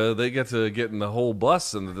Liga, they get to get in the whole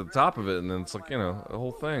bus and the top of it, and then it's like, you know, a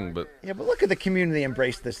whole thing. But yeah, but look at the community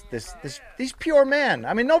embrace these pure men.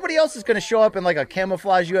 I mean, nobody else is going to show up in like a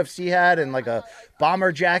camouflage UFC hat and like a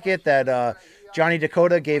bomber jacket that Johnny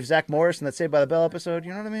Dakota gave Zach Morris in that Saved by the Bell episode.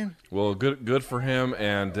 You know what I mean? Well, good for him,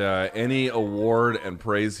 and any award and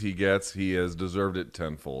praise he gets, he has deserved it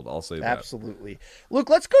tenfold. I'll say that. Absolutely. Luke,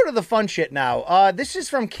 let's go to the fun shit now. This is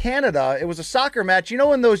from Canada. It was a soccer match. You know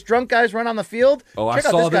when those drunk guys run on the field? Oh, Check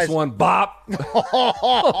I saw this one. Bop!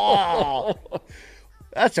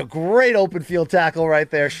 That's a great open field tackle right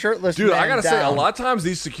there. Shirtless dude, man I gotta down. say, a lot of times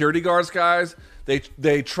these security guards guys,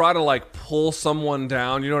 they try to like pull someone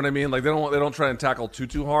down. You know what I mean? Like they don't try and tackle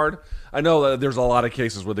too hard. I know that there's a lot of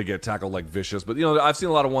cases where they get tackled like vicious, but you know I've seen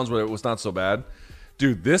a lot of ones where it was not so bad.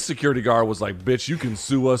 Dude, this security guard was like, "Bitch, you can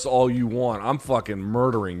sue us all you want. I'm fucking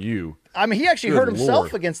murdering you." I mean, he actually hurt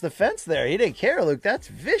himself against the fence there. He didn't care, Luke. That's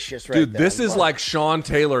vicious, right dude, there. This is like Sean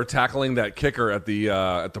Taylor tackling that kicker at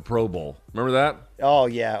the Pro Bowl. Remember that? Oh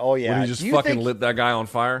yeah. When he just fucking lit that guy on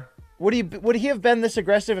fire. Would he have been this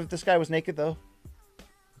aggressive if this guy was naked though?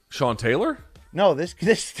 Sean Taylor? No, this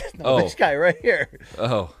guy right here.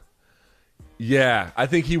 Oh. Yeah, I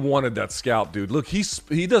think he wanted that scalp, dude. Look, he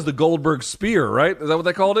does the Goldberg spear, right? Is that what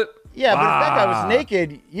they called it? Yeah, but if that guy was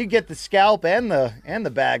naked, you get the scalp and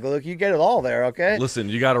the bag. Look, you get it all there, okay? Listen,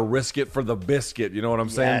 you got to risk it for the biscuit. You know what I'm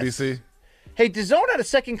saying, BC? Hey, DAZN had a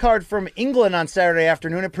second card from England on Saturday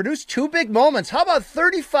afternoon. It produced two big moments. How about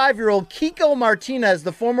 35-year-old Kiko Martinez,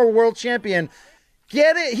 the former world champion?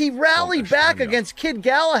 Get it? He rallied back against Kid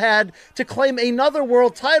Galahad to claim another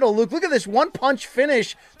world title. Luke, look at this one-punch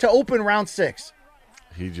finish to open round 6.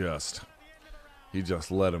 He just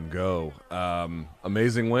let him go.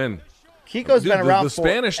 Amazing win. Kiko's been around the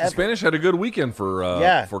Spanish had a good weekend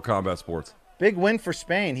for combat sports. Big win for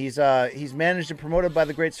Spain. He's managed and promoted by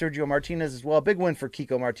the great Sergio Martinez as well. Big win for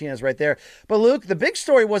Kiko Martinez right there. But Luke, the big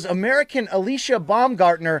story was American Alicia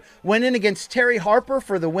Baumgartner went in against Terry Harper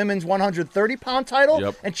for the women's 130-pound title.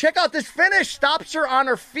 Yep. And check out this finish. Stops her on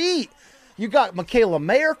her feet. You got Michaela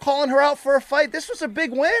Mayer calling her out for a fight. This was a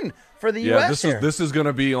big win for the U.S. This is going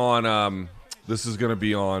to be on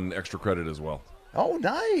Extra Credit as well. Oh,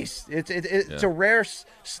 nice. It's a rare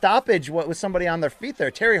stoppage with somebody on their feet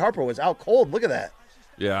there. Terry Harper was out cold. Look at that.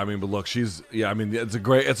 Yeah, I mean, but look,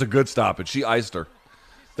 it's a good stoppage. She iced her.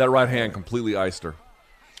 That right hand completely iced her.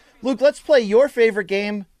 Luke, let's play your favorite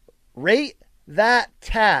game, Rate That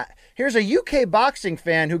Tat. Here's a UK boxing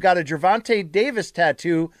fan who got a Gervonta Davis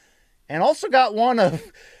tattoo and also got one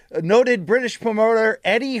of noted British promoter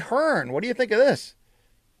Eddie Hearn. What do you think of this?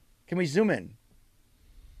 Can we zoom in?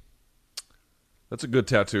 That's a good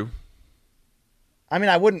tattoo. I mean,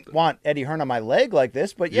 I wouldn't want Eddie Hearn on my leg like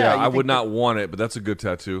this, but yeah. I would not want it, but that's a good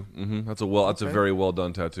tattoo. Mm-hmm. That's a very well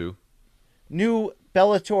done tattoo. New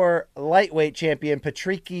Bellator lightweight champion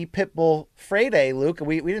Patricky Pitbull Freire, Luke.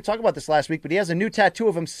 We didn't talk about this last week, but he has a new tattoo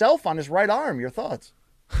of himself on his right arm. Your thoughts?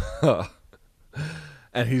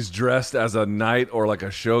 And he's dressed as a knight or like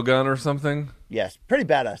a shogun or something? Yes, pretty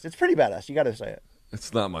badass. It's pretty badass. You got to say it.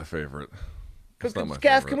 It's not my favorite.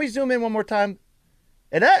 Gaff, can we zoom in one more time?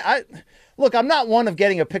 And I look, I'm not one of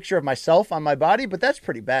getting a picture of myself on my body, but that's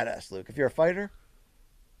pretty badass, Luke. If you're a fighter,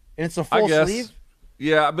 and it's a full sleeve.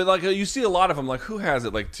 Yeah, but like you see a lot of them. Like who has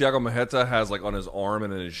it? Like Thiago Maheta has like on his arm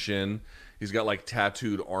and in his shin, he's got like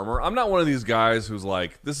tattooed armor. I'm not one of these guys who's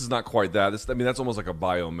like, this is not quite that. That's almost like a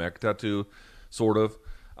biomech tattoo, sort of.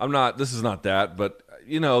 This is not that, but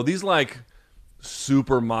you know, these like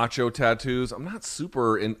super macho tattoos. I'm not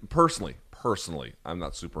super personally, I'm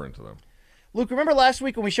not super into them. Luke, remember last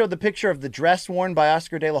week when we showed the picture of the dress worn by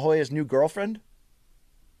Oscar De La Hoya's new girlfriend?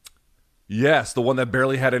 Yes, the one that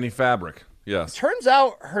barely had any fabric. Yes. Turns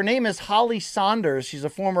out her name is Holly Saunders. She's a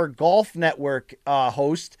former Golf Network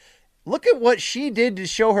host. Look at what she did to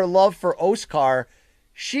show her love for Oscar.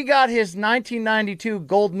 She got his 1992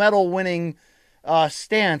 gold medal winning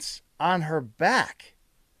stance on her back.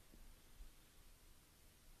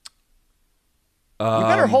 You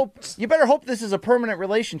better hope this is a permanent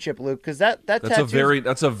relationship, Luke, because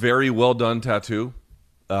that's a very well done tattoo.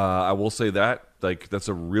 I will say that. Like that's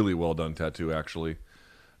a really well done tattoo, actually.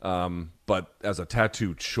 But as a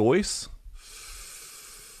tattoo choice,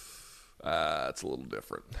 it's a little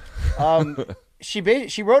different.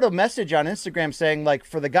 She wrote a message on Instagram saying, like,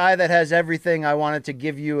 for the guy that has everything, I wanted to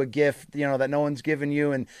give you a gift, you know, that no one's given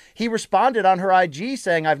you. And he responded on her IG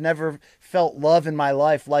saying, I've never felt love in my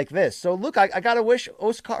life like this. So, look, I got to wish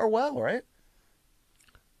Oscar well, right?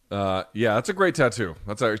 Yeah, that's a great tattoo.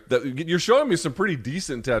 You're showing me some pretty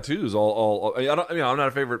decent tattoos. I'm not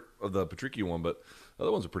a favorite of the Patricky one, but the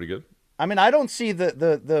other ones are pretty good. I mean, I don't see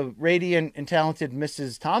the radiant and talented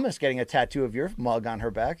Mrs. Thomas getting a tattoo of your mug on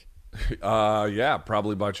her back. Yeah,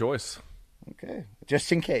 probably by choice. Okay,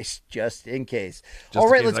 just in case. Just All right, in case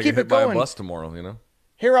let's I keep get it hit by going. a bus tomorrow, you know?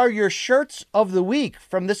 Here are your shirts of the week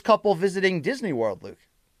from this couple visiting Disney World, Luke.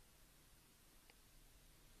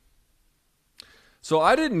 So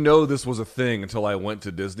I didn't know this was a thing until I went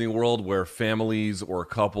to Disney World, where families or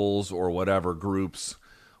couples or whatever groups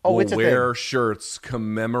will it's a wear thing. shirts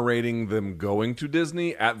commemorating them going to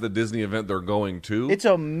Disney at the Disney event they're going to. It's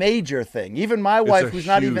a major thing. Even my wife, a who's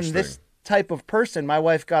not huge even this thing. type of person, my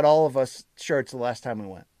wife got all of us shirts the last time we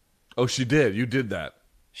went. Oh, she did. You did that.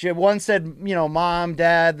 One said, mom,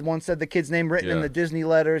 dad. One said the kid's name written in Yeah. the Disney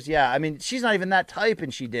letters. Yeah, I mean, she's not even that type,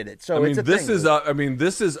 and she did it. So I mean, it's a this thing. is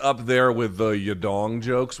this is up there with the Yadong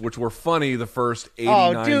jokes, which were funny the first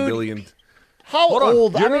 89 dude. billion. How Hold on.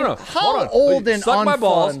 old? No, I no, mean, no. how Hold on. old and suck my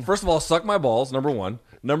balls. unfun? First of all, suck my balls. Number one.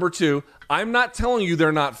 Number two, I'm not telling you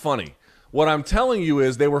they're not funny. What I'm telling you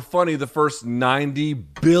is they were funny the first 90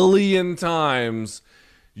 billion times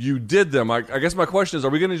you did them. I guess my question is, are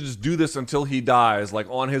we going to just do this until he dies? Like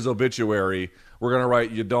on his obituary, we're going to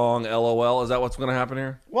write Yadong LOL? Is that what's going to happen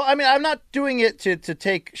here? Well, I mean, I'm not doing it to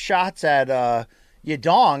take shots at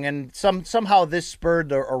Yadong, and somehow this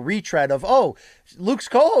spurred a retread of, Luke's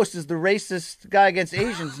co-host is the racist guy against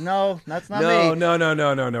Asians. No, that's not me.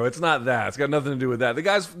 No. It's not that. It's got nothing to do with that. The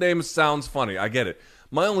guy's name sounds funny. I get it.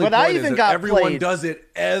 My only But I point is even that got everyone played. does it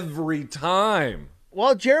every time.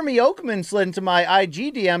 Well, Jeremy Oakman slid into my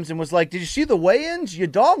IG DMs and was like, "Did you see the weigh-ins? Your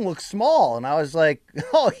dog looks small." And I was like,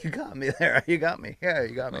 "Oh, you got me there. You got me. Yeah,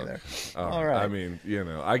 you got me there." All right. I mean,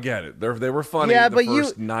 I get it. They were funny Yeah, the but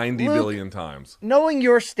first 90 Luke, billion times. Knowing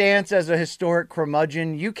your stance as a historic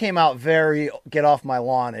curmudgeon, you came out very get off my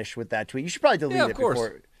lawn-ish with that tweet. You should probably delete Yeah, it of course.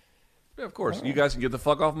 before. Yeah, of course. You guys can get the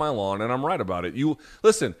fuck off my lawn, and I'm right about it. You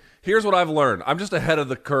listen, here's what I've learned. I'm just ahead of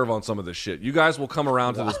the curve on some of this shit. You guys will come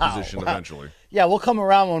around to this position eventually. Yeah, we'll come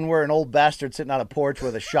around when we're an old bastard sitting on a porch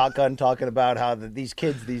with a shotgun talking about how these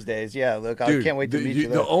kids these days. Yeah, look, I can't wait to meet you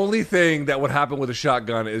there. The only thing that would happen with a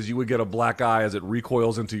shotgun is you would get a black eye as it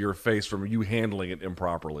recoils into your face from you handling it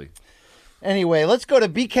improperly. Anyway, let's go to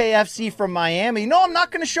BKFC from Miami. No, I'm not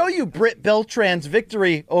going to show you Britt Beltran's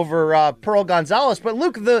victory over Pearl Gonzalez. But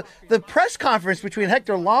Luke, the press conference between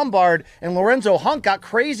Hector Lombard and Lorenzo Hunt got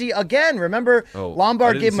crazy again. Remember,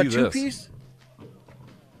 Lombard gave him a two-piece?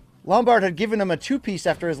 Lombard had given him a two-piece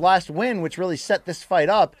after his last win, which really set this fight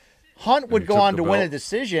up. Hunt would go on to win a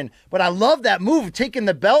decision. But I love that move, taking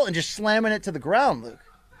the belt and just slamming it to the ground, Luke.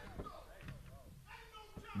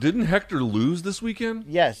 Didn't Hector lose this weekend?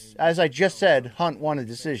 Yes. As I just said, Hunt won a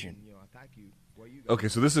decision. Okay,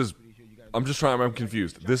 so this is... I'm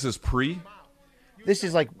confused. This is pre? This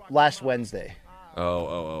is like last Wednesday.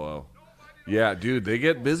 Oh. Yeah, dude, they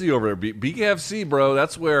get busy over there. BKFC, bro,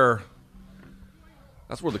 that's where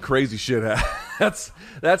the crazy shit happens.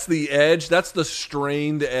 That's the edge. That's the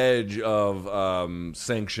strained edge of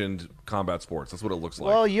sanctioned combat sports. That's what it looks like.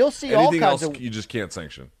 Well, you'll see anything all kinds else of... you just can't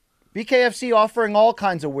sanction. BKFC offering all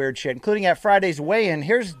kinds of weird shit, including at Friday's weigh-in.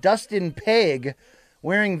 Here's Dustin Pegg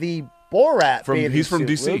wearing the Borat bathing He's from suit,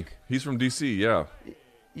 DC. Luke. He's from DC, yeah.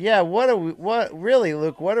 Yeah, really,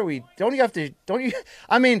 Luke,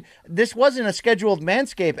 I mean, this wasn't a scheduled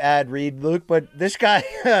Manscaped ad read, Luke, but this guy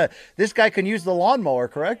can use the lawnmower,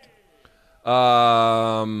 correct?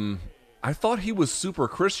 I thought he was super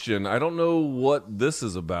Christian. I don't know what this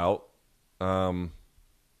is about.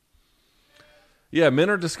 Yeah, men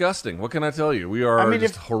are disgusting. What can I tell you? We are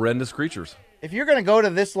just horrendous creatures. If you're going to go to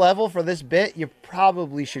this level for this bit, you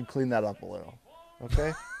probably should clean that up a little.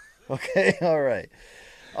 Okay? Okay, all right.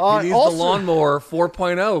 He needs the lawnmower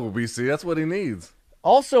 4.0, BC. That's what he needs.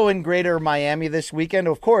 Also in Greater Miami this weekend,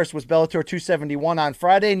 of course, was Bellator 271 on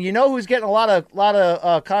Friday. And you know who's getting a lot of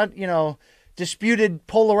disputed,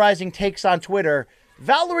 polarizing takes on Twitter?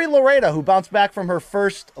 Valerie Loretta, who bounced back from her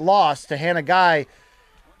first loss to Hannah Guy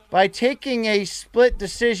by taking a split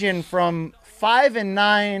decision from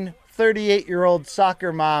 5-9 38-year-old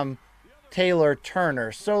soccer mom Taylor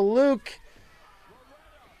Turner. So, Luke...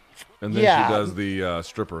 And then she does the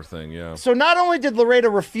stripper thing, yeah. So not only did Loretta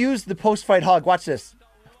refuse the post-fight hug, watch this.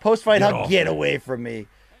 Post-fight hug, get away from me.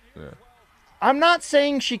 Yeah. I'm not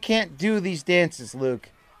saying she can't do these dances, Luke.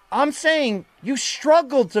 I'm saying you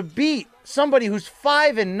struggled to beat somebody who's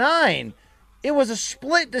 5-9. It was a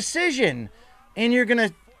split decision. And you're going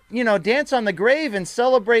to, dance on the grave and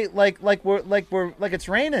celebrate like it's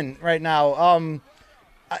raining right now.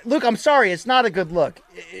 Luke, I'm sorry, it's not a good look.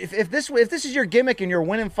 If this is your gimmick and you're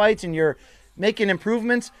winning fights and you're making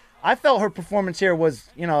improvements, I felt her performance here was,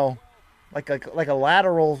 like a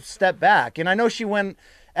lateral step back. And I know she went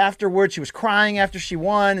afterwards. She was crying after she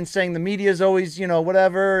won and saying the media's always,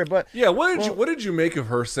 whatever. But yeah, what did you make of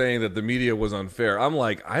her saying that the media was unfair? I'm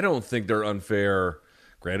like, I don't think they're unfair.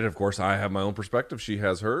 Granted, of course, I have my own perspective. She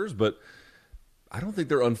has hers, but I don't think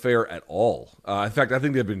they're unfair at all. In fact, I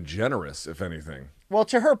think they've been generous, if anything. Well,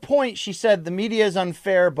 to her point, she said the media is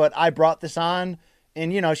unfair, but I brought this on,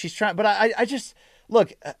 and she's trying. But I just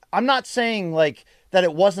look. I'm not saying like that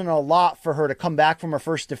it wasn't a lot for her to come back from her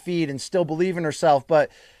first defeat and still believe in herself,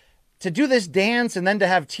 but to do this dance and then to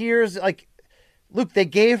have tears, like, Luke, they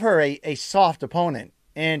gave her a soft opponent,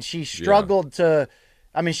 and she struggled to.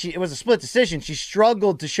 I mean, it was a split decision. She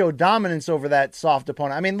struggled to show dominance over that soft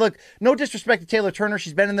opponent. I mean, look, no disrespect to Taylor Turner.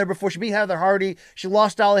 She's been in there before. She beat Heather Hardy. She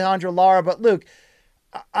lost to Alejandra Lara. But, Luke,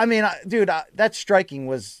 I mean, dude, that striking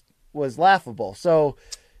was laughable. So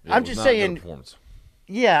I'm just saying,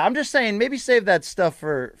 I'm just saying maybe save that stuff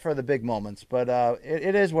for the big moments. But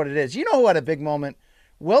it is what it is. You know who had a big moment?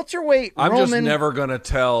 Welterweight I'm Roman. just never going to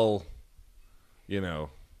tell,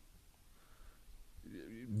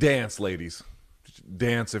 dance, ladies.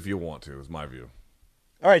 Dance if you want to, is my view.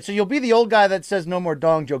 All right, so you'll be the old guy that says no more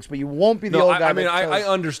dong jokes, but you won't be the old guy. I mean, I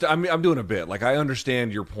understand. I'm doing a bit. Like, I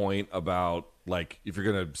understand your point about, like, if you're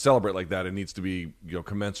going to celebrate like that, it needs to be,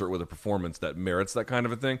 commensurate with a performance that merits that kind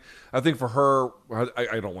of a thing. I think for her,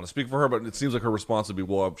 I don't want to speak for her, but it seems like her response would be,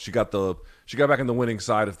 well, she got back in the winning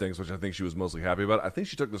side of things, which I think she was mostly happy about. I think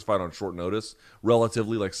she took this fight on short notice,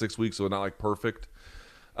 relatively, like 6 weeks, so not like perfect.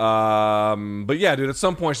 But yeah, dude, at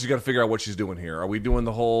some point she's got to figure out what she's doing here. Are we doing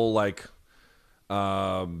the whole like,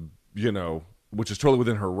 which is totally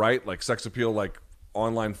within her right, like sex appeal, like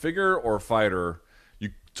online figure or fighter?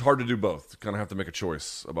 It's hard to do both. Kind of have to make a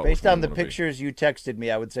choice about. Based on the pictures you texted me,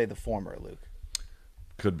 I would say the former, Luke.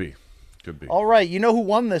 Could be. All right, you know who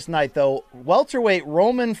won this night though? Welterweight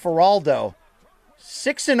Roman Faraldo,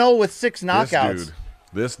 6-0 with 6 knockouts.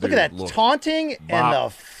 This dude. Look at that taunting and the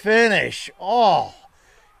finish. Oh.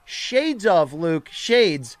 Shades of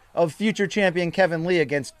future champion Kevin Lee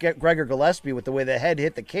against Gregor Gillespie with the way the head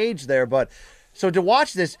hit the cage there. But so to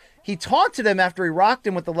watch this, he taunted him after he rocked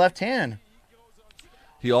him with the left hand.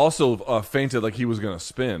 He also feinted like he was going to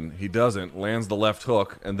spin. He doesn't, lands the left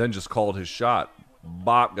hook, and then just called his shot.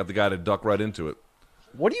 Bop, got the guy to duck right into it.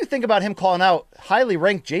 What do you think about him calling out highly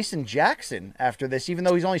ranked Jason Jackson after this, even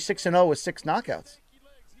though he's only 6-0 with 6 knockouts?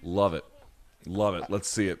 Love it. Let's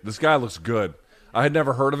see it. This guy looks good. I had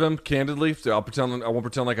never heard of him, candidly, so I won't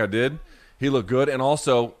pretend like I did. He looked good, and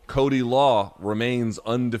also Cody Law remains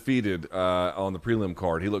undefeated on the prelim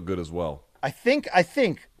card. He looked good as well. I think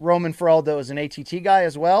Roman Faraldo is an ATT guy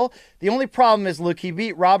as well. The only problem is, look, he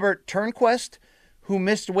beat Robert Turnquest, who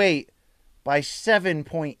missed weight by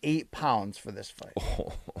 7.8 pounds for this fight.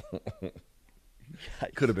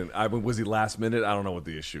 Could have been. Was he last minute? I don't know what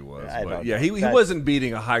the issue was. He That's... wasn't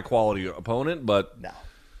beating a high-quality opponent, but, no. What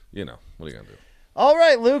are you going to do? All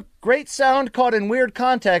right, Luke. Great sound caught in weird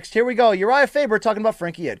context. Here we go. Uriah Faber talking about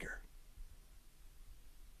Frankie Edgar.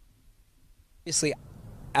 Obviously,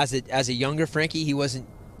 as a younger Frankie, he wasn't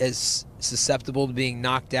as susceptible to being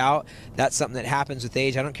knocked out. That's something that happens with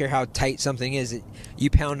age. I don't care how tight something is. You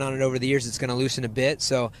pound on it over the years, it's going to loosen a bit.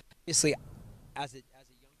 So, obviously, as a younger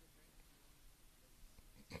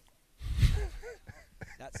Frankie,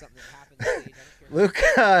 that's something that happens with age. Luke,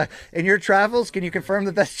 in your travels, can you confirm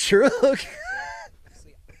that that's true, Luke?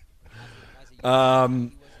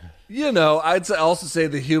 I'd also say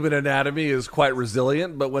the human anatomy is quite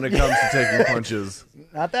resilient, but when it comes to taking punches,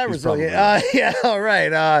 not that resilient. All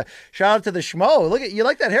right. Shout out to the Schmo. Look at you,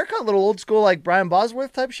 like that haircut, little old school like Brian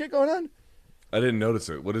Bosworth type shit going on. I didn't notice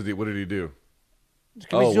it. What did he do?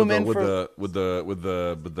 Can we zoom in with the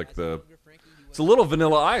it's a little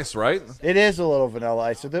Vanilla Ice, right? It is a little Vanilla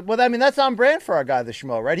Ice. Well, I mean, that's on brand for our guy, the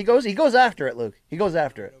Schmo, right? He goes after it, Luke. He goes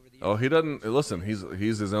after it. Oh, he doesn't. Listen,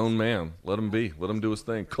 he's his own man. Let him be. Let him do his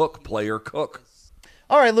thing. Cook, player, cook.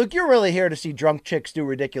 All right, Luke, you're really here to see drunk chicks do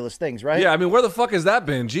ridiculous things, right? Yeah, I mean, where the fuck has that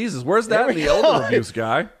been? Jesus, where's that in the elder abuse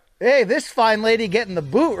guy? Hey, this fine lady getting the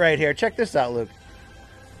boot right here. Check this out, Luke.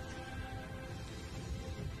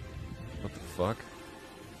 What the fuck?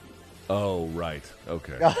 Oh, right.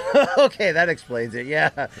 Okay. Okay, that explains it.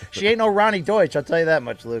 Yeah. She ain't no Ronnie Deutsch, I'll tell you that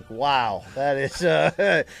much, Luke. Wow. That is,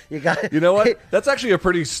 You know what? That's actually a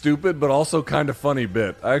pretty stupid, but also kind of funny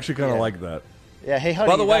bit. I actually kind of like that. Yeah, hey, honey.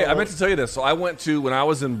 By the way, I meant to tell you this. So when I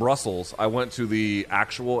was in Brussels, I went to the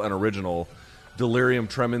actual and original Delirium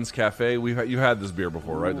Tremens Cafe. You had this beer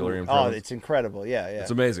before, right? Delirium Tremens. Oh, it's incredible. Yeah.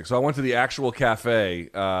 It's amazing. So I went to the actual cafe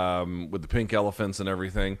with the pink elephants and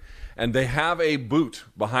everything. And they have a boot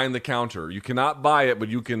behind the counter. You cannot buy it, but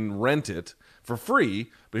you can rent it for free.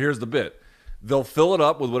 But here's the bit. They'll fill it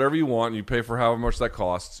up with whatever you want. And you pay for however much that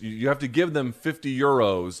costs. You have to give them 50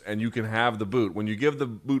 euros, and you can have the boot. When you give the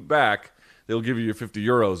boot back, they'll give you your 50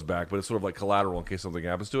 euros back, but it's sort of like collateral in case something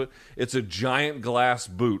happens to it. It's a giant glass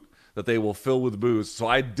boot that they will fill with booze. So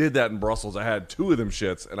I did that in Brussels. I had 2 of them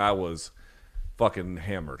shits, and I was fucking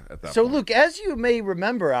hammered at that point. Luke, as you may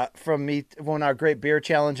remember from me when our great beer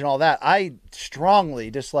challenge and all that, I strongly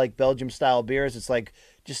dislike Belgium-style beers. It's like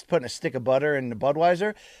just putting a stick of butter in the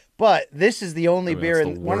Budweiser. But this is the only beer,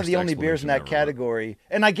 one of the only beers in that category.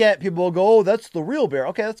 And I get people will go, oh, that's the real beer.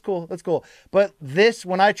 Okay, that's cool. That's cool. But this,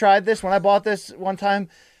 when I tried this, when I bought this one time,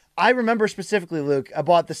 I remember specifically, Luke, I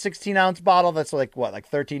bought the 16-ounce bottle that's like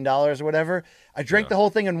 $13 or whatever. I drank the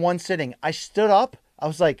whole thing in one sitting. I stood up. I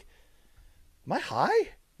was like, am I high?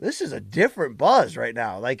 This is a different buzz right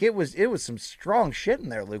now. Like it was some strong shit in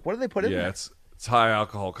there, Luke. What did they put in there? Yeah, it's high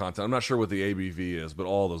alcohol content. I'm not sure what the ABV is, but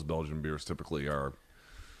all those Belgian beers typically are.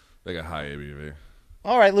 They got high ABV.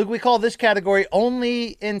 All right, Luke, we call this category only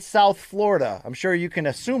in South Florida. I'm sure you can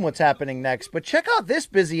assume what's happening next, but check out this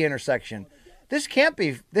busy intersection. This can't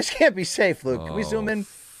be safe, Luke. Can we zoom in?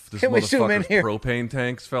 Can we zoom in here? Propane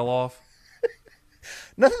tanks fell off.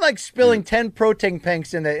 Nothing like spilling 10 propane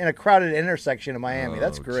tanks in a crowded intersection in Miami.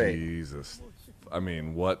 That's great. Jesus. I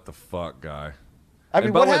mean, what the fuck, guy? I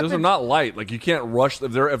mean, by the way, those are not light. Like, you can't rush.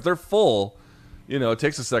 If they're full, it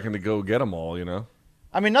takes a second to go get them all,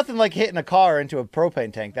 I mean, nothing like hitting a car into a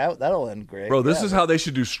propane tank. That'll end great. Bro, this is how they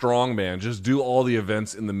should do strongman. Just do all the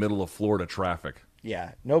events in the middle of Florida traffic.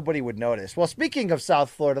 Yeah, nobody would notice. Well, speaking of South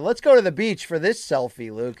Florida, let's go to the beach for this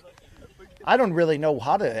selfie, Luke. I don't really know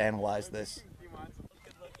how to analyze this.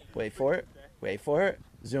 Wait for it. Wait for it.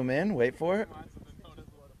 Zoom in. Wait for it.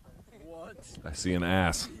 I see an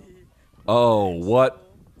ass. Oh,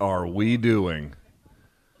 what are we doing?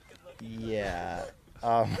 Yeah.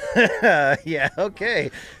 Yeah, okay.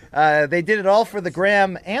 They did it all for the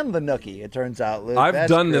gram and the nookie, it turns out, Luke. I've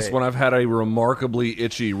done this when I've had a remarkably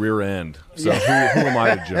itchy rear end. So who am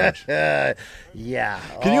I to judge? Yeah.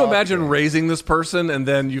 Can you imagine raising this person and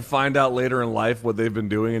then you find out later in life what they've been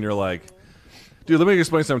doing and you're like, dude, let me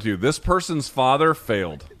explain something to you. This person's father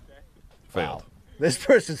failed. Wow. This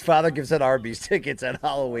person's father gives out Arby's tickets at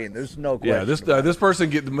Halloween. There's no question. Yeah,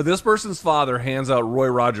 this person's father hands out Roy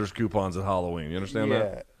Rogers coupons at Halloween. You understand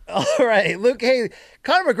that? All right, Luke. Hey,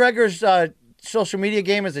 Conor McGregor's social media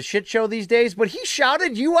game is a shit show these days, but he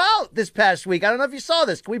shouted you out this past week. I don't know if you saw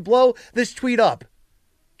this. Can we blow this tweet up?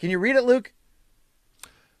 Can you read it, Luke?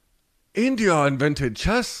 India invented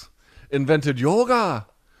chess, invented yoga.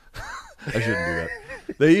 I shouldn't do that.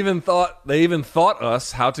 They even thought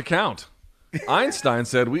us how to count. Einstein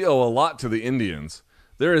said we owe a lot to the Indians.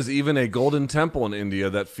 There is even a golden temple in India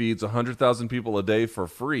that feeds 100,000 people a day for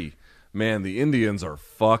free. Man, the Indians are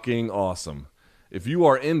fucking awesome. If you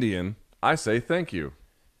are Indian, I say thank you.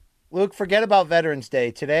 Luke, forget about Veterans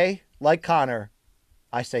Day. Today, like Connor,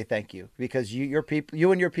 I say thank you because you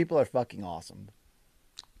and your people are fucking awesome.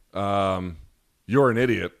 You're an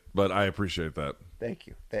idiot, but I appreciate that. Thank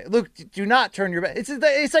you. Luke, do not turn your back.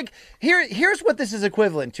 It's like, here's what this is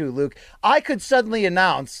equivalent to, Luke. I could suddenly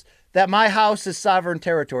announce that my house is sovereign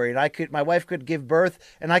territory, and my wife could give birth,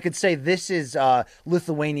 and I could say this is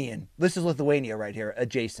Lithuanian. This is Lithuania right here,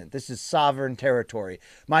 adjacent. This is sovereign territory.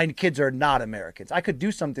 My kids are not Americans. I could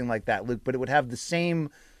do something like that, Luke, but it would have the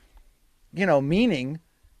same, meaning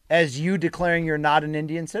as you declaring you're not an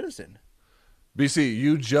Indian citizen. BC,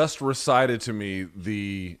 you just recited to me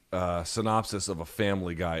the synopsis of a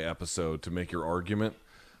Family Guy episode to make your argument,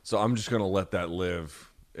 so I'm just going to let that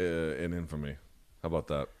live in infamy. How about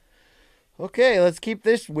that? Okay, let's keep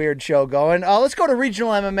this weird show going. Let's go to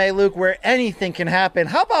regional MMA, Luke, where anything can happen.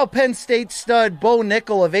 How about Penn State stud Bo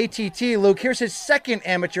Nickel of ATT, Luke? Here's his second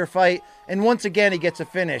amateur fight, and once again he gets a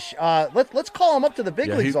finish. Let's call him up to the big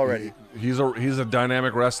leagues already. He's a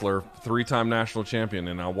dynamic wrestler, 3-time national champion,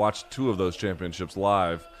 and I watched 2 of those championships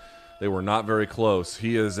live. They were not very close.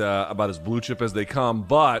 He is about as blue chip as they come,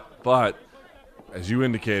 but as you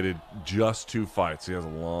indicated, just 2 fights. He has a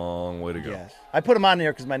long way to go. Yes. I put him on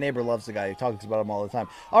here because my neighbor loves the guy. He talks about him all the time.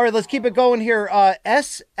 All right, let's keep it going here.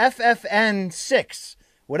 SFFN 6,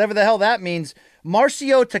 whatever the hell that means.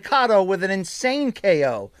 Marcio Takato with an insane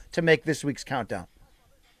KO to make this week's countdown.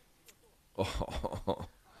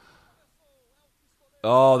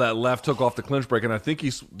 Oh, that left took off the clinch break, and I think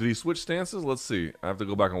did he switch stances? Let's see. I have to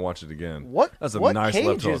go back and watch it again. That's a nice left hook.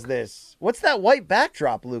 What cage is this? What's that white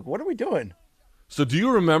backdrop, Luke? What are we doing? So do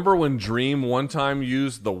you remember when Dream one time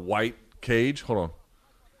used the white cage? Hold on.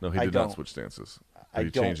 No, he did not switch stances.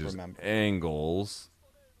 He changed his angles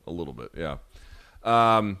a little bit, yeah.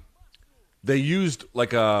 they used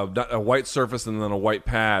like a white surface and then a white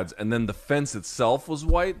pads, and then the fence itself was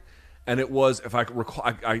white. And it was, if I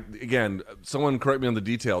recall, again, someone correct me on the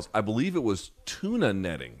details. I believe it was tuna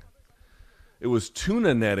netting. It was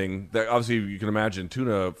tuna netting that obviously you can imagine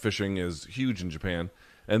tuna fishing is huge in Japan.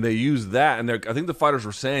 And they used that. And I think the fighters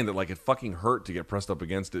were saying that like it fucking hurt to get pressed up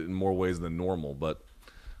against it in more ways than normal. But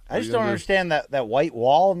I just don't understand that white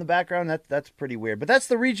wall in the background. That's pretty weird. But that's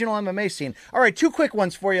the regional MMA scene. All right, 2 quick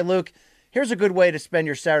ones for you, Luke. Here's a good way to spend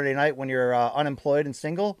your Saturday night when you're unemployed and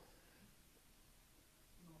single.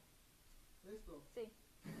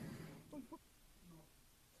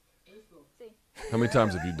 How many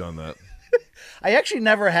times have you done that? I actually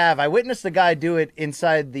never have. I witnessed a guy do it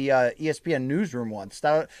inside the ESPN newsroom once.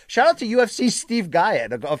 Shout out to UFC Steve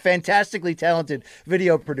Guyett, a fantastically talented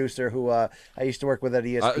video producer who I used to work with at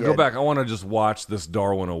ESPN. Go back. I want to just watch this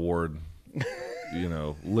Darwin Award,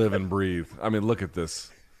 live and breathe. I mean, look at this.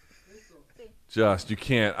 You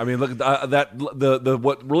can't. I mean, look at the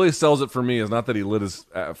what really sells it for me is not that he lit his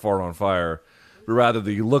fart on fire, but rather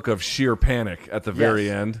the look of sheer panic at the very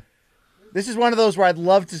end. This is one of those where I'd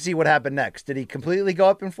love to see what happened next. Did he completely go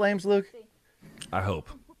up in flames, Luke? I hope.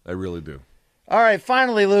 I really do. All right,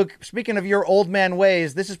 finally, Luke, speaking of your old man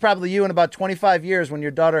ways, this is probably you in about 25 years when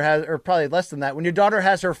your daughter has, or probably less than that, when your daughter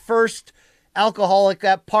has her first alcoholic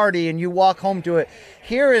at party and you walk home to it.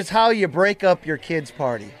 Here is how you break up your kid's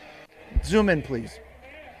party. Zoom in, please.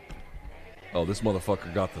 Oh, this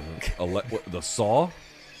motherfucker got the saw?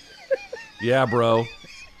 Yeah, bro.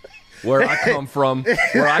 Where I come from,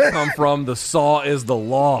 the saw is the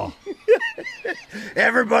law.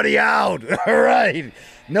 Everybody out. All right.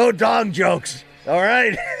 No dog jokes. All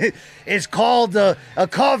right. It's called a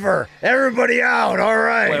cover. Everybody out. All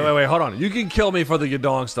right. Wait. Hold on. You can kill me for the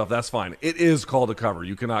yadong stuff. That's fine. It is called a cover.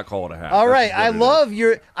 You cannot call it a hat. All right. I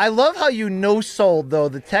love how you no-sold, though,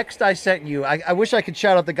 the text I sent you. I wish I could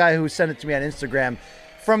shout out the guy who sent it to me on Instagram.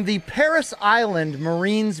 From the Paris Island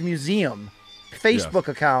Marines Museum Facebook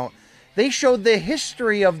account. They showed the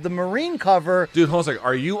history of the Marine cover. Dude, hold on a second.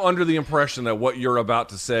 Are you under the impression that what you're about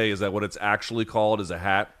to say is that what it's actually called is a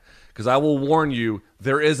hat? Because I will warn you,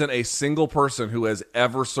 there isn't a single person who has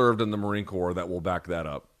ever served in the Marine Corps that will back that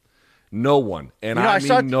up. No one. And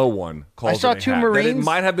no one calls it a hat. I saw 2 Marines. That it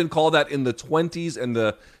might have been called that in the 20s and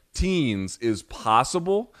the teens is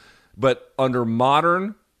possible. But under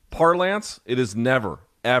modern parlance, it is never,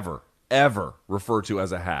 ever, ever referred to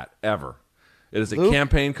as a hat. Ever. It is a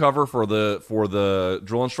campaign cover for the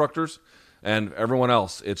drill instructors, and everyone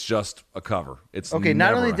else, it's just a cover. It's okay.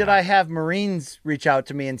 Not only did I have Marines reach out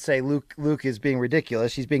to me and say Luke is being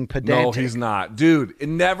ridiculous, he's being pedantic. No, he's not, dude.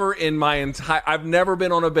 I've never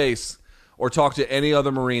been on a base or talked to any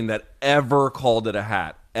other Marine that ever called it a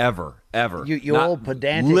hat, ever. You old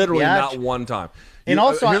pedantic. Literally, biatch. not one time. And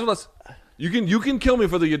also, you can kill me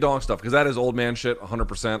for the yadong stuff because that is old man shit,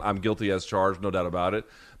 100%. I'm guilty as charged, no doubt about it.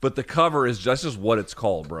 But the cover is just what it's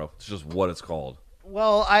called, bro. It's just what it's called.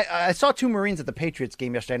 Well, I saw 2 Marines at the Patriots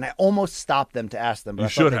game yesterday, and I almost stopped them to ask them, but I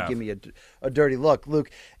thought they'd give me a dirty look, Luke.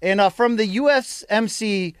 And from the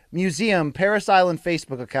USMC Museum Paris Island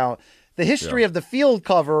Facebook account, the history of the field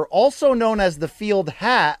cover, also known as the field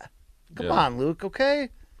hat. Come on, Luke, okay?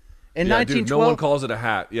 In 1912, no one calls it a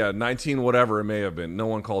hat. Yeah, 19 whatever it may have been. No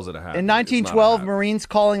one calls it a hat. In 1912, Marines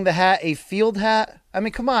calling the hat a field hat. I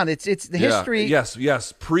mean, come on, it's the history.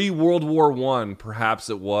 Yes. Pre-World War I, perhaps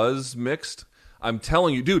it was mixed. I'm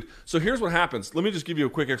telling you, dude. So here's what happens. Let me just give you a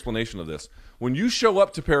quick explanation of this. When you show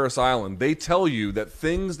up to Paris Island, they tell you that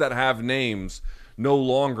things that have names no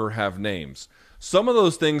longer have names. Some of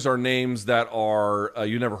those things are names that are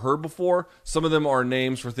you never heard before. Some of them are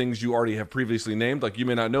names for things you already have previously named. Like you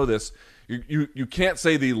may not know this. You can't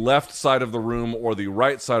say the left side of the room or the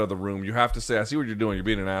right side of the room. You have to say, I see what you're doing. You're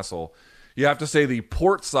being an asshole. You have to say the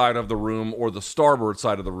port side of the room or the starboard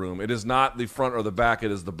side of the room. It is not the front or the back. It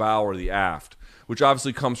is the bow or the aft, which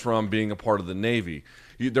obviously comes from being a part of the Navy.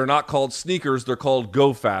 They're not called sneakers. They're called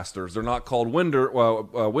go-fasters. They're not called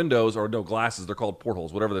windows or no glasses. They're called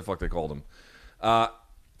portholes, whatever the fuck they call them.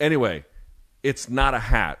 Anyway, it's not a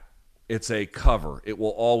hat. It's a cover. It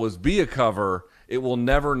will always be a cover. It will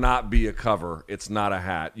never not be a cover. It's not a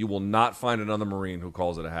hat. You will not find another Marine who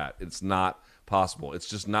calls it a hat. It's not possible. It's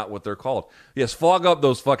just not what they're called. Yes, fog up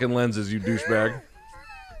those fucking lenses, you douchebag.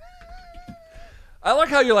 I like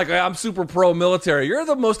how you're like, I'm super pro-military. You're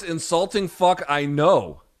the most insulting fuck I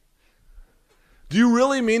know. Do you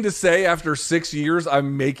really mean to say after 6 years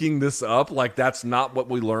I'm making this up? Like that's not what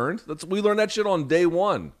we learned? We learned that shit on day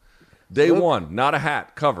one. Day one, not a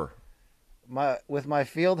hat, cover. With my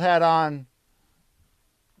field hat on,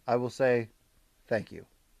 I will say thank you.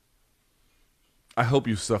 I hope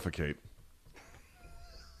you suffocate.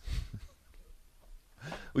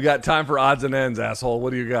 We got time for odds and ends, asshole.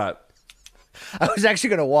 What do you got? I was actually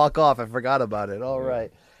going to walk off. I forgot about it. All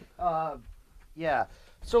right. Yeah.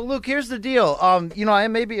 So, Luke, here's the deal. I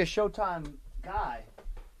may be a Showtime guy,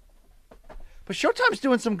 but Showtime's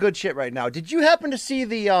doing some good shit right now. Did you happen to see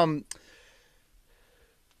the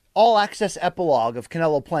all-access epilogue of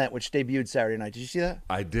Canelo Plant, which debuted Saturday night? Did you see that?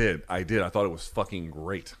 I did. I thought it was fucking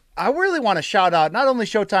great. I really want to shout out not only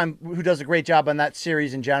Showtime, who does a great job on that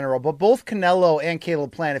series in general, but both Canelo and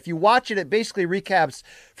Caleb Plant. If you watch it, it basically recaps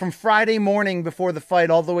from Friday morning before the fight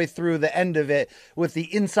all the way through the end of it with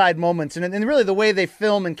the inside moments. And really the way they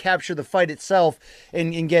film and capture the fight itself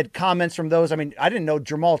and get comments from those. I mean, I didn't know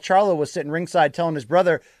Jamal Charlo was sitting ringside telling his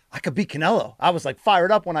brother, I could beat Canelo. I was like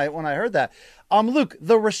fired up when I heard that. Luke,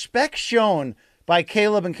 the respect shown by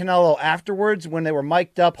Caleb and Canelo afterwards when they were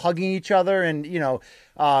mic'd up, hugging each other, and,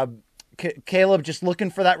 Caleb just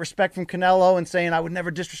looking for that respect from Canelo and saying, I would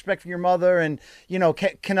never disrespect your mother. And,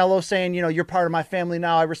 Canelo saying, you're part of my family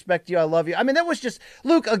now. I respect you. I love you. I mean, that was just,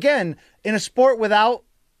 Luke, again, in a sport without,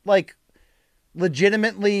 like,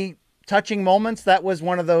 legitimately touching moments, that was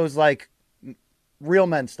one of those, like, real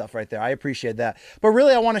men stuff right there. I appreciate that. But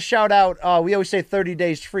really, I want to shout out, we always say 30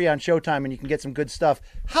 days free on Showtime and you can get some good stuff.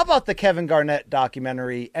 How about the Kevin Garnett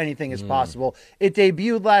documentary, Anything is Possible? It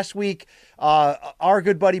debuted last week. Our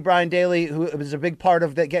good buddy Brian Daly, who was a big part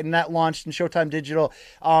of that, getting that launched in Showtime Digital,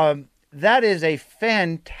 that is a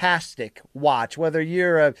fantastic watch, whether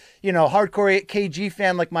you're a, hardcore KG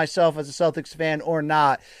fan like myself as a Celtics fan or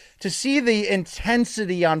not. To see the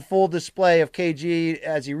intensity on full display of KG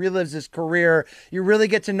as he relives his career, you really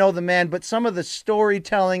get to know the man. But some of the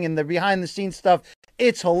storytelling and the behind-the-scenes stuff,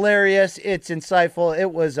 it's hilarious. It's insightful.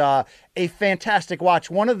 It was a fantastic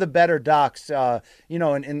watch. One of the better docs,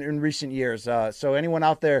 in recent years. So anyone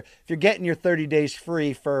out there, if you're getting your 30 days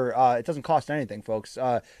free for, it doesn't cost anything, folks.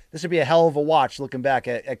 This would be a hell of a watch looking back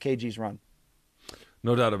at KG's run.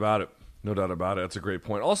 No doubt about it. No doubt about it. That's a great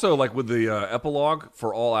point. Also, like with the epilogue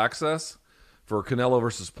for All Access for Canelo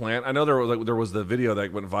versus Plant, I know there was the video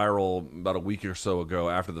that went viral about a week or so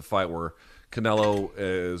ago after the fight where Canelo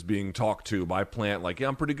is being talked to by Plant, like, yeah,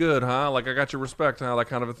 I'm pretty good, huh? Like, I got your respect, huh? That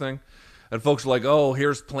kind of a thing. And folks are like, oh,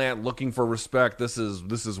 here's Plant looking for respect. This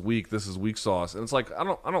is weak. This is weak sauce. And it's like, I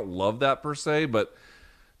don't love that per se, but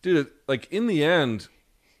dude, like in the end,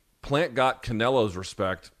 Plant got Canelo's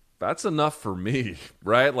respect. That's enough for me,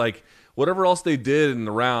 right? Like, whatever else they did in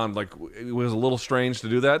the round, like, it was a little strange to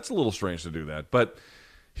do that. It's a little strange to do that. But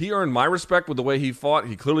he earned my respect with the way he fought.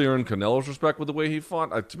 He clearly earned Canelo's respect with the way he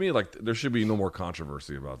fought. To me, like, there should be no more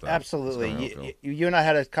controversy about that. Absolutely. You and I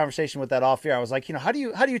had a conversation with that off air. I was like, how do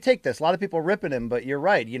you take this? A lot of people are ripping him, but you're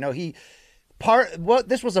right. What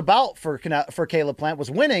this was about for Caleb Plant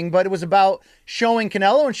was winning, but it was about showing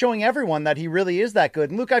Canelo and showing everyone that he really is that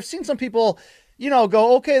good. And Luke, I've seen some people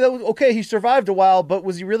go, okay, he survived a while, but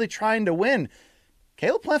was he really trying to win?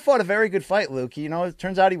 Caleb Plant fought a very good fight, Luke. It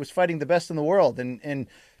turns out he was fighting the best in the world, and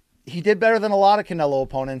he did better than a lot of Canelo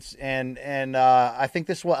opponents, and I think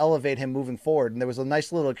this will elevate him moving forward. And there was a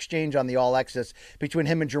nice little exchange on the All Access between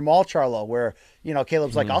him and Jamal Charlo, where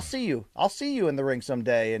Caleb's like, I'll see you in the ring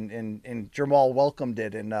someday, and Jamal welcomed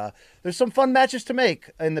it. And there's some fun matches to make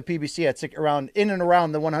in the PBC in and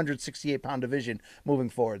around the 168-pound division moving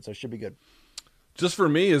forward, so it should be good. Just for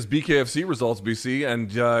me is BKFC results, BC,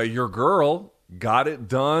 and your girl got it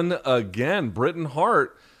done again. Britain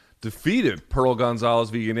Hart defeated Pearl Gonzalez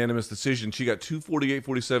via unanimous decision. She got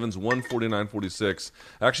 248-47s, 149-46.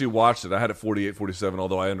 I actually watched it. I had it 48-47,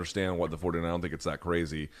 although I understand what the 49. I don't think it's that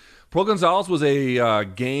crazy. Pearl Gonzalez was a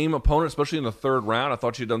game opponent, especially in the third round. I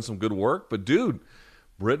thought she had done some good work. But, dude,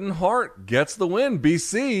 Britain Hart gets the win.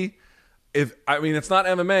 BC, it's not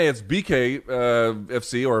MMA, it's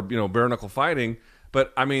BKFC or, bare knuckle fighting.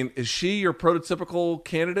 But, is she your prototypical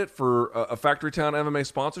candidate for a Factory Town MMA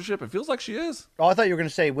sponsorship? It feels like she is. Oh, I thought you were going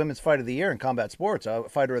to say Women's Fight of the Year in combat sports,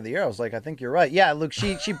 Fighter of the Year. I was like, I think you're right. Yeah, look,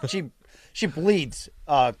 she bleeds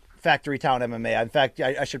Factory Town MMA. In fact,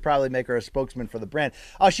 I should probably make her a spokesman for the brand.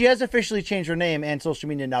 She has officially changed her name and social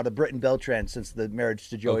media now to Britain Beltran since the marriage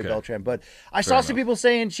to Joey Beltran. But I saw some people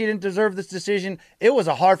saying she didn't deserve this decision. It was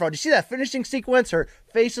a hard fight. Did you see that finishing sequence? Her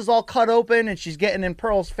face is all cut open and she's getting in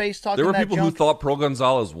Pearl's face talking. There were that people junk. who thought Pearl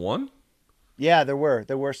Gonzalez won? Yeah, there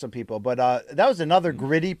were some people, but that was another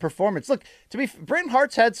gritty performance. Look, Britain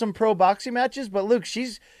Hart's had some pro boxing matches, but Luke, she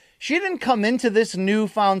didn't come into this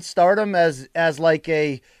newfound stardom as like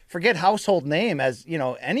a forget household name, as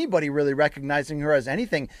anybody really recognizing her as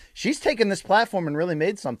anything. She's taken this platform and really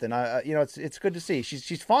made something. It's good to see.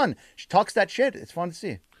 She's fun. She talks that shit. It's fun to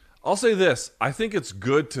see. I'll say this: I think it's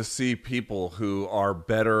good to see people who are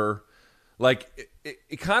better Like,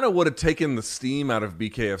 it kind of would have taken the steam out of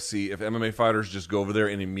BKFC if MMA fighters just go over there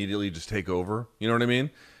and immediately just take over. You know what I mean?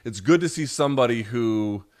 It's good to see somebody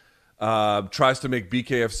who tries to make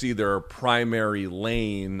BKFC their primary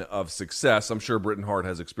lane of success. I'm sure Britton Hart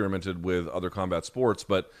has experimented with other combat sports,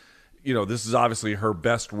 but this is obviously her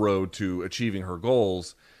best road to achieving her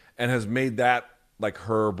goals and has made that like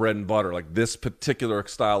her bread and butter, like this particular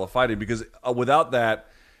style of fighting, because without that,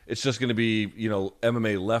 it's just going to be,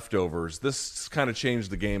 MMA leftovers. This kind of changed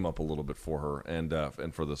the game up a little bit for her and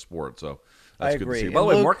for the sport. So that's good to see. By the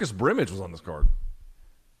way, Marcus Brimage was on this card.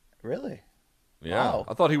 Really? Yeah, wow.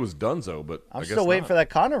 I thought he was donezo, but I'm I guess still waiting not. for that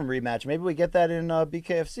Conor rematch. Maybe we get that in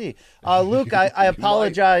BKFC. Luke, I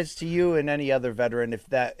apologize to you and any other veteran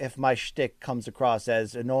if my shtick comes across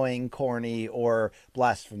as annoying, corny, or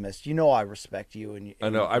blasphemous. I respect you. And I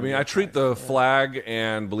know. I mean, I treat the flag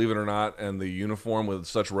and, believe it or not, and the uniform with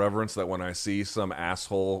such reverence that when I see some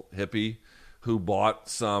asshole hippie who bought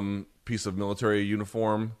some piece of military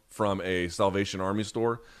uniform from a Salvation Army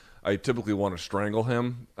store, I typically want to strangle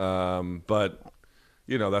him, but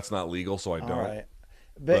that's not legal, so I don't. All right.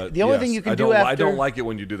 But the only thing you can do after... I don't like it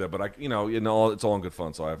when you do that, but it's all in good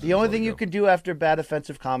fun, so I have to... The only thing you can do after bad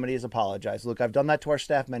offensive comedy is apologize. Luke, I've done that to our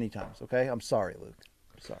staff many times, okay? I'm sorry, Luke.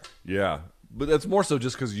 I'm sorry. Yeah, but that's more so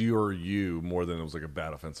just because you're you more than it was like a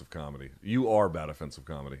bad offensive comedy. You are bad offensive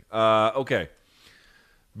comedy. Okay.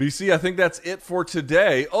 BC, I think that's it for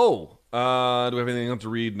today. Oh, do we have anything else to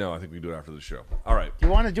read? No, I think we can do it after the show. All right. Do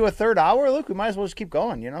you want to do a third hour, Luke? We might as well just keep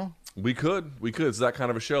going, We could. It's that kind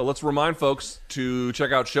of a show. Let's remind folks to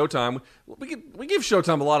check out Showtime. We give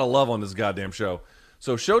Showtime a lot of love on this goddamn show.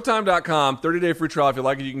 So Showtime.com, 30-day free trial. If you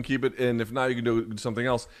like it, you can keep it. And if not, you can do something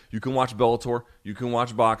else. You can watch Bellator, you can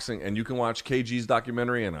watch boxing, and you can watch KG's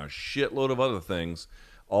documentary and a shitload of other things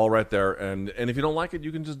all right there. And if you don't like it,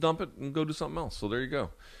 you can just dump it and go do something else. So there you go.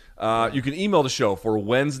 You can email the show for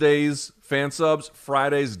Wednesdays, fan subs,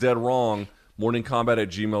 Fridays, dead wrong,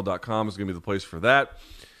 morningcombat@gmail.com is going to be the place for that.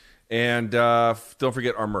 And don't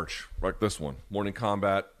forget our merch, like this one,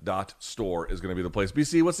 morningcombat.store is going to be the place.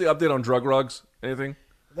 BC, what's the update on drug rugs? Anything?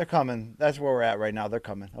 They're coming. That's where we're at right now. They're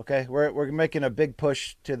coming. Okay, we're making a big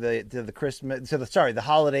push to the the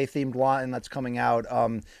holiday themed line that's coming out.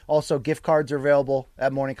 Also, gift cards are available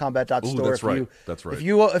at morningcombat.store. Ooh, that's right. That's right.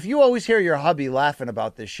 If you always hear your hubby laughing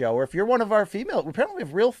about this show, or if you're one of our female, apparently we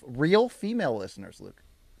have real female listeners, Luke.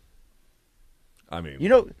 I mean,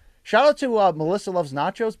 shout out to Melissa Loves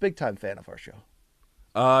Nachos, big time fan of our show.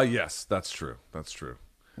 Yes, that's true. That's true.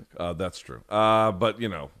 But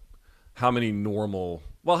how many normal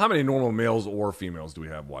males or females do we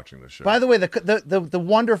have watching this show? By the way, the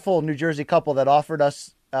wonderful New Jersey couple that offered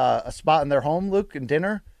us a spot in their home, Luke, and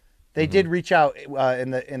dinner, they did reach out,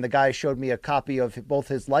 and the guy showed me a copy of both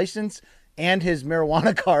his license and his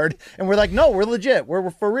marijuana card, and we're like, no, we're legit, we're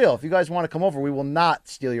for real. If you guys want to come over, we will not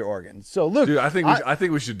steal your organs. So, Luke, dude, I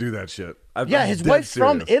think we should do that shit. His wife's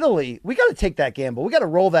from Italy. We got to take that gamble. We got to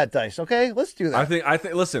roll that dice. Okay, let's do that. I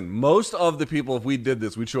think. Listen, most of the people, if we did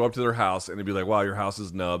this, we'd show up to their house and they'd be like, "Wow, your house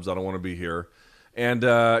is nubs. I don't want to be here," and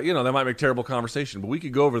that might make terrible conversation. But we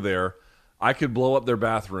could go over there. I could blow up their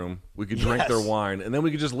bathroom. We could drink their wine, and then we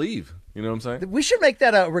could just leave. You know what I'm saying? We should make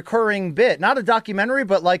that a recurring bit, not a documentary,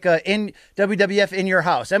 but like in WWF in your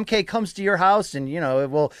house. MK comes to your house, and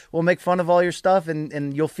we'll make fun of all your stuff,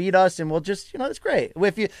 and you'll feed us, and we'll just it's great.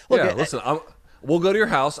 If you look, listen, we'll go to your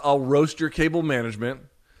house. I'll roast your cable management.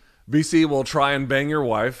 BC will try and bang your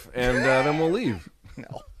wife, and then we'll leave.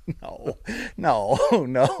 No,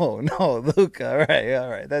 Luke. All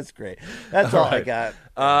right. That's great. That's all I got.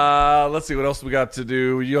 Let's see what else we got to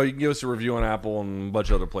do. You can give us a review on Apple and a bunch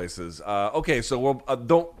of other places. Okay, so we'll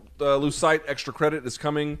don't lose sight. Extra credit is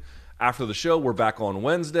coming after the show. We're back on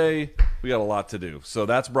Wednesday. We got a lot to do. So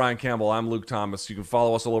that's Brian Campbell. I'm Luke Thomas. You can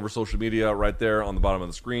follow us all over social media right there on the bottom of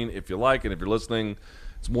the screen if you like, and if you're listening,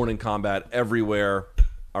 it's Morning Combat everywhere.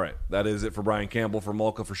 All right, that is it for Brian Campbell, for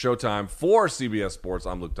Mulca, for Showtime, for CBS Sports.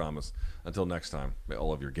 I'm Luke Thomas. Until next time, may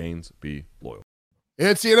all of your gains be loyal.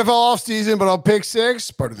 It's the NFL offseason, but on Pick Six,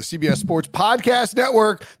 part of the CBS Sports Podcast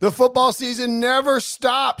Network, the football season never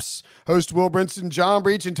stops. Host Will Brinson, John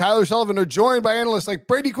Breach, and Tyler Sullivan are joined by analysts like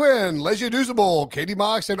Brady Quinn, Lesia Dusable, Katie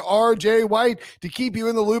Mox, and RJ White to keep you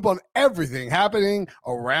in the loop on everything happening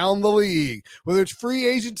around the league. Whether it's free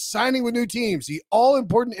agents signing with new teams, the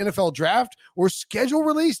all-important NFL draft, or schedule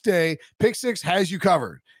release day, Pick Six has you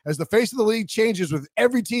covered. As the face of the league changes with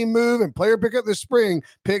every team move and player pickup this spring,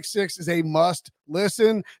 Pick Six is a must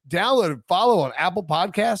listen. Download and follow on Apple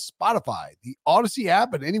Podcasts, Spotify, the Odyssey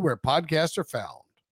app, and anywhere podcasts are found.